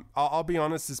I'll be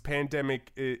honest, this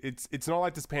pandemic, it's not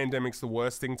like this pandemic's the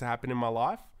worst thing to happen in my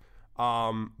life.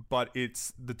 But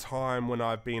it's the time when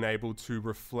I've been able to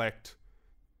reflect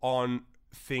on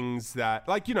things that,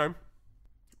 like, you know,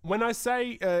 when I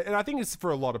say, and I think it's for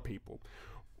a lot of people,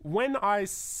 when I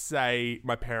say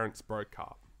my parents broke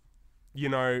up, you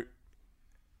know,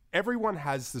 everyone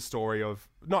has the story of,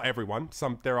 not everyone,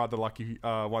 there are the lucky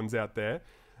ones out there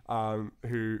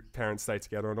who parents stay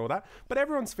together and all that, but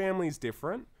everyone's family is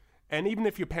different. And even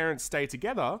if your parents stay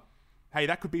together, hey,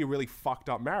 that could be a really fucked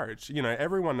up marriage. You know,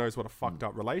 everyone knows what a fucked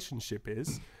up relationship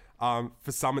is.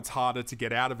 For some, it's harder to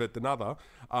get out of it than other.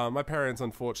 My parents,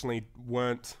 unfortunately,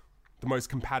 weren't the most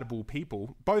compatible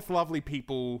people. Both lovely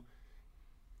people.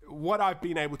 What I've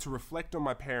been able to reflect on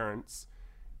my parents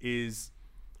is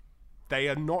they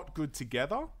are not good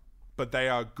together, but they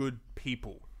are good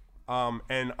people.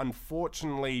 And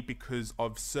unfortunately, because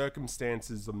of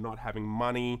circumstances of not having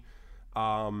money,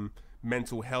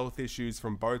 mental health issues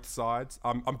from both sides.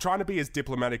 I'm trying to be as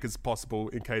diplomatic as possible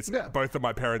in case both of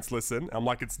my parents listen. I'm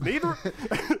like, it's neither.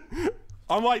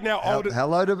 I'm like now older.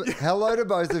 Hello to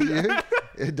both of you.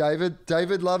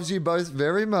 David loves you both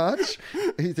very much.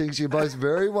 He thinks you're both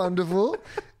very wonderful.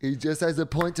 He just has a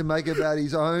point to make about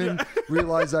his own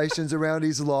realizations around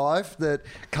his life that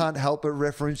can't help but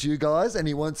reference you guys. And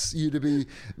he wants you to be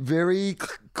very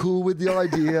cool with the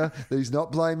idea that he's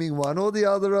not blaming one or the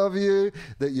other of you,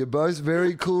 that you're both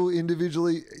very cool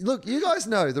individually. Look, you guys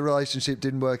know the relationship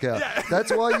didn't work out. Yeah.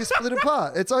 That's why you split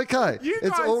apart. It's okay.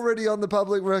 It's already on the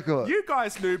public record. You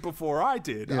guys knew before I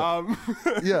did.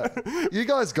 Yeah, you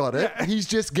guys got it. Yeah. He's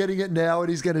just getting it now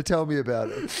and he's going to tell me about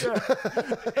it. Yeah.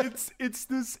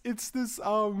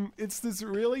 It's this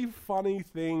really funny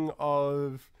thing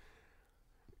of,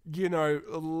 you know,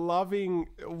 loving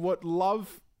what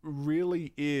love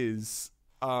really is.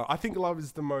 I think love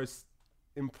is the most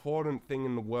important thing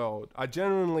in the world. I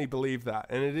genuinely believe that.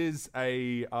 And it is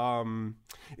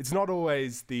it's not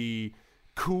always the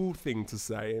cool thing to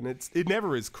say. And it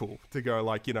never is cool to go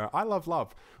like, you know, I love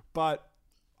love. But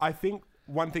I think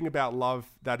one thing about love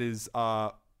that is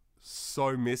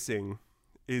so missing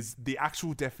is the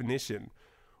actual definition,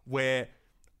 where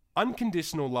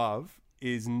unconditional love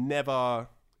is never,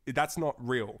 that's not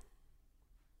real.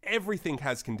 Everything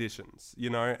has conditions, you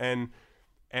know, and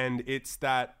it's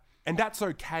that, and that's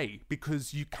okay,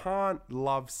 because you can't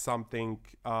love something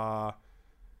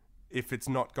if it's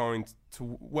not going to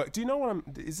work. Do you know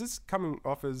what is this coming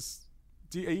off as,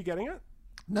 are you getting it?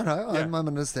 No, I'm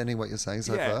understanding what you're saying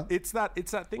so far. It's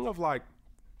that thing of like,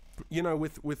 you know,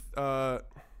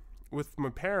 with my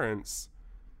parents,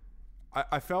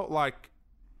 I felt like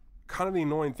kind of the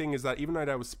annoying thing is that even though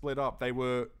they were split up, they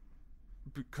were,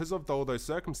 because of all those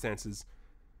circumstances,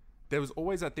 there was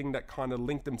always that thing that kind of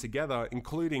linked them together,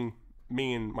 including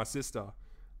me and my sister.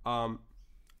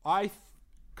 I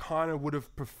kind of would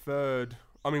have preferred,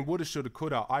 I mean, woulda, shoulda,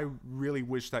 coulda. I really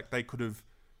wish that they could have,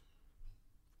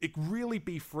 it really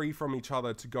be free from each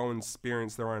other to go and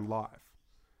experience their own life.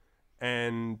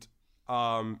 And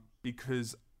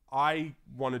because I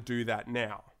want to do that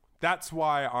now. That's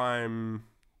why I'm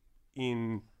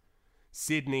in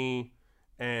Sydney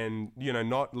and, you know,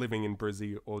 not living in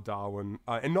Brizzy or Darwin.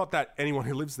 And not that anyone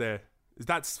who lives there,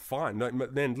 that's fine. No,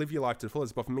 then live your life to the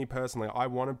fullest. But for me personally, I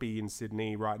want to be in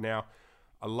Sydney right now.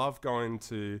 I love going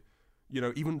to, you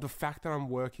know, even the fact that I'm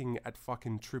working at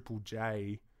fucking Triple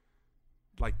J,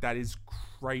 like, that is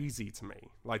crazy to me.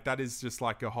 Like, that is just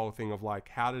like a whole thing of like,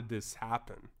 how did this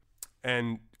happen?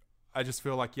 And I just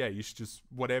feel like, yeah, you should just,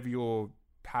 whatever your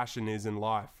passion is in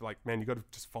life, like, man, you got to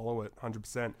just follow it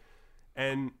 100%.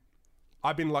 And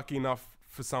I've been lucky enough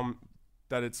for some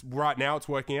that it's right now it's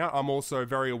working out. I'm also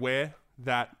very aware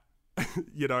that,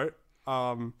 you know,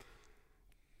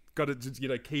 got to just, you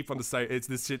know, keep on to say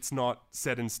this shit's not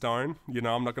set in stone. You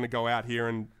know, I'm not going to go out here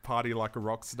and party like a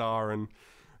rock star and,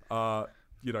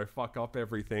 you know, fuck up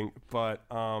everything. But,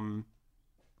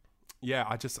 yeah,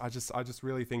 I just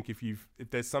really think if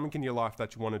there's something in your life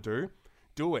that you want to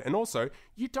do it. And also,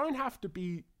 you don't have to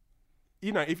be,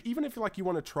 you know, even if like you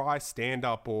want to try stand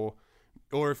up or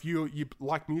if you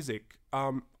like music,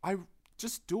 I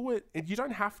just do it. And you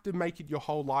don't have to make it your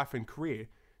whole life and career.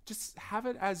 Just have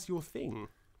it as your thing.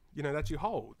 that you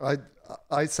hold.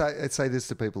 I say this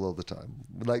to people all the time.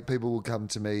 Like, people will come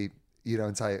to me,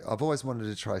 and say, I've always wanted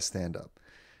to try stand up.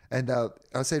 And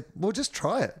I said, well, just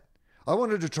try it. I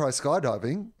wanted to try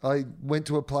skydiving. I went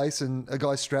to a place and a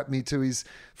guy strapped me to his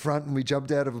front and we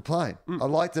jumped out of a plane. I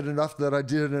liked it enough that I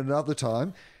did it another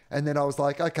time. And then I was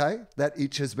like, okay, that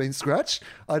itch has been scratched.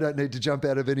 I don't need to jump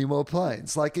out of any more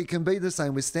planes. Like, it can be the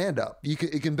same with stand-up.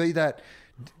 It can be that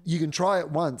you can try it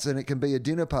once and it can be a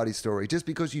dinner party story. Just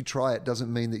because you try it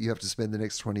doesn't mean that you have to spend the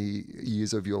next 20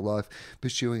 years of your life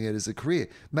pursuing it as a career.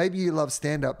 Maybe you love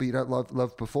stand-up, but you don't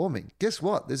love performing. Guess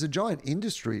what? There's a giant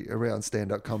industry around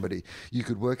stand-up comedy. You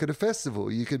could work at a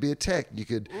festival. You could be a tech. You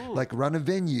could run a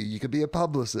venue. You could be a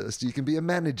publicist. You can be a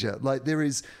manager. Like, there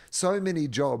is so many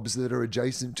jobs that are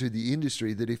adjacent to the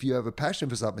industry that if you have a passion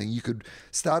for something, you could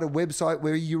start a website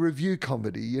where you review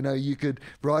comedy. You could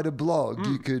write a blog.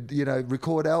 You could,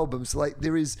 record albums. Like,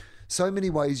 there is so many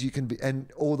ways you can be, and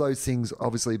all those things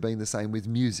obviously being the same with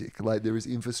music. Like, there is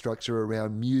infrastructure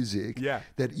around music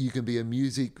that you can be a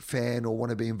music fan or want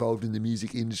to be involved in the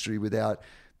music industry without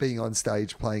being on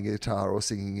stage playing a guitar or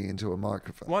singing into a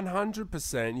microphone.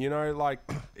 100%. Like,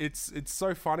 it's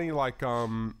so funny. Like,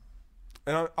 and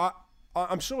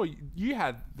I'm sure you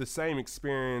had the same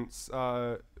experience.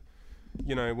 When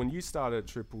you started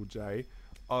Triple J,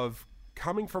 of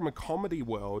coming from a comedy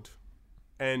world.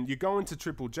 And you go into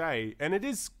Triple J, and it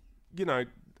is,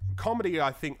 comedy.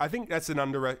 I think that's an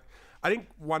underrated. I think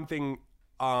one thing,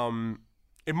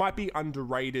 it might be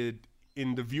underrated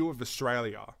in the view of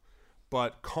Australia,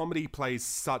 but comedy plays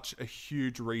such a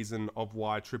huge reason of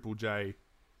why Triple J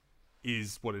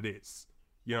is what it is.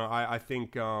 I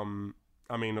think. I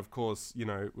mean, of course,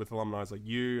 with alumni like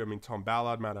you. I mean, Tom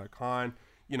Ballard, Matt O'Kine.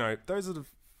 Those are the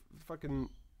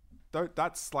fucking.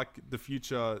 That's like the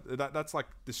future. That's like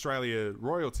the Australia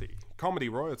royalty, comedy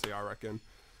royalty, I reckon.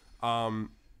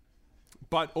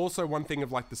 But also one thing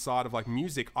of like the side of like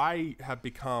music, I've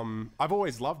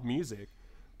always loved music,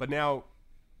 but now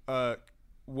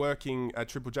working at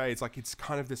Triple J, it's like it's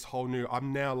kind of this whole new.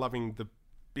 I'm now loving the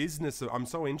business. I'm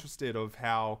so interested of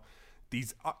how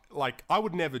these I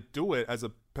would never do it as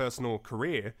a personal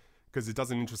career, because it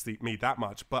doesn't interest me that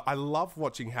much. But I love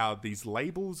watching how these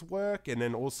labels work. And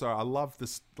then also I love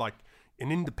this, like,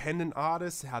 an independent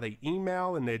artist, how they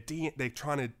email and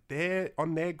they're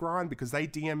on their grind because they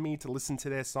DM me to listen to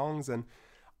their songs. And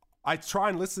I try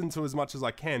and listen to as much as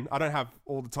I can. I don't have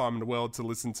all the time in the world to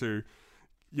listen to,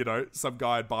 some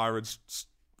guy at Byron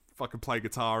fucking play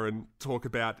guitar and talk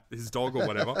about his dog or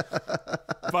whatever.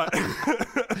 But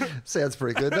sounds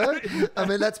pretty good, though. I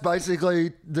mean, that's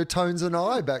basically the Tones and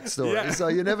I backstory. Yeah. So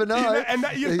you never know.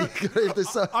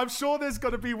 I'm sure there's got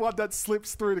to be one that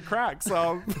slips through the cracks.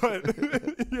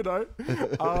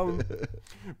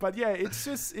 But yeah,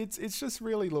 it's just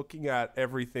really looking at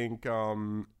everything.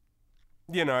 And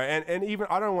even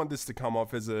I don't want this to come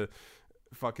off as a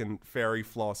fucking fairy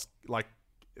floss, like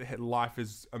life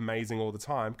is amazing all the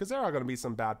time, because there are going to be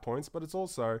some bad points, but it's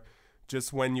also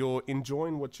just when you're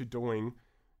enjoying what you're doing,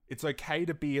 it's okay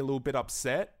to be a little bit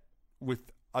upset with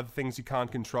other things you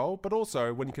can't control, but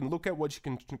also when you can look at what you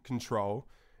can control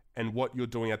and what you're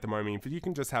doing at the moment, if you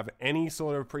can just have any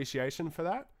sort of appreciation for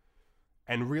that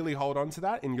and really hold on to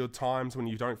that in your times when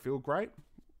you don't feel great,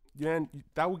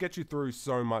 that will get you through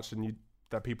so much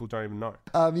that people don't even know.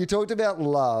 You talked about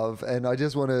love, and I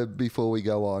just want to, before we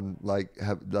go on,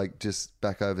 just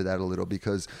back over that a little,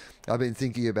 because I've been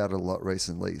thinking about it a lot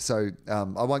recently. So I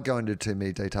won't go into too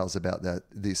many details about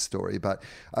this story, but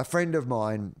a friend of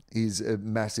mine is a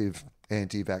massive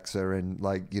anti-vaxxer and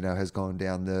has gone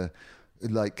down the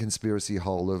conspiracy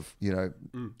hole of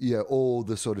all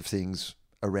the sort of things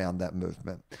around that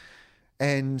movement.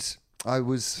 And I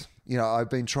was, I've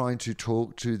been trying to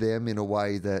talk to them in a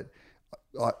way that,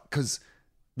 because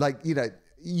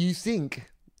you think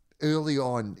early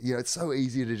on, it's so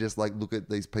easy to just look at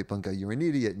these people and go, you're an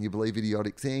idiot and you believe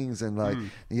idiotic things, and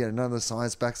none of the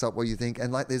science backs up what you think.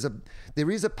 And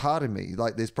there is a part of me,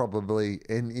 there's probably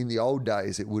in the old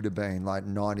days, it would have been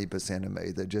 90% of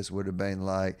me that just would have been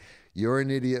you're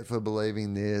an idiot for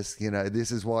believing this,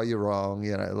 this is why you're wrong,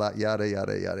 yada, yada,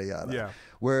 yada, yada. Yeah.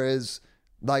 Whereas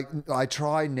I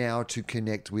try now to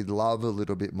connect with love a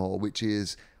little bit more, which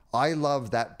is, I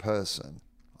love that person.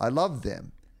 I love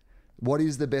them. What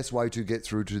is the best way to get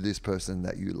through to this person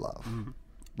that you love?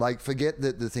 Mm-hmm. Forget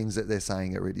that the things that they're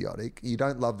saying are idiotic. You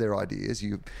don't love their ideas.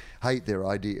 You hate their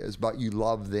ideas, but you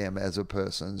love them as a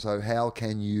person. So how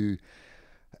can you...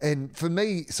 And for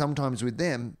me, sometimes with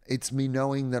them, it's me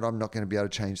knowing that I'm not going to be able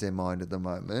to change their mind at the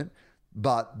moment,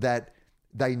 but that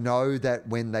they know that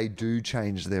when they do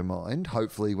change their mind,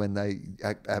 hopefully when they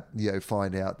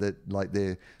find out that like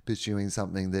they're pursuing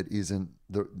something that isn't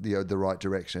the right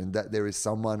direction, that there is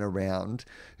someone around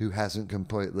who hasn't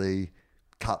completely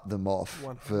cut them off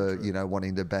 100. for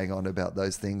wanting to bang on about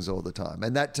those things all the time.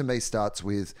 And that to me starts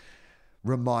with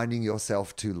reminding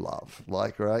yourself to love,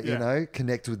 like, right? Yeah.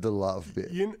 Connect with the love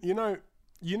bit.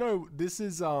 This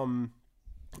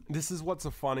is what's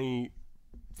a funny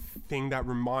thing that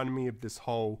reminded me of this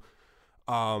whole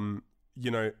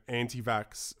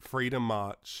anti-vax freedom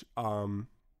march.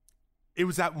 It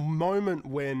was that moment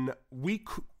when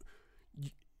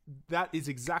that is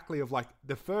exactly of like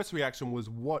the first reaction was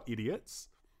what idiots,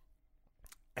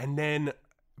 and then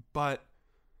but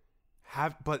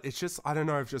it's just, I don't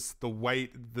know, if just the way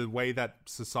that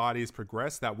society has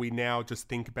progressed, that we now just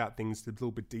think about things a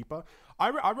little bit deeper.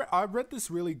 I read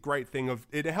this really great thing of,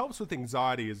 it helps with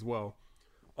anxiety as well,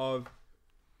 of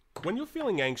when you're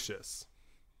feeling anxious.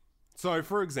 So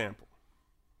for example,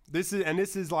 this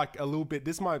is like a little bit,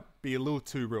 this might be a little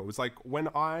too real. It's like when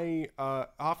I,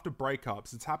 after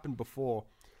breakups, it's happened before,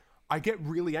 I get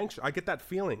really anxious. I get that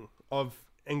feeling of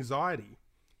anxiety.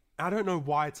 I don't know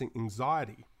why it's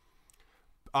anxiety.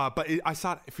 But I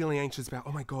start feeling anxious about,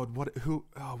 oh my God,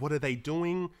 what are they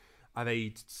doing? Are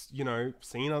they,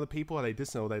 seeing other people? Are they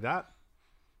this or are they that?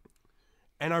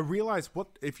 And I realized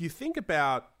if you think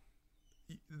about,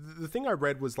 the thing I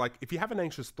read was like, if you have an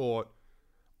anxious thought,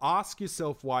 ask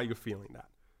yourself why you're feeling that.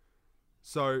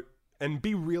 So, and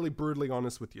be really brutally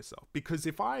honest with yourself. Because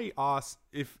if I ask,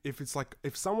 if it's like,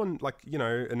 if someone like,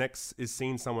 an ex is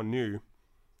seeing someone new,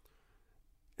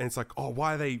 and it's like, oh,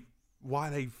 why are they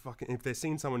fucking, if they're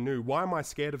seeing someone new, why am I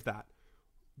scared of that?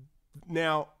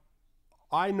 Now,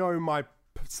 I know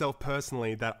myself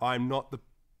personally that I'm not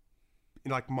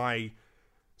my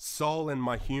soul and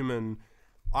my human,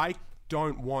 I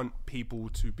don't want people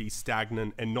to be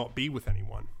stagnant and not be with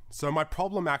anyone. So my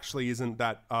problem actually isn't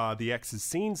that the ex has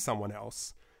seen someone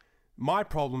else. My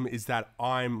problem is that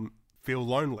I'm feel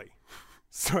lonely.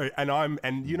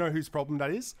 And you know whose problem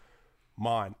that is?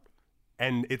 Mine.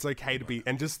 And it's okay to be,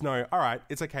 and just know, all right,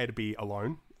 it's okay to be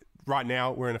alone. Right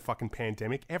now, we're in a fucking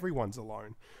pandemic. Everyone's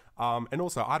alone. And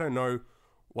also, I don't know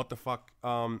what the fuck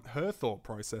her thought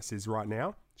process is right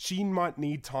now. She might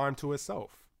need time to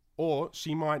herself. Or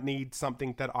she might need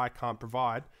something that I can't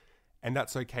provide. And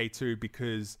that's okay too,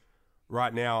 because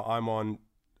right now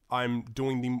I'm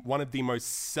doing one of the most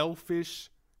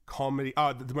selfish comedy,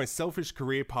 the most selfish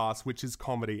career paths, which is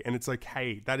comedy. And it's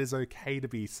okay. That is okay to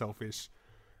be selfish.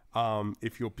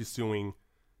 If you're pursuing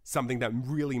something that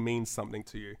really means something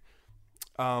to you.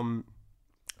 And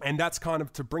that's kind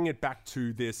of to bring it back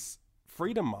to this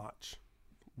Freedom March.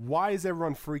 Why is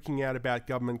everyone freaking out about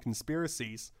government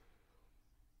conspiracies?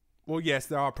 Well, yes,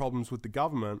 there are problems with the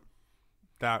government,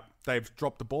 that they've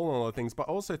dropped the ball on a lot of things, but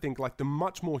I also think like the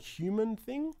much more human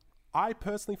thing, I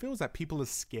personally feel, is that people are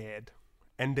scared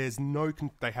and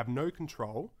they have no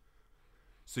control.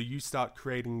 So you start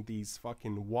creating these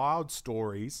fucking wild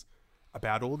stories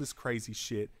about all this crazy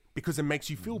shit because it makes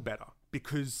you feel better.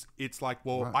 Because it's like,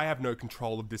 well, right, I have no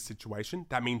control of this situation.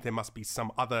 That means there must be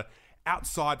some other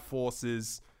outside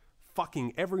forces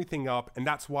fucking everything up. And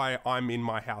that's why I'm in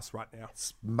my house right now.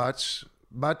 It's much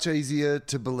easier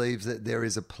to believe that there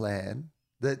is a plan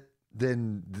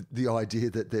than the idea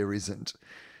that there isn't.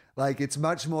 Like, it's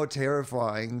much more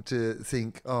terrifying to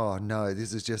think, oh no,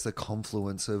 this is just a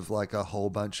confluence of like a whole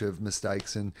bunch of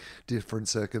mistakes and different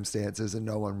circumstances and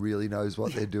no one really knows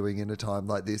what they're doing in a time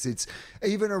like this. It's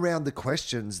even around the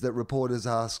questions that reporters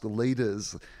ask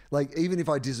leaders. Like, even if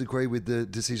I disagree with the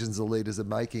decisions the leaders are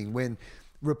making, when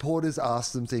reporters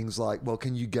ask them things like, well,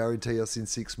 can you guarantee us in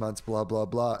 6 months, blah, blah,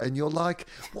 blah. And you're like,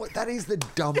 what? That is the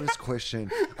dumbest question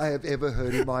I have ever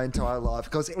heard in my entire life.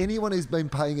 Because anyone who's been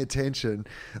paying attention,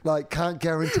 like, can't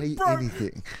guarantee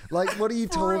anything. Like, what are you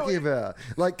talking about?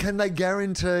 Like, can they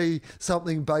guarantee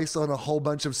something based on a whole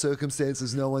bunch of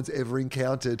circumstances no one's ever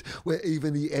encountered where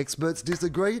even the experts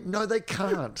disagree? No, they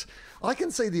can't. I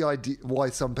can see the idea why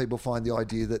some people find the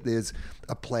idea that there's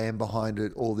a plan behind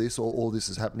it, all this, or all this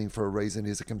is happening for a reason,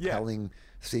 is a compelling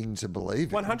thing to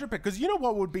believe in. 100%. Because you know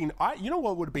what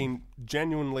would have been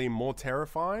genuinely more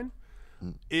terrifying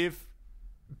if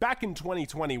back in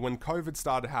 2020 when COVID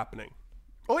started happening,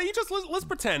 or you just let's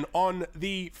pretend on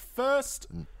the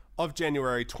 1st of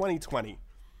January 2020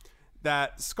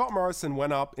 that Scott Morrison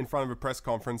went up in front of a press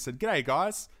conference and said, "G'day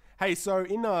guys. Hey, so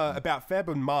in about Feb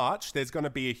and March, there's going to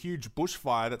be a huge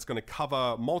bushfire that's going to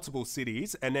cover multiple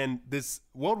cities. And then this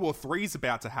World War III is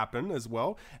about to happen as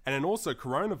well. And then also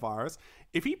coronavirus.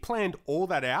 If he planned all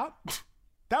that out,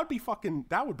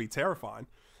 that would be terrifying."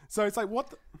 So it's like,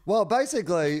 what? Well,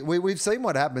 basically, we've seen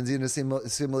what happens in a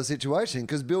similar situation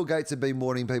because Bill Gates had been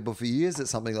warning people for years that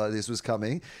something like this was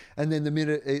coming. And then the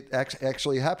minute it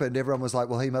actually happened, everyone was like,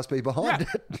 well, he must be behind it.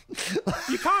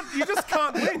 You just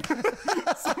can't win.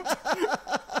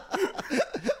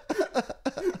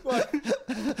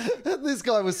 This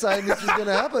guy was saying this was going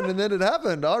to happen, and then it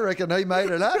happened. I reckon he made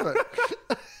it happen.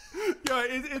 Yeah,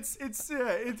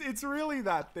 it's really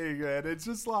that thing, man. It's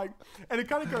just like, and it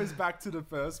kind of goes back to the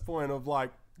first point of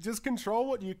like, just control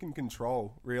what you can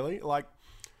control, really. Like,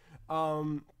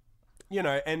 you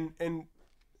know, and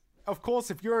of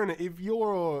course,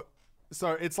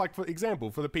 so it's like, for example,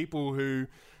 for the people who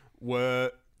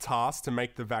were tasked to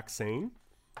make the vaccine,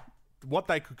 what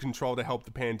they could control to help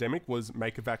the pandemic was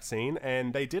make a vaccine,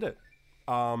 and they did it.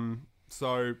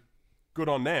 So good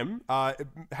on them.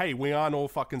 Hey, we aren't all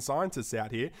fucking scientists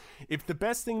out here. If the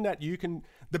best thing that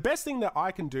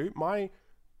I can do, my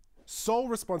sole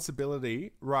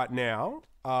responsibility right now,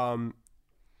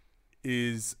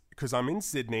 is because I'm in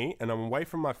Sydney and I'm away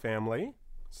from my family.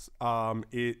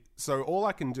 So all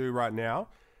I can do right now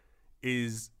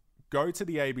is go to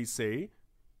the ABC,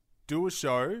 do a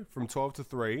show from 12 to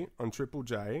 3 on Triple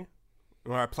J,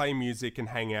 where I play music and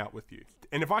hang out with you.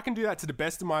 And if I can do that to the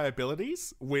best of my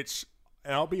abilities, which,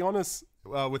 and I'll be honest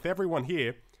with everyone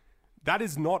here, that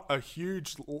is not a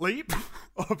huge leap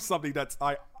of something that's...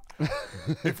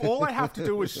 if all I have to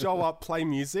do is show up, play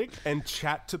music, and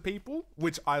chat to people,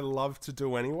 which I love to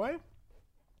do anyway,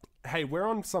 hey, we're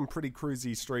on some pretty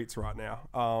cruisy streets right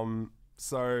now.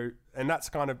 So, and that's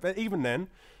kind of... But even then,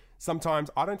 sometimes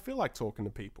I don't feel like talking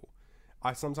to people.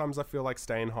 Sometimes I feel like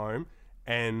staying home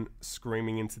and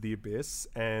screaming into the abyss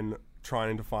and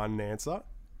trying to find an answer.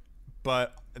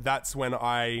 But that's when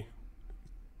I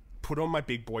put on my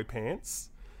big boy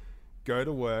pants, go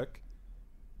to work,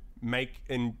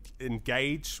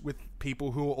 engage with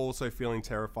people who are also feeling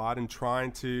terrified and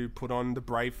trying to put on the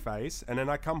brave face. And then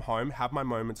I come home, have my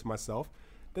moment to myself,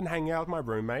 then hang out with my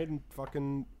roommate and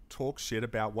fucking talk shit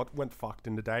about what went fucked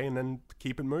in the day, and then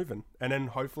keep it moving. And then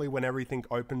hopefully when everything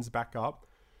opens back up,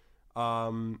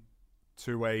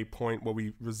 to a point where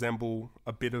we resemble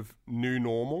a bit of new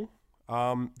normal,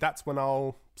 that's when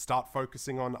I'll start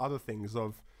focusing on other things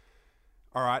of,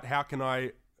 all right, how can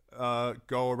I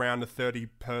go around a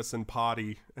 30-person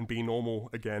party and be normal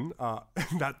again?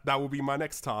 That will be my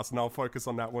next task, and I'll focus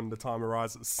on that when the time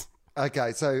arises.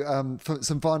 Okay, so for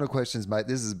some final questions, mate.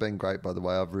 This has been great, by the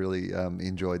way. I've really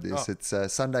enjoyed this. Oh.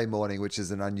 It's Sunday morning, which is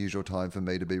an unusual time for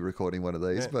me to be recording one of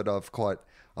these, but I've quite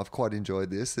enjoyed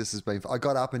this. This has been... I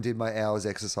got up and did my hour's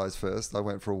exercise first. I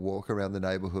went for a walk around the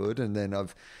neighbourhood, and then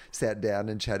I've sat down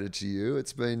and chatted to you.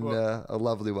 It's been a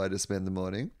lovely way to spend the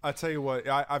morning. I tell you what,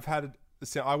 I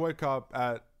woke up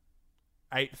at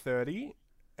 8:30,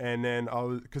 and then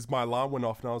because my alarm went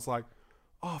off, and I was like,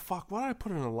 oh fuck, why did I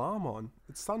put an alarm on?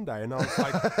 It's Sunday. And I was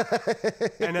like,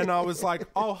 and then I was like,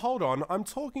 oh, hold on. I'm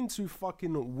talking to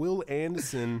fucking Will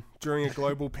Anderson during a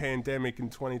global pandemic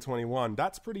in 2021.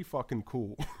 That's pretty fucking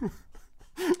cool.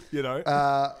 You know?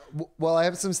 Well, I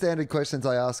have some standard questions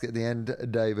I ask at the end,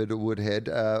 David Woodhead.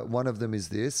 One of them is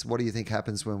this: what do you think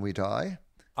happens when we die?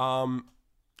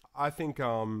 I think,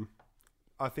 man,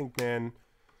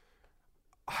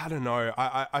 I don't know.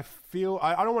 I feel,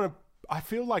 I don't want to, I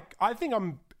feel like, I think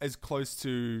I'm as close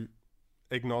to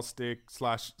agnostic /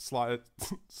 slight.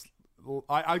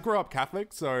 I grew up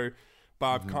Catholic, so, but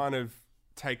I've kind of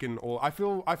taken all, I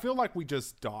feel like we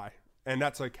just die, and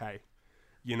that's okay.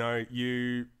 You know,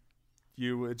 you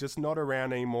are just not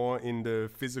around anymore in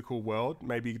the physical world.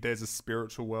 Maybe there's a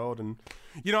spiritual world. And,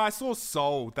 you know, I saw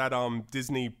Soul, that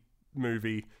Disney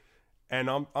movie, and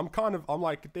I'm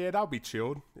like, yeah, that'll be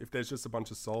chilled if there's just a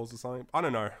bunch of souls or something. I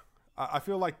don't know. I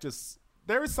feel like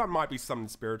might be something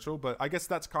spiritual, but I guess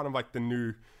that's kind of like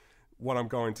what I'm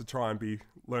going to try and be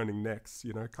learning next,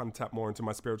 you know, kind of tap more into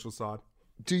my spiritual side.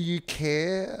 Do you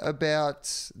care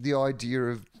about the idea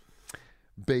of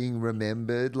being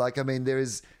remembered? Like, I mean, there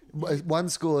is one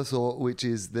school of thought, which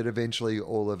is that eventually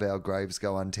all of our graves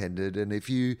go untended. And if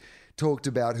you talked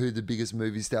about who the biggest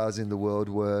movie stars in the world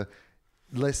were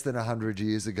less than 100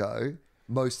 years ago,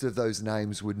 most of those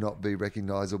names would not be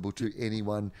recognizable to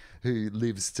anyone who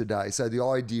lives today. So the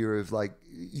idea of like,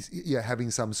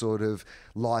 having some sort of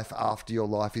life after your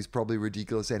life is probably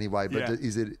ridiculous anyway, but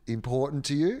is it important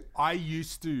to you? I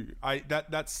used to.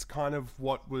 That's kind of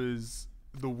what was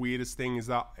the weirdest thing, is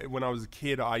that when I was a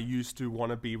kid, I used to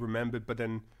want to be remembered, but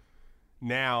then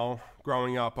now,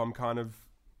 growing up, I'm kind of...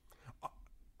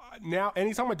 Now,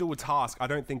 anytime I do a task, I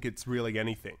don't think it's really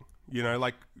anything. You know,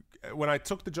 like when I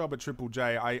took the job at Triple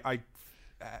J,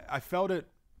 I felt it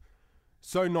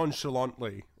so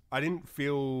nonchalantly I didn't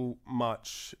feel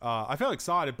much. I felt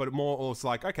excited, but more was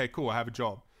like, okay, cool, I have a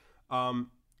job.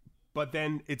 But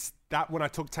then it's that when I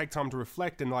take time to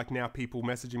reflect, and like now people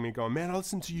messaging me going, man, I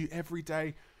listen to you every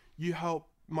day. You help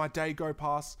my day go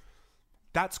past.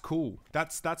 That's cool.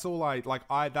 That's all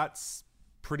that's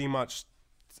pretty much,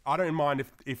 I don't mind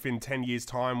if in 10 years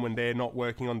time when they're not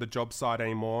working on the job site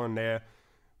anymore and they're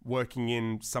working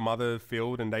in some other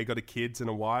field and they got kids and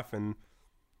a wife, and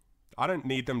I don't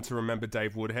need them to remember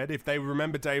Dave Woodhead. If they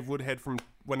remember Dave Woodhead from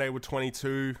when they were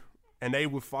 22 and they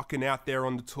were fucking out there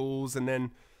on the tools and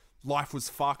then life was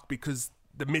fucked because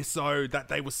the misso that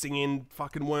they were singing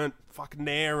fucking weren't fucking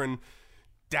there and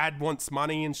dad wants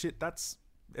money and shit,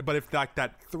 but if like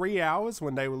that 3 hours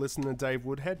when they were listening to Dave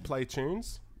Woodhead play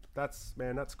tunes, that's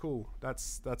cool.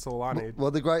 That's all I need.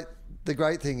 Well, the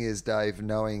great thing is, Dave,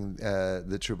 knowing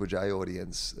the Triple J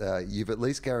audience, you've at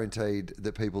least guaranteed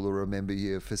that people will remember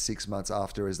you for 6 months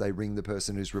after as they ring the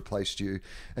person who's replaced you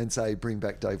and say, bring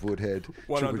back Dave Woodhead.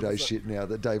 100%. Triple J shit now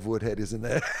that Dave Woodhead isn't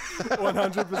there.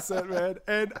 100%,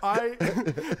 man.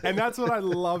 And that's what I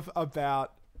love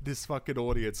about this fucking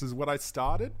audience is when I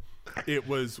started, it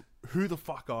was, who the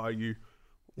fuck are you?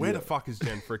 Where the fuck is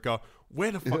Jen Fricker?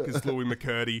 Where the fuck is Louis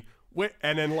McCurdy?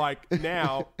 And then like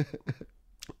now,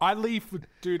 I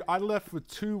left for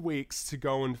 2 weeks to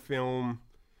go and film.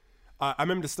 I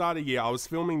remember the start of the year, I was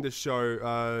filming the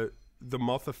show, The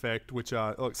Moth Effect, which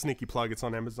sneaky plug, it's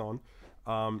on Amazon.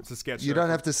 It's a sketch. You don't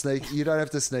have to sneak. You don't have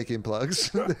to sneak in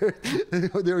plugs.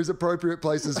 there is appropriate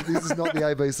places. This is not the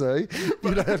ABC.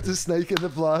 You don't have to sneak in the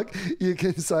plug. You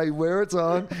can say where it's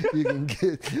on. You can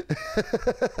get.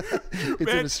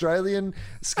 It's an Australian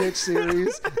sketch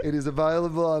series. It is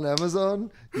available on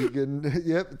Amazon. You can.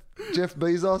 Yep. Jeff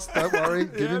Bezos. Don't worry.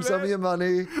 Give him some of your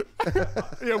money.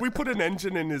 Yeah, we put an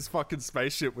engine in his fucking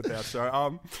spaceship with our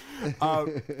show.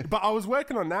 But I was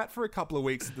working on that for a couple of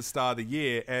weeks at the start of the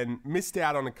year and missed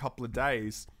out on a couple of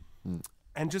days.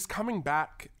 And just coming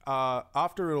back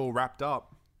after it all wrapped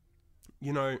up,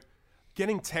 you know,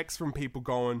 getting texts from people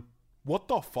going, what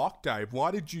the fuck, Dave?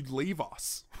 Why did you leave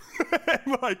us?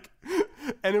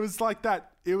 and it was like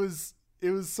that.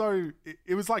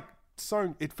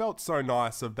 It felt so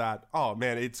nice of that. Oh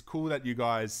man, it's cool that you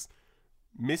guys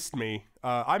missed me.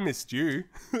 I missed you.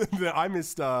 I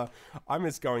missed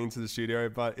going into the studio,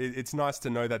 but it's nice to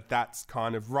know that that's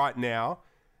kind of right now.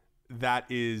 That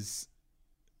is,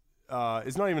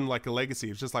 it's not even like a legacy.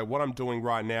 It's just like what I'm doing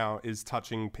right now is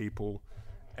touching people,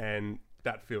 and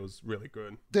that feels really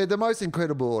good. They're the most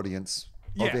incredible audience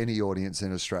of any audience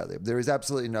in Australia. There is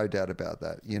absolutely no doubt about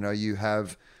that. You know, you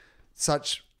have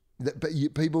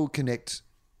people connect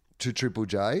to Triple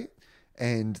J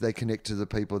and they connect to the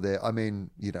people there. I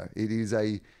mean, you know, it is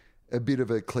a bit of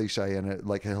a cliche and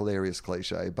a hilarious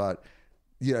cliche, but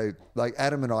you know, like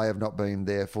Adam and I have not been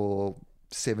there for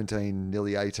 17,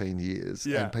 nearly 18 years,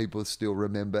 and people still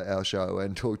remember our show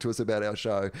and talk to us about our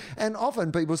show. And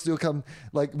often people still come,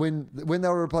 like when they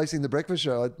were replacing the breakfast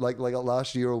show, like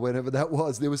last year or whenever that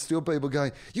was, there was still people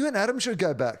going, you and Adam should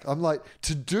go back. I'm like,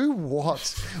 to do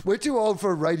what? We're too old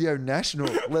for Radio National,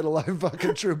 let alone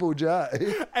fucking Triple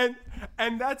J.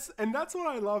 And that's what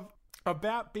I love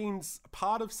about being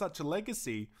part of such a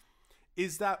legacy,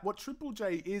 is that what Triple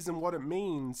J is and what it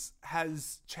means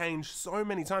has changed so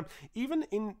many times. Even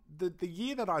in the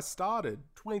year that I started,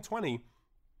 2020,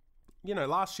 you know,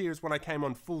 last year is when I came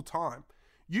on full time.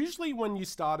 Usually when you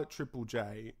start at Triple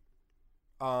J,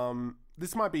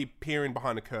 this might be peering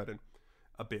behind a curtain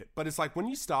a bit, but it's like when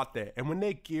you start there and when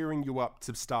they're gearing you up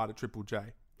to start at Triple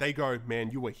J, they go,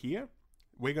 man, you were here.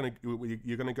 You're going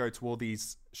to go to all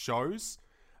these shows.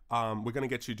 We're going to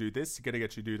get you to do this. We're going to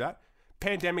get you to do that.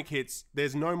 Pandemic hits,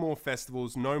 there's no more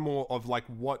festivals, no more of like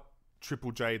what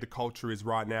Triple J, the culture is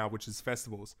right now, which is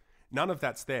festivals. None of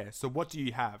that's there. So what do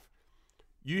you have?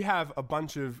 You have a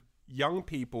bunch of young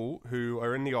people who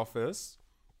are in the office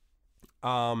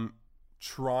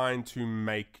trying to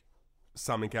make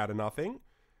something out of nothing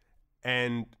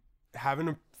and having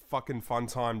a fucking fun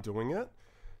time doing it.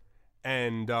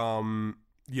 And,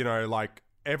 you know, like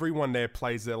everyone there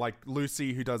plays there. Like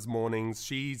Lucy, who does mornings,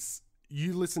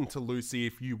 you listen to Lucy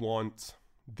if you want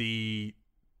the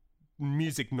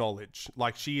music knowledge.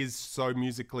 Like she is so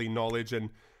musically knowledge and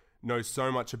knows so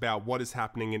much about what is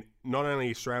happening in not only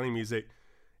Australian music,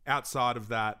 outside of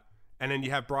that. And then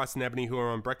you have Bryce and Ebony, who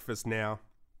are on Breakfast now.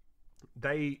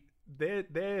 Their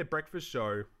breakfast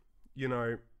show, you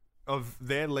know, of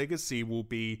their legacy will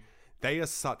be, they are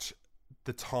such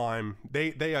the time.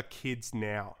 They are kids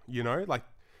now, you know, like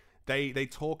they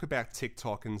talk about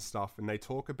TikTok and stuff, and they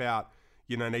talk about,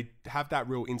 you know, and they have that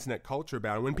real internet culture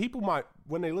about it.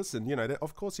 When they listen, you know,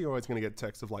 of course you're always going to get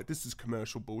texts of like, this is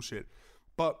commercial bullshit.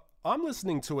 But I'm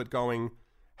listening to it going,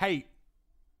 hey,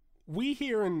 we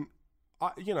here in,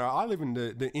 you know, I live in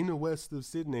the inner west of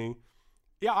Sydney.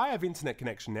 Yeah, I have internet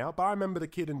connection now, but I remember the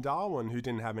kid in Darwin who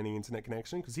didn't have any internet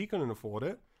connection because he couldn't afford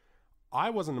it. I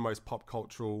wasn't the most pop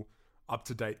cultural,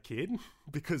 up-to-date kid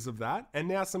because of that. And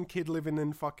now some kid living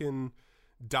in fucking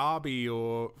Derby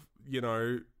or, you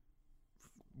know,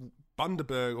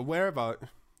 Bundaberg or wherever,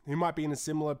 who might be in a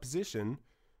similar position,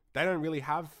 they don't really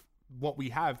have what we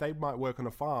have. They might work on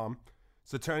a farm.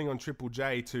 So turning on Triple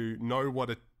J to know what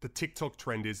the TikTok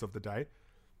trend is of the day,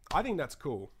 I think that's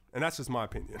cool. And that's just my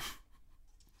opinion.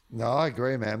 No, I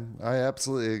agree, man. I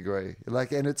absolutely agree.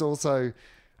 Like, and it's also,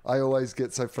 I always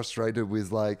get so frustrated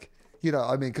with like, you know,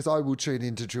 I mean, because I will tune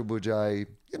into Triple J,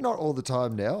 not all the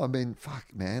time now. I mean, fuck,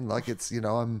 man. Like, it's, you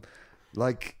know, I'm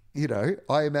like, you know,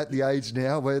 I am at the age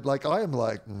now where like, I am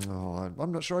like, oh,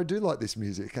 I'm not sure I do like this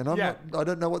music. And I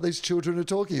don't know what these children are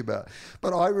talking about.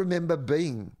 But I remember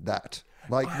being that.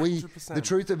 Like 100%. The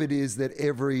truth of it is that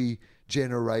every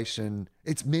generation,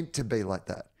 it's meant to be like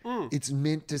that. It's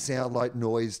meant to sound like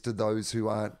noise to those who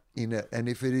aren't in it. And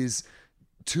if it is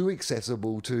too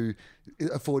accessible to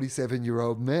a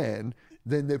 47-year-old man,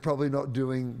 then they're probably not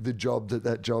doing the job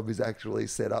that job is actually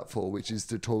set up for, which is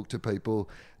to talk to people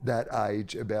that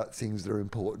age about things that are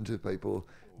important to people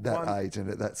that age and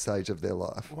at that stage of their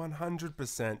life.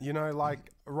 100%. You know,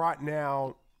 like right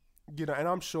now, you know, and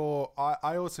I'm sure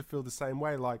I also feel the same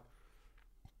way. Like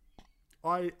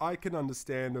I can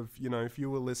understand of, you know, if you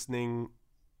were listening,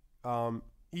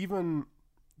 even,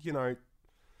 you know,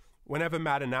 whenever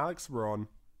Matt and Alex were on,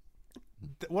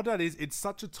 what that is, it's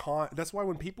such a time. That's why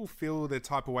when people feel their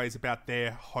type of ways about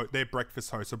their breakfast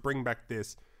host or bring back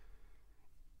this,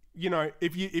 you know,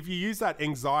 if you use that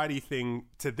anxiety thing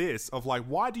to this of like,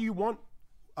 why do you want,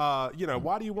 you know,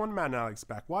 why do you want Matt and Alex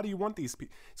back? Why do you want these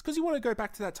people? It's because you want to go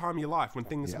back to that time in your life when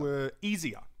things were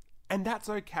easier, and that's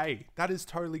okay. That is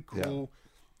totally cool.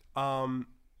 Yeah.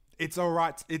 It's all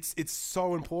right. It's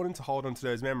so important to hold on to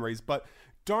those memories, but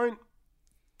don't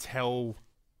tell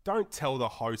the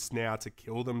host now to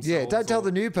kill themselves. Yeah, don't tell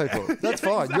the new people. That's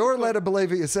fine. Exactly. You're allowed to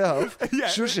believe it yourself.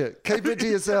 Shush it. Keep it to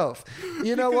yourself.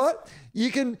 You know what? You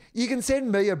can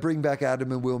send me a Bring Back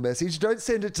Adam and Will message. Don't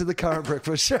send it to the Current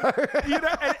Breakfast Show. You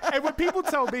know, and when people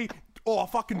tell me, oh,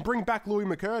 fucking bring back Louis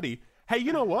McCurdy. Hey,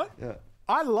 you know what? Yeah.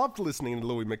 I loved listening to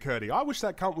Louis McCurdy. I wish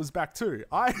that cunt was back too.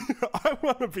 I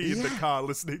want to be in the car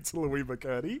listening to Louis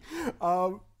McCurdy.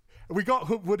 We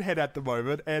got Woodhead at the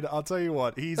moment, and I'll tell you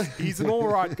what, he's an all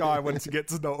right guy once you get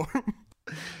to know him.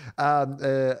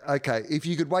 Okay, if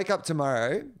you could wake up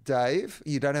tomorrow, Dave,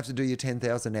 you don't have to do your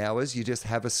 10,000 hours. You just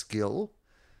have a skill.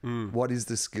 What is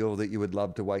the skill that you would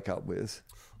love to wake up with?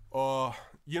 You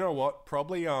know what?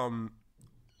 Probably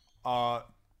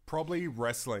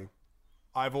wrestling.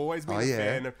 I've always been a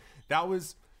fan of that.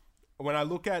 Was when I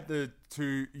look at the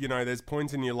two, you know, there's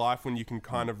points in your life when you can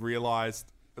kind of realize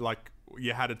like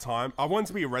you had a time. I wanted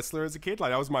to be a wrestler as a kid.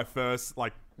 Like that was my first,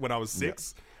 like when I was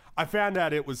 6. Yeah. I found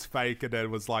out it was fake and then it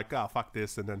was like, oh, fuck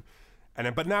this. And then,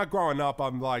 but now growing up,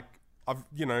 I'm like,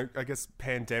 you know, I guess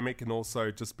pandemic and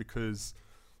also just because,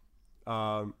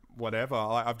 whatever,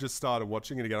 I've just started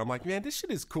watching it again. I'm like, man, this shit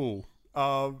is cool.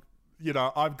 You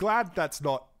know, I'm glad that's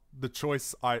not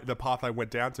the path I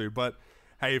went down to, but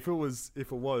hey, if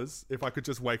I could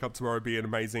just wake up tomorrow, be an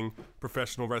amazing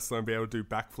professional wrestler and be able to do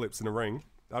backflips in a ring,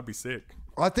 that'd be sick.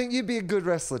 I think you'd be a good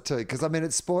wrestler too, because I mean,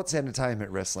 it's sports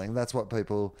entertainment wrestling. That's what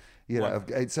people, you know.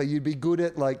 So you'd be good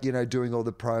at like, you know, doing all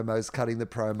the promos, cutting the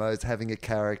promos, having a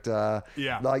character.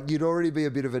 Yeah. Like you'd already be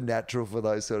a bit of a natural for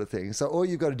those sort of things. So all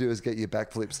you've got to do is get your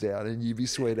backflips down, and you'd be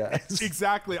sweet ass.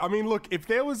 Exactly. I mean, look, if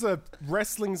there was a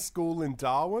wrestling school in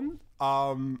Darwin,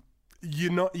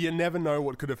 you never know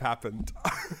what could have happened.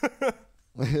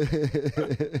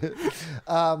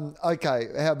 Okay,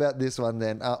 how about this one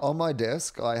then? On my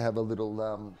desk, I have a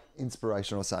little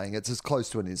inspirational saying. It's as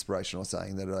close to an inspirational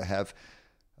saying that I have.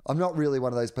 I'm not really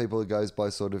one of those people who goes by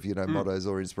sort of, you know, mottos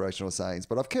or inspirational sayings,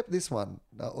 but I've kept this one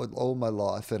all my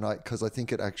life, and because I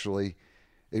think it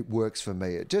works for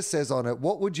me. It just says on it,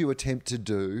 what would you attempt to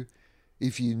do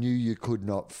if you knew you could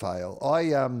not fail?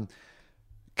 I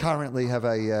currently have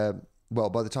well,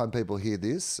 by the time people hear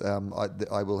this,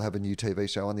 I will have a new TV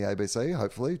show on the ABC,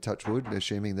 hopefully, touch wood,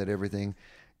 assuming that everything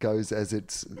goes as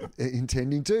it's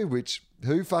intending to, which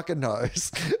who fucking knows?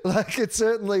 Like, it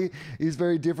certainly is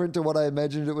very different to what I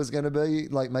imagined it was going to be,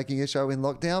 like making a show in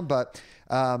lockdown. But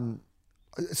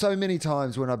so many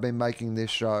times when I've been making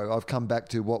this show, I've come back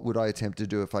to what would I attempt to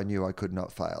do if I knew I could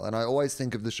not fail. And I always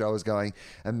think of the show as going,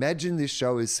 imagine this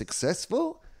show is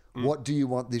successful. What do you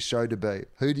want this show to be?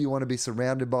 Who do you want to be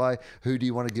surrounded by? Who do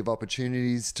you want to give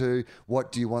opportunities to?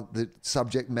 What do you want the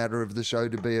subject matter of the show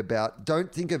to be about?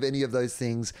 Don't think of any of those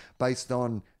things based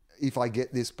on, if I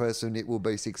get this person, it will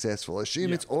be successful.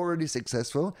 Assume it's already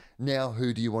successful. Now,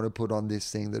 who do you want to put on this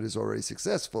thing that is already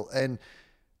successful? And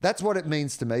that's what it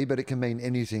means to me, but it can mean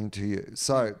anything to you.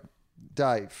 So,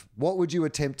 Dave, what would you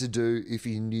attempt to do if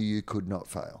you knew you could not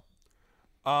fail?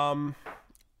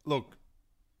 Look,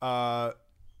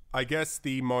 I guess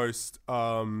the most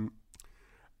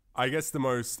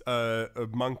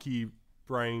monkey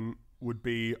brain would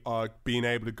be being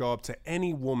able to go up to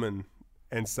any woman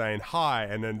and saying hi,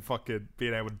 and then fucking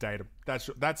being able to date them.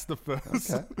 That's the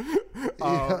first.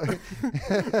 Okay.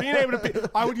 Being able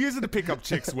to, I would use it to pick up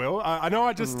chicks. Will I know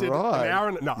I just did an hour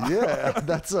and no. Yeah,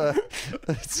 that's not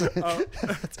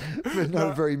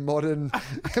a very modern.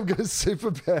 I've got a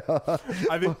superpower.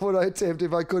 What would I attempt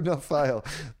if I could not fail?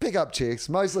 Pick up chicks,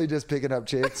 mostly just picking up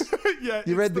chicks. Yeah,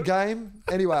 you read The Game?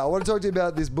 Anyway, I want to talk to you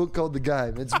about this book called The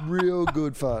Game. It's real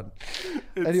good fun.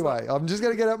 Anyway, I'm just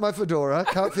going to get out my fedora,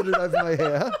 can't fit it over my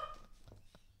hair,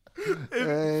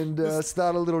 and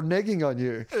start a little negging on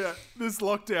you. Yeah, this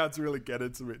lockdown's really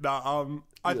getting to me. No,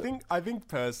 I think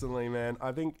personally, man,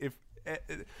 I think if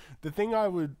the thing I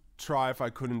would try if I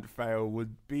couldn't fail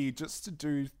would be just to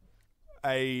do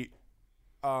I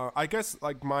guess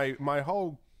like my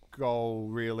whole goal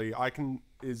really I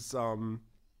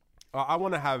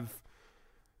want to have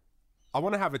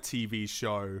a TV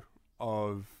show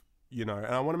of, you know,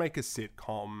 and I want to make a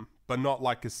sitcom, but not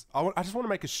like I just want to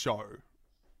make a show.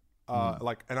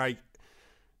 Like, and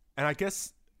I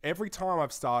guess every time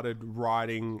I've started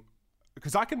writing,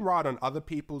 because I can write on other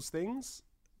people's things,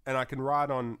 and I can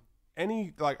write on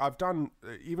any, like I've done,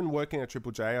 even working at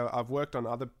Triple J, I've worked on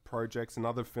other projects and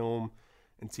other film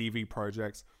and TV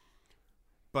projects,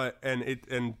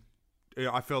 and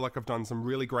I feel like I've done some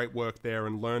really great work there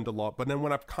and learned a lot. But then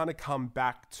when I've kind of come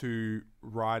back to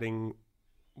writing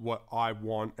what I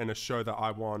want and a show that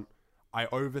I want, I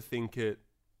overthink it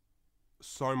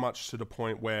so much to the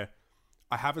point where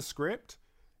I have a script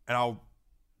and I'll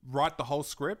write the whole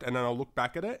script and then I'll look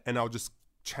back at it and I'll just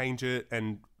change it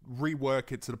and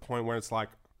rework it to the point where it's like,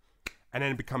 and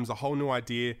then it becomes a whole new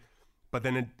idea, but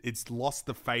then it's lost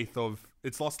the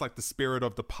it's lost like the spirit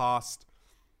of the past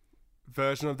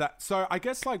version of that. So I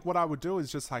guess like what I would do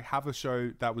is just like have a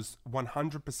show that was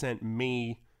 100%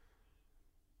 me,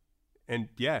 and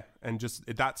just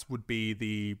that would be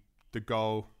the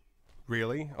goal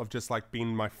really, of just like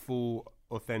being my full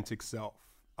authentic self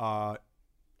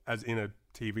as in a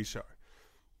TV show.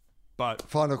 But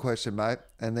final question, mate,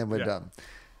 and then we're done.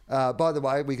 By the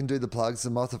way, we can do the plugs. The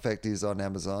Moth Effect is on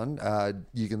Amazon.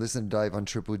 You can listen to Dave on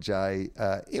Triple J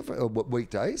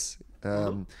weekdays.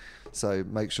 So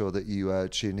make sure that you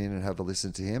tune in and have a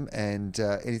listen to him. And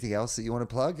anything else that you want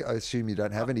to plug? I assume you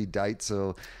don't have any dates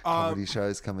or comedy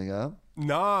shows coming up.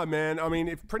 Nah, man. I mean,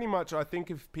 I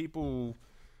think if people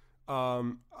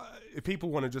want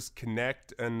to just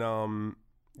connect and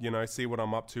see what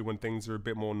I'm up to when things are a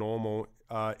bit more normal,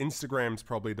 Instagram's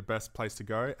probably the best place to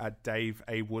go, at Dave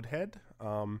A. Woodhead.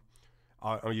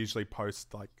 I usually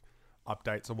post like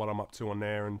updates on what I'm up to on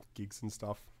there and gigs and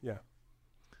stuff. Yeah.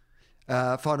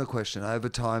 Final question. I have a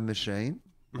time machine.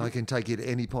 I can take you to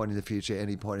any point in the future,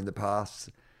 any point in the past.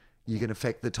 You can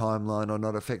affect the timeline or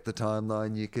not affect the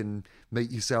timeline. You can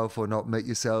meet yourself or not meet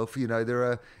yourself. You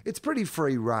know, it's pretty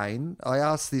free reign. I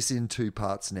ask this in two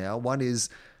parts now. One is,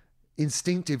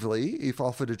 instinctively, if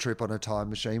offered a trip on a time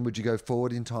machine, would you go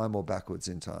forward in time or backwards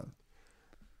in time?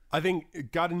 I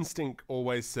think gut instinct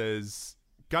says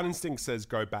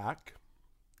go back,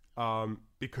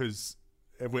 because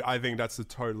I think that's a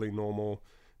totally normal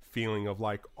feeling of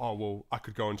like, oh, well, I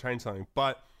could go and change something.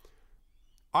 But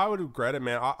I would regret it,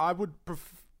 man. I'd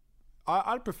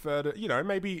prefer to,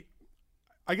 maybe,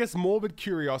 I guess morbid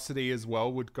curiosity as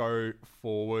well would go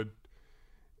forward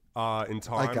in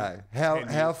time. Okay.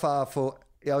 How far for?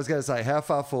 I was going to say, how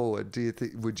far forward do you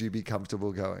think would you be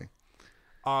comfortable going?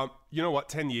 You know what?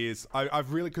 10 years.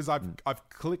 I've really, because I've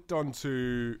clicked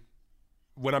onto,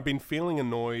 when I've been feeling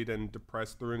annoyed and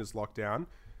depressed during this lockdown,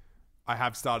 I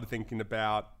have started thinking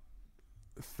about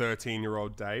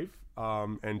 13-year-old Dave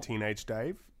and teenage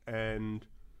Dave, and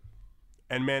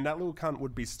man, that little cunt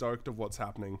would be stoked of what's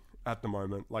happening at the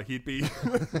moment. Like he'd be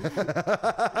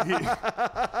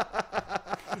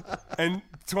and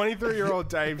 23-year-old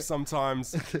Dave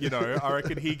sometimes, I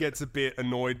reckon he gets a bit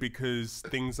annoyed because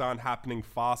things aren't happening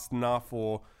fast enough,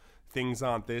 or things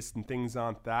aren't this and things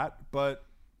aren't that. But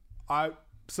I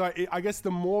guess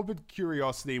the morbid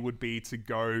curiosity would be to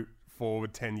go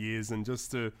forward 10 years and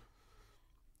just to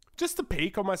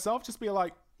peek on myself, just be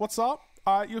like, what's up?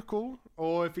 You're cool.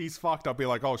 Or if he's fucked, I'll be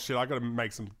like, oh shit, I gotta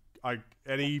make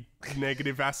any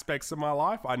negative aspects of my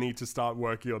life, I need to start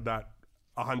working on that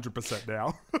 100%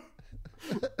 now.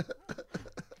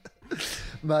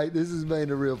 Mate, this has been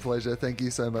a real pleasure. Thank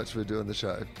you so much for doing the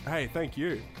show. Hey, thank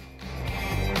you.